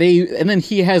then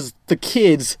he has the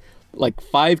kids, like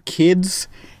 5 kids,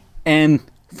 and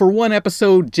for one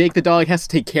episode, Jake the dog has to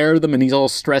take care of them, and he's all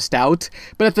stressed out.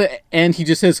 But at the end, he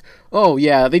just says, oh,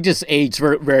 yeah, they just age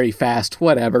very, very fast,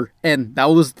 whatever. And that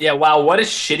was... Yeah, wow, what a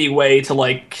shitty way to,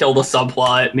 like, kill the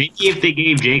subplot. Maybe if they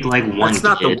gave Jake, like, one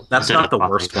kid. That's not the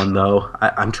worst one, though.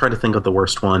 I'm trying to think of the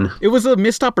worst one. It was a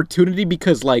missed opportunity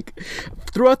because, like,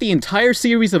 throughout the entire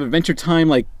series of Adventure Time,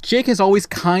 like, Jake has always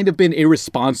kind of been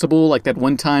irresponsible. Like, that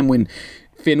one time when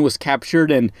Finn was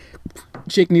captured and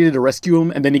Jake needed to rescue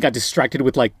him, and then he got distracted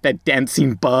with, like, that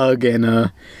dancing bug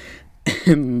and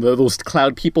those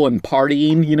cloud people and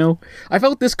partying, you know? I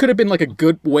felt this could have been, like, a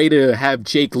good way to have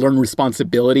Jake learn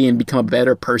responsibility and become a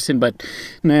better person, but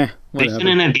nah, whatever. They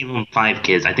shouldn't have given him 5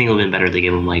 kids. I think it would have been better if they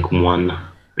gave him, like, 1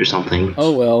 or something.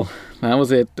 Oh, well, that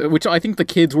was it. Which I think the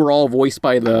kids were all voiced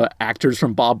by the actors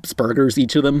from Bob's Burgers,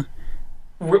 each of them.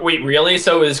 Wait, really?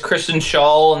 So it was Christian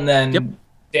Shaw and then... Yep.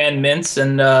 Dan Mintz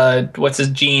and what's his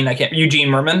Eugene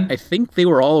Merman? I think they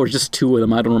were all, or just 2 of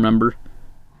them. I don't remember.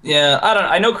 Yeah,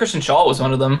 I know Christian Shaw was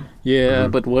one of them. Yeah,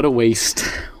 but what a waste.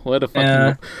 What a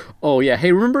fucking... Oh, yeah.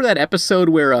 Hey, remember that episode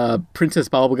where Princess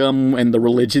Bubblegum and the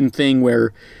religion thing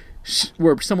where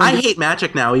someone... I hate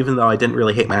magic now, even though I didn't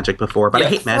really hate magic before, but I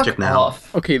hate magic now.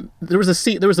 Okay, there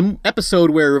was an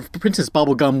episode where Princess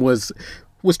Bubblegum was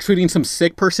treating some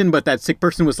sick person, but that sick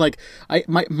person was like,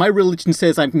 my religion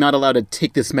says I'm not allowed to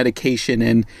take this medication,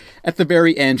 and at the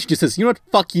very end she just says, you know what,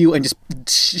 fuck you, and just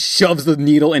shoves the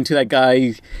needle into that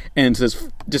guy and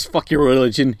says, just fuck your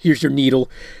religion, here's your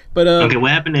needle. But okay, what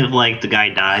happened if like the guy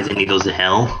dies and he goes to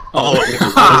hell?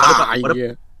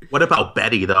 What about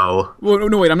Betty though? Well,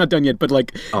 no, wait, I'm not done yet. But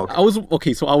like, I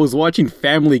was watching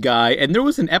Family Guy, and there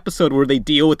was an episode where they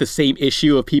deal with the same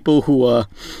issue of people who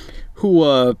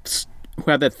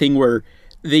have that thing where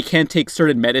they can't take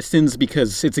certain medicines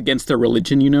because it's against their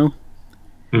religion, you know.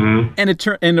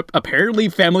 Mm-hmm. And apparently,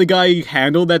 Family Guy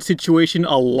handled that situation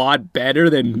a lot better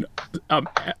than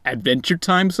Adventure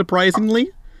Time,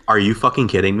 surprisingly. Are you fucking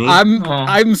kidding me?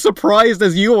 I'm surprised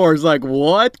as you are. It's like,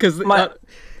 what? Because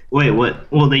wait,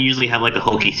 what? Well, they usually have like a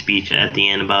hokey speech at the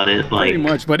end about it, like pretty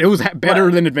much. But it was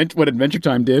better than what Adventure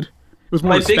Time did. It was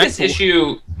more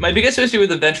respectful. My biggest issue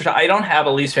with Adventure Time, I don't have a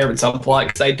least favorite subplot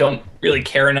because I don't really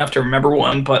care enough to remember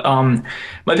one. But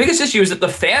my biggest issue is that the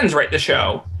fans write the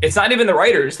show. It's not even the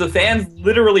writers. The fans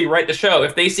literally write the show.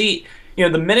 If they see,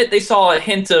 the minute they saw a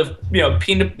hint of,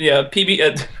 peanut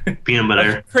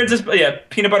butter, Princess,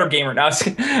 peanut butter gamer. Now, just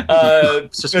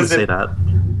gonna say that.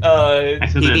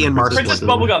 PB and Marceline.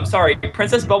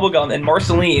 Princess Bubblegum and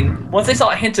Marceline. Once they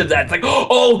saw a hint of that, it's like,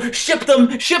 oh, ship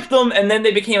them, and then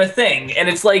they became a thing. And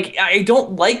it's like, I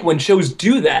don't like when shows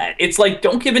do that. It's like,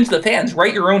 don't give in to the fans.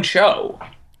 Write your own show.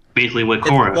 Basically, what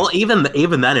Korra. Well,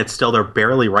 even then, it's still they're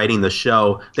barely writing the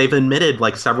show. They've admitted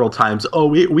like several times, oh,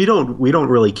 we don't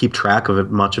really keep track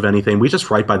of much of anything. We just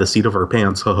write by the seat of our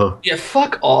pants. Yeah,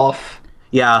 fuck off.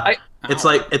 Yeah. It's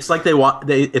like they want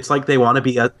to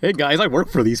be a. Hey guys, I work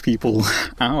for these people.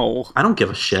 Ow! I don't give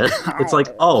a shit. It's like,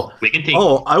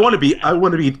 I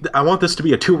want this to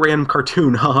be a 2 random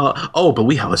cartoon. Oh, but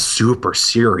we have a super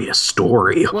serious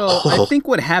story. Well, I think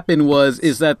what happened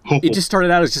is that it just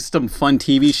started out as just some fun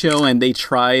TV show, and they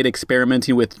tried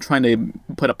experimenting with trying to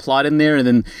put a plot in there, and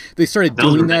then they started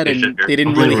doing that, and they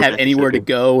didn't really have anywhere to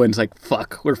go, and it's like,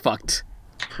 fuck, we're fucked.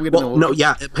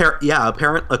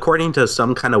 According to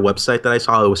some kind of website that I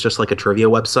saw, it was just like a trivia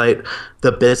website.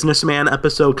 The Businessman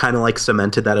episode kind of like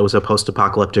cemented that it was a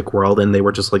post-apocalyptic world, and they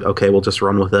were just like, okay, we'll just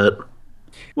run with it.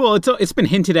 Well, it's been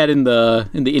hinted at in the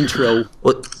intro.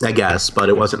 Well, I guess, but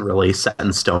it wasn't really set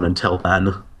in stone until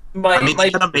then. They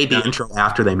kind of made the intro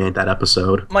after they made that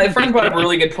episode. My friend brought up a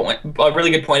really good point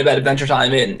about Adventure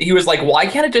Time, and he was like, why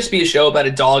can't it just be a show about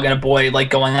a dog and a boy like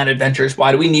going on adventures?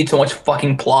 Why do we need so much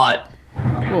fucking plot?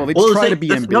 Well, they try to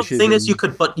be ambitious. The thing is, you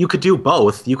could do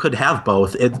both. You could have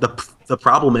both. The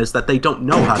problem is that they don't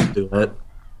know how to do it.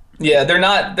 Yeah,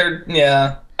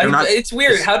 it's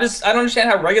weird. I don't understand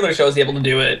how regular shows are able to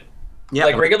do it. Yeah,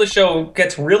 like regular show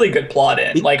gets really good plot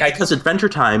in. Because Adventure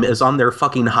Time is on their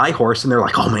fucking high horse, and they're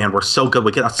like, "Oh man, we're so good.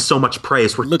 We get so much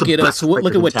praise. We're look at us.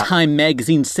 Look at what Time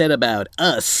Magazine said about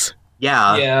us."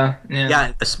 Yeah,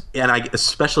 and I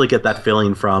especially get that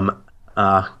feeling from,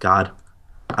 God.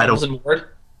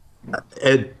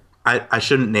 I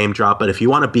shouldn't name drop, but if you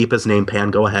want to beep his name,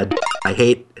 Pan, go ahead. I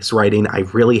hate his writing. I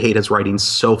really hate his writing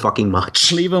so fucking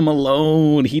much. Leave him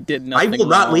alone. He did nothing. I will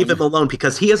not leave him alone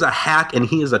because he is a hack and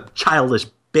he is a childish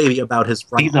baby about his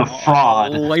writing. He's a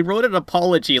fraud. Oh, I wrote an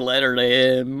apology letter to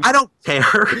him. I don't care.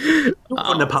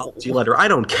 An apology letter. I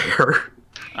don't care.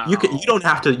 You don't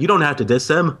have to diss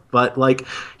him, but like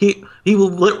he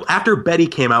will. After Betty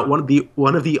came out, one of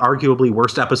the arguably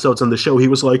worst episodes on the show, he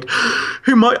was like,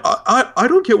 "Hey, I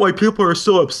don't get why people are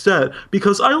so upset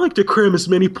because I like to cram as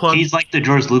many plots." He's like the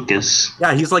George Lucas.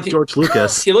 Yeah, he's like George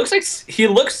Lucas. He looks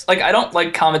like I don't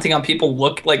like commenting on people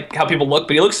how people look,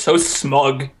 but he looks so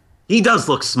smug. He does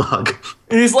look smug.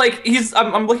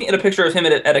 I'm looking at a picture of him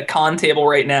at a con table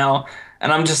right now,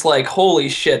 and I'm just like, holy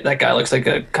shit, that guy looks like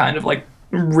a kind of like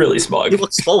really smug. He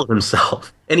looks full of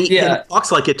himself. And he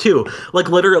talks like it too. Like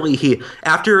literally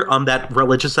after that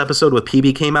religious episode with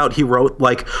PB came out, he wrote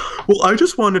like, well, I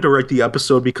just wanted to write the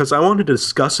episode because I wanted to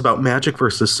discuss about magic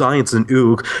versus science and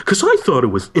Oog because I thought it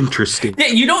was interesting. Yeah,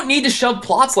 you don't need to shove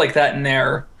plots like that in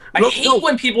there. I hate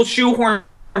when people shoehorn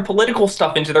political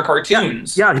stuff into their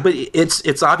cartoons. Yeah, but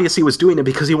it's obvious he was doing it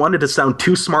because he wanted to sound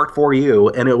too smart for you,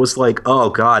 and it was like, oh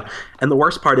god. And the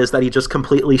worst part is that he just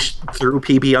completely threw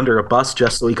PB under a bus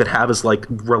just so he could have his like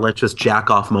religious jack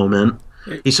off moment.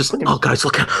 He's just like, oh guys,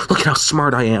 look at how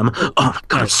smart I am. Oh my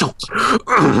god, I'm so.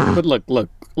 But look,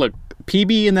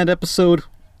 PB in that episode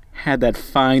had that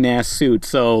fine-ass suit,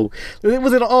 so...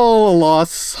 Was it all a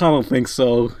loss? I don't think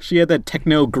so. She had that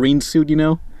techno green suit, you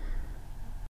know?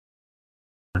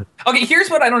 Okay, here's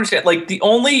what I don't understand. Like,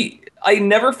 I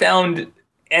never found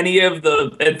any of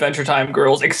the Adventure Time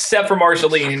girls, except for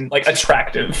Marceline, like,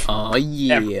 attractive. Oh,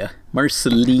 yeah. Ever.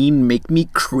 Marceline, make me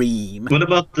cream. What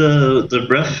about the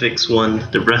breakfast one?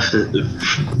 The breakfast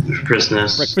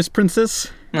princess? Breakfast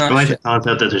princess? I like the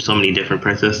concept that there's so many different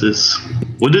princesses.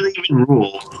 What do they even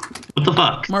rule? What the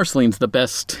fuck? Marceline's the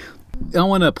best. I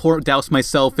want to douse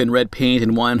myself in red paint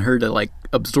and want her to, like,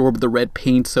 absorb the red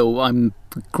paint so I'm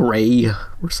gray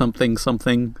or something.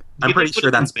 I'm pretty sure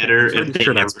that's better.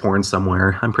 That's porn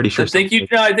somewhere. I'm pretty sure. I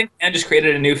think Ann just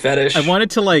created a new fetish. I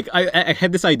wanted to I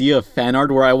had this idea of fan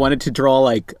art where I wanted to draw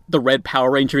like the Red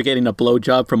Power Ranger getting a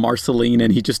blowjob from Marceline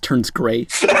and he just turns gray.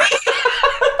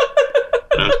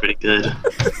 That's pretty good.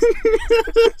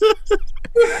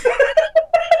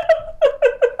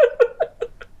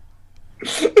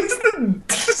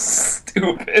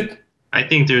 Stupid. I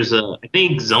think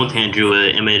Zontan drew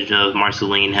an image of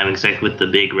Marceline having sex with the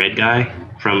big red guy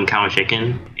from Cow and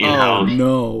Chicken, and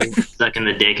how stuck in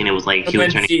the dick, and it was like he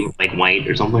was turning like white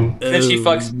or something. And then she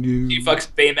fucks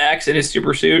Baymax in his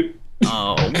super suit.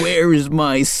 Oh, where is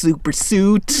my super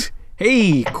suit?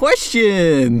 Hey,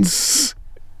 questions.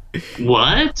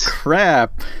 What?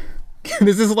 Crap.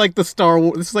 This is like the Star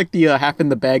Wars. This is like the half in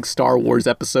the bag Star Wars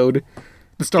episode,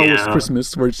 the Star Wars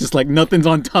Christmas, where it's just like nothing's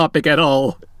on topic at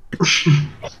all. All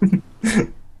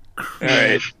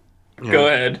right, go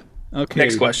ahead. Okay.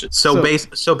 Next question. So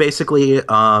basically,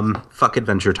 fuck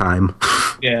Adventure Time.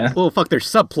 Yeah. Well, fuck their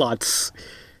subplots.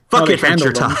 Fuck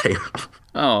Adventure Time.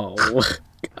 Oh,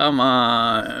 come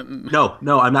on.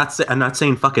 No, I'm not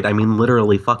saying fuck it. I mean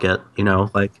literally fuck it. You know,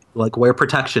 like wear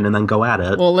protection and then go at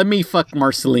it. Well, let me fuck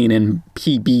Marceline and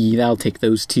PB. I'll take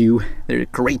those two. They're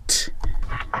great.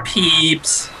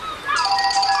 Peeps.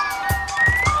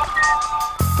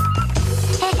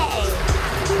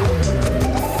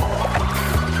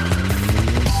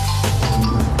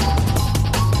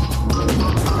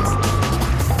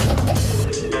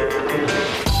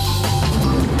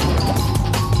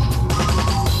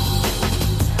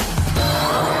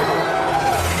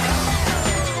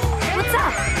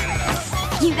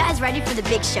 Ready for the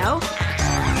big show?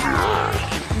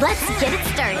 Let's get it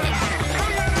started.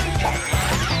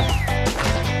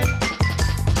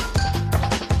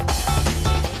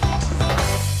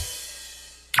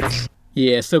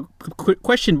 Yeah, so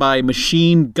question by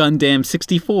Machine Gundam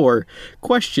 64.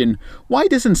 Question, why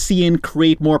doesn't CN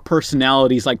create more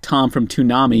personalities like Tom from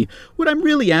Toonami? What I'm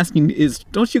really asking is,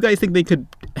 don't you guys think they could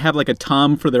have like a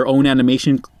Tom for their own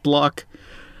animation block?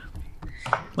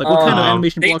 Like, what kind of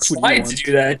animation blocks would you want? They tried to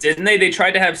do that, didn't they? They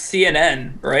tried to have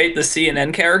CNN, right? The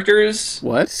CNN characters.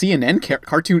 What? CNN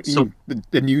cartoon? So,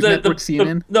 the news network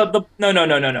CNN? No.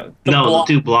 The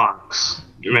two blocks.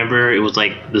 Remember, it was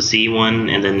like the C one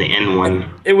and then the N one.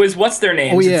 It was what's their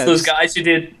names? Oh, yeah, it's those guys who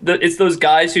did. It's those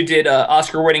guys who did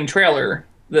Oscar-winning trailer,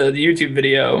 the YouTube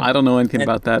video. I don't know anything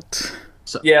about that.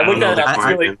 So, yeah, look that up.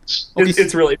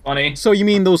 It's really funny. So you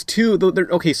mean those two?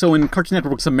 Okay, so in Cartoon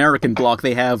Network's American block,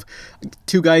 they have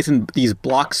two guys in these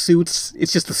block suits.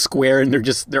 It's just a square, and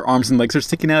their arms and legs are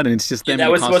sticking out, and it's just them.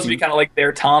 That was supposed to be kind of like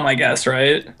their Tom, I guess,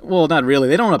 right? Well, not really.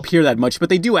 They don't appear that much, but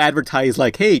they do advertise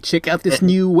like, "Hey, check out this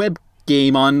new web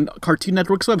game on Cartoon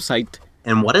Network's website."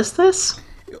 And what is this?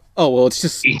 Oh well, it's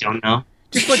just you don't know.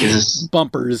 Just like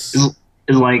bumpers.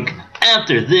 It's like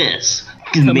after this.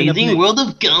 Amazing World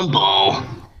of Gumball.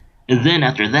 And then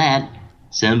after that,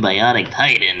 Symbiotic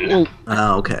Titan.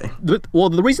 Well, okay. The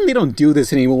reason they don't do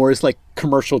this anymore is like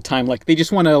commercial time. Like they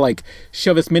just want to like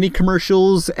shove as many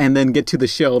commercials and then get to the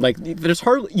show. Like there's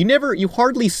you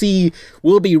hardly see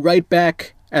 "We'll be right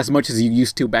back" as much as you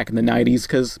used to back in the 90s,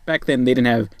 because back then they didn't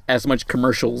have as much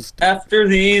commercials. After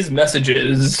these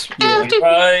messages, we'll be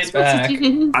right back.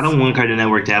 I don't want Cartoon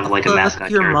Network to have like a mascot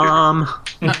your character. Mom.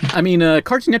 I mean,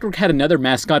 Cartoon Network had another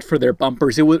mascot for their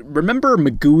bumpers. Remember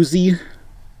Magoozy?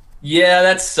 Yeah,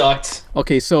 that sucked.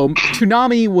 Okay, so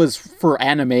Toonami was for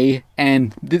anime,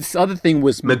 and this other thing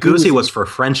was Magoozy was for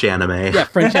French anime. Yeah,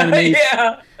 French anime.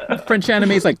 Yeah. French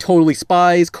animes like Totally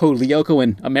Spies, Code Lyoko,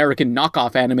 and American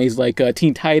knockoff animes like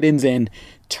Teen Titans and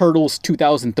Turtles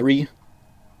 2003.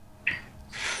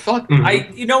 Fuck,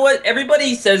 you know what?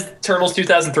 Everybody says Turtles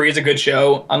 2003 is a good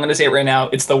show. I'm gonna say it right now.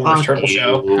 It's the worst turtle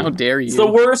show. How dare you? It's the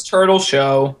worst turtle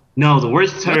show. No, the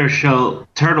worst turtle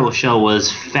show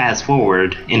was Fast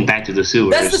Forward in Back to the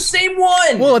Sewers. That's the same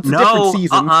one. Well, it's a different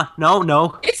season.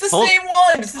 No. It's the same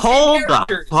one. It's the hold same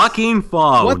the fucking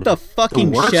phone. What the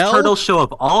fucking The worst shell? turtle show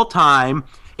of all time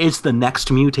is The Next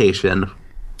Mutation.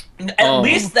 At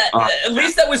least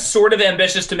that was sort of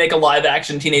ambitious to make a live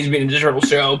action Teenage Mutant Ninja Turtle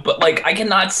show, but like I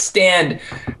cannot stand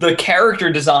the character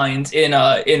designs in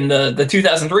the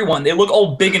 2003 one. They look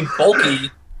all big and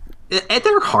bulky.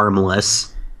 They're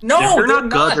harmless. No, they're not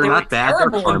good. They're not bad.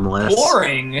 They're harmless.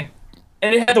 Boring.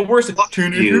 And it had the worst.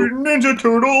 Teenage Mutant Ninja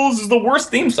Turtles is the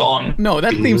worst theme song. No,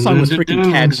 that theme song was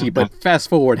freaking catchy, but Fast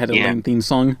Forward had a lame theme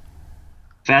song.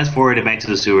 Fast Forward and Back to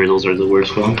the Sewer, those are the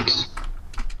worst ones.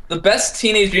 The best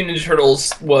Teenage Mutant Ninja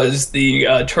Turtles was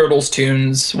the Turtles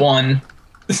Tunes one.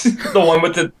 The one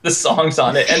with the songs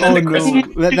on it. And then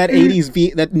that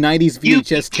 80s that 90s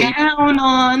VHS tape. Count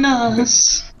on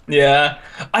us. Yeah.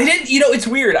 I didn't, it's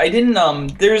weird. I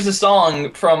didn't, there's a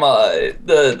song from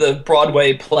the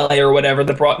Broadway play or whatever,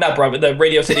 not Broadway, the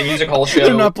Radio City Music Hall show.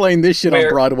 They're not playing this shit on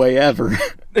Broadway ever.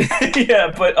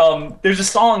 Yeah, but there's a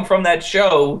song from that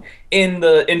show in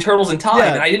Turtles in Time,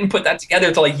 and I didn't put that together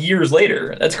until like years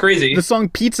later. That's crazy. The song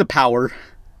Pizza Power.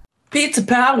 Pizza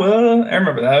Power. I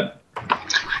remember that.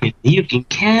 You can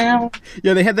count.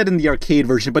 Yeah, they had that in the arcade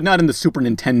version, but not in the Super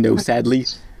Nintendo, sadly.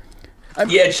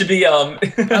 Yeah, it should be. It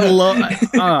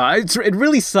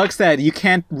really sucks that you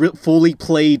can't fully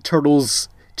play Turtles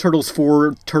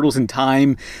 4, Turtles in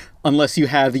Time, unless you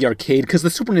have the arcade. Because the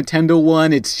Super Nintendo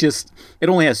one, it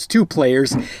only has 2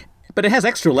 players, but it has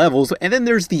extra levels. And then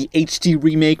there's the HD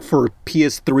remake for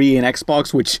PS3 and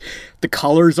Xbox, which the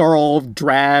colors are all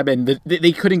drab, and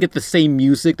they couldn't get the same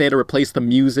music. They had to replace the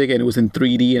music, and it was in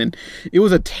 3D, and it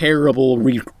was a terrible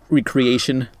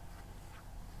recreation.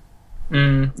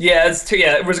 Yeah,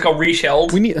 it was called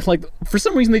Reshelled. We need, for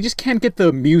some reason, they just can't get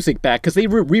the music back, because they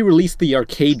re-released the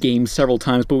arcade game several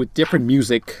times, but with different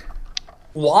music.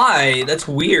 Why? That's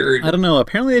weird. I don't know.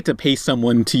 Apparently they had to pay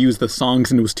someone to use the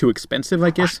songs, and it was too expensive,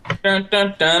 I guess.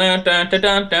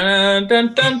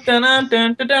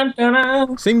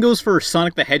 Same goes for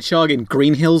Sonic the Hedgehog and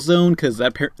Green Hill Zone, because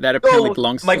that apparently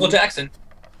belongs to Michael Jackson.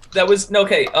 That was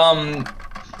okay.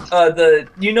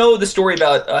 The story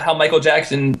about how Michael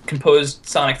Jackson composed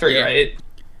Sonic 3, right?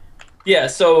 Yeah.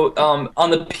 So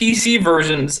on the PC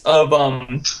versions of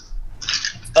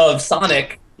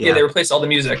Sonic, they replaced all the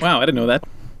music. Wow, I didn't know that.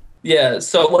 Yeah.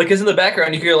 So because in the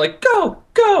background you hear like go,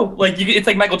 it's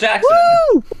like Michael Jackson.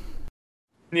 Woo!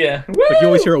 Yeah. Woo! Like you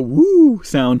always hear a woo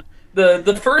sound.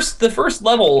 The first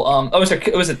level, was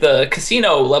it the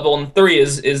casino level in 3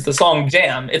 is the song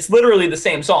Jam. It's literally the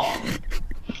same song.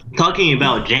 Talking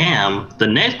about Jam, the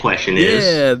next question is...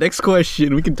 Yeah, next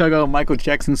question. We can talk about Michael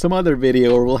Jackson some other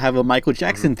video, or we'll have a Michael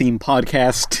Jackson themed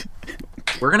podcast.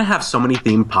 We're going to have so many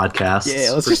themed podcasts.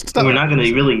 Yeah, let's just stop. We're not going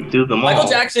to really do them all. Michael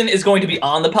Jackson is going to be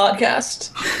on the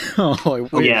podcast.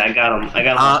 Yeah, I got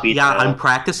him. I'm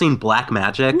practicing black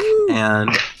magic, and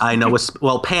I know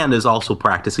Pan is also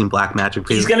practicing black magic.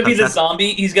 He's going to be the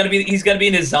zombie. He's going to be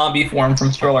in his zombie form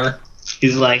from Thriller.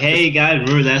 He's like, hey guys,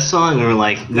 remember that song? And we're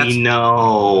like, we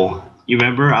know. You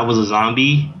remember I was a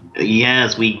zombie?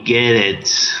 Yes, we get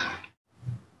it.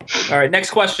 All right, next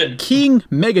question. King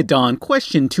Megadon,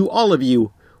 question to all of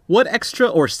you. What extra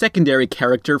or secondary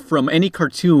character from any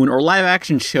cartoon or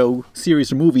live-action show,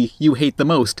 series, or movie you hate the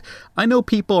most? I know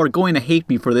people are going to hate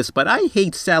me for this, but I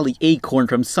hate Sally Acorn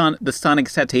from the Sonic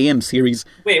Sat.AM series.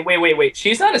 Wait.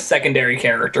 She's not a secondary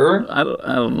character. I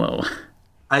don't know.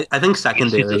 I think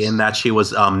secondary in that she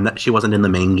wasn't in the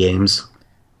main games.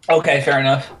 Okay, fair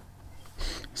enough.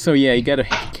 So yeah, you got a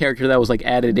character that was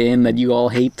added in that you all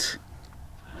hate.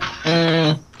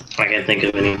 I can't think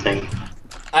of anything.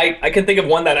 I can think of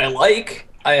one that I like.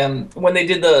 When they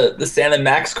did the Sam and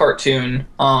Max cartoon,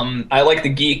 I like the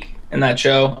geek in that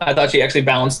show. I thought she actually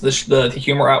balanced the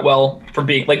humor out well for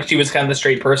being she was kind of the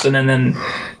straight person, and then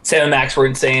Sam and Max were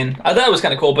insane. I thought it was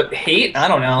kind of cool, but hate? I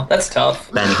don't know. That's tough.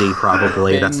 Bendy,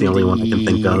 probably. That's the only one I can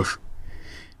think of.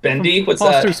 Bendy? What's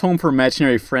Foster's Home for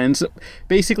Imaginary Friends.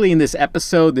 Basically, in this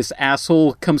episode, this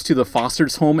asshole comes to the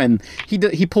Foster's home, and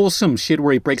he pulls some shit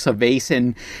where he breaks a vase,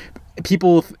 and he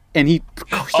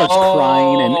starts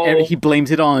crying, and he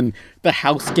blames it on the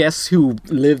house guests who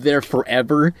live there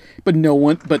forever, but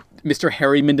Mr.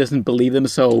 Harriman doesn't believe them,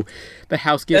 so the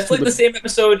house guests... That's the same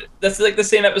episode. That's the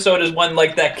same episode as when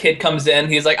that kid comes in.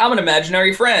 He's like, I'm an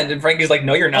imaginary friend, and Frankie's like,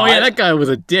 no, you're not. Oh yeah, that guy was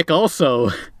a dick also.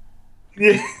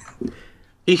 Yeah.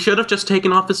 He should have just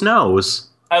taken off his nose.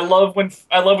 I love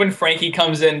when Frankie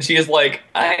comes in. She is like,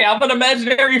 I'm an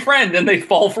imaginary friend, and they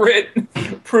fall for it,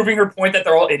 proving her point that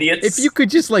they're all idiots. If you could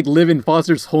just live in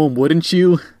Foster's home, wouldn't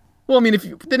you? Well, I mean,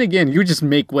 then again, you just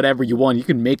make whatever you want. You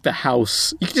can make the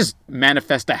house. You can just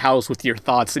manifest a house with your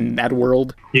thoughts in that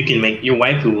world. You can make your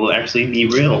waifu will actually be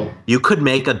real. You could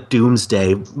make a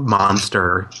doomsday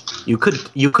monster. You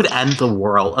could end the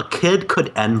world. A kid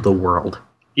could end the world.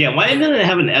 Yeah, why didn't it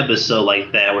have an episode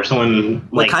like that where someone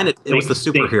like it was the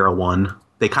superhero one.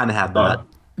 They kind of had that.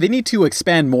 They need to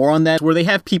expand more on that, where they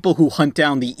have people who hunt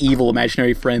down the evil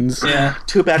imaginary friends. Yeah.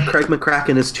 Too bad Craig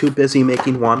McCracken is too busy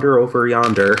making Wander Over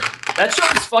Yonder. That show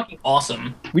is fucking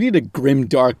awesome. We need a grim,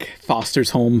 dark Foster's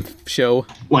Home show.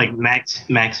 Like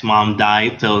Mac's mom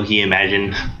died, so he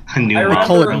imagined a new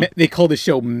mom. They call the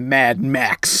show Mad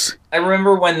Max. I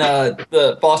remember when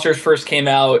the Fosters first came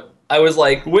out, I was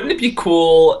like, wouldn't it be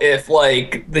cool if,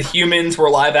 like, the humans were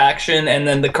live action and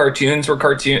then the cartoons were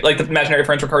like, the imaginary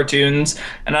friends were cartoons?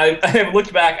 And I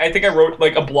looked back, I think I wrote,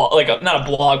 like, a blog, like, not a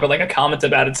blog, but, like, a comment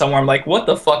about it somewhere. I'm like, what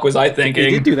the fuck was I thinking?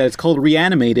 They did do that. It's called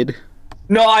Reanimated.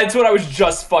 No, it's what I was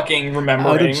just fucking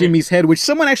remembering. Out of Jimmy's Head, which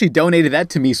someone actually donated that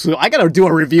to me, so I gotta do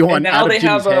a review on Out of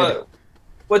Jimmy's Head.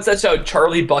 What's that show?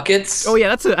 Charlie Buckets? Oh,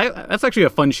 yeah, that's actually a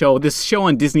fun show. This show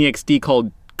on Disney XD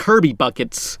called Kirby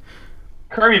Buckets.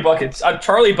 Kirby Buckets.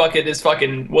 Charlie Bucket is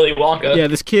fucking Willy Wonka. Yeah,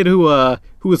 this kid who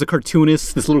was a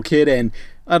cartoonist, this little kid, and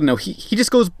I don't know, he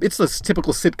just goes, it's a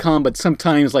typical sitcom, but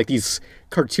sometimes, like, these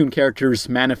cartoon characters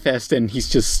manifest and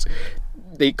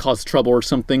they cause trouble or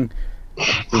something.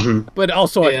 Mm-hmm. But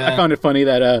also, I found it funny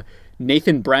that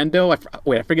Nathan Brando,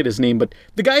 I forget his name, but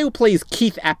the guy who plays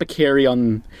Keith Apicary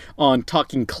on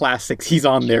Talking Classics, he's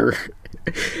on there.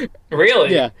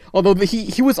 Really? Yeah. Although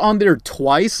he was on there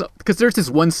twice, because there's this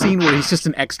one scene where he's just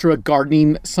an extra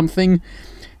gardening something,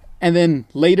 and then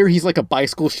later he's like a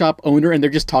bicycle shop owner, and they're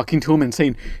just talking to him and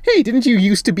saying, "Hey, didn't you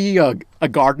used to be a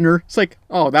gardener?" It's like,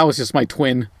 "Oh, that was just my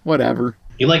twin." Whatever.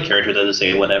 You like characters that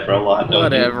say whatever a lot, don't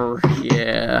Whatever. you?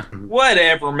 Yeah.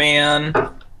 Whatever, man.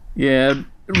 Yeah.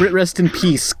 Rest in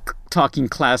peace. Talking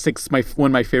Classics,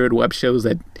 one of my favorite web shows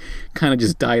that kind of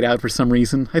just died out for some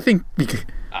reason. I think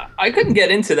I couldn't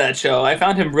get into that show. I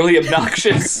found him really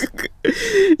obnoxious.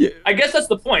 Yeah. I guess that's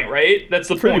the point, right? That's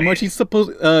the Pretty point. much. He's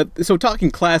supposed. So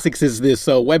Talking Classics is this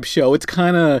web show. It's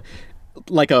kind of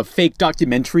like a fake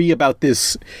documentary about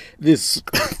this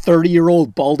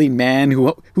 30-year-old balding man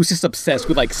who's just obsessed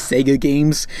with like Sega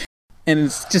games. And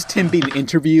it's just him being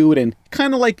interviewed, and it's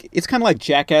kind of like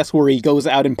Jackass, where he goes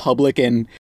out in public and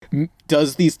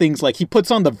does these things, like he puts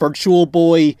on the Virtual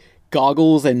Boy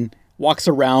goggles and walks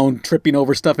around tripping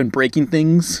over stuff and breaking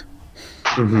things.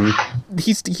 Mm-hmm.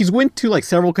 He's went to like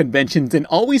several conventions, and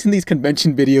always in these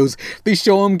convention videos they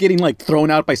show him getting like thrown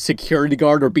out by security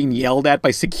guard or being yelled at by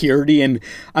security, and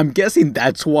I'm guessing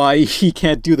that's why he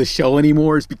can't do the show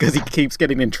anymore, is because he keeps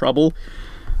getting in trouble.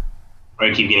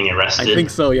 Or keep getting arrested. I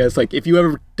think so. Yeah, it's like if you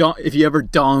ever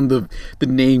don the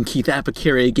name Keith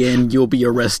Apicary again, you'll be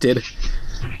arrested.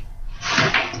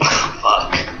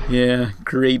 Fuck. Yeah,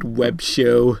 great web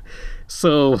show.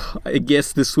 So I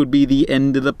guess this would be the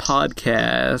end of the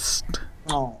podcast.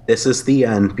 Oh. This is the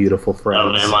end, beautiful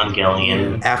friends.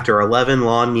 Evangelion. After 11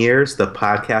 long years, the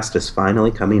podcast is finally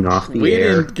coming off the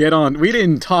air. We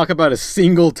didn't talk about a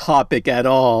single topic at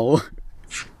all.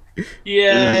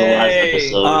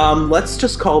 Yay! Let's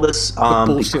just call this the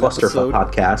Clusterfuck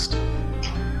podcast.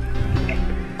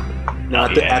 Now,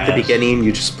 at the beginning,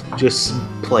 you just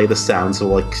play the sounds of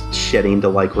like shedding to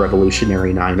like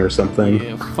Revolutionary 9 or something.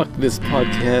 Yeah, fuck this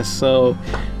podcast. So,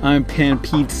 I'm Pan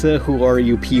Pizza. Who are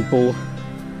you people?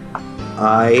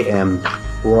 I am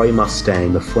Roy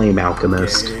Mustang, the Flame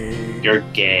Alchemist. You're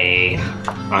gay.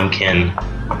 I'm Ken.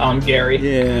 I'm Gary.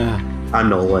 Yeah. I'm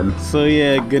Nolan. So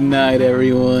yeah, good night,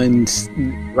 everyone.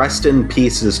 Rest in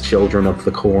pieces, children of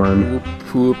the corn.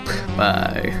 Whoop, whoop.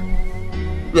 Bye.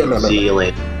 See you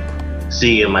later.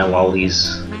 See you, my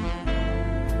lollies.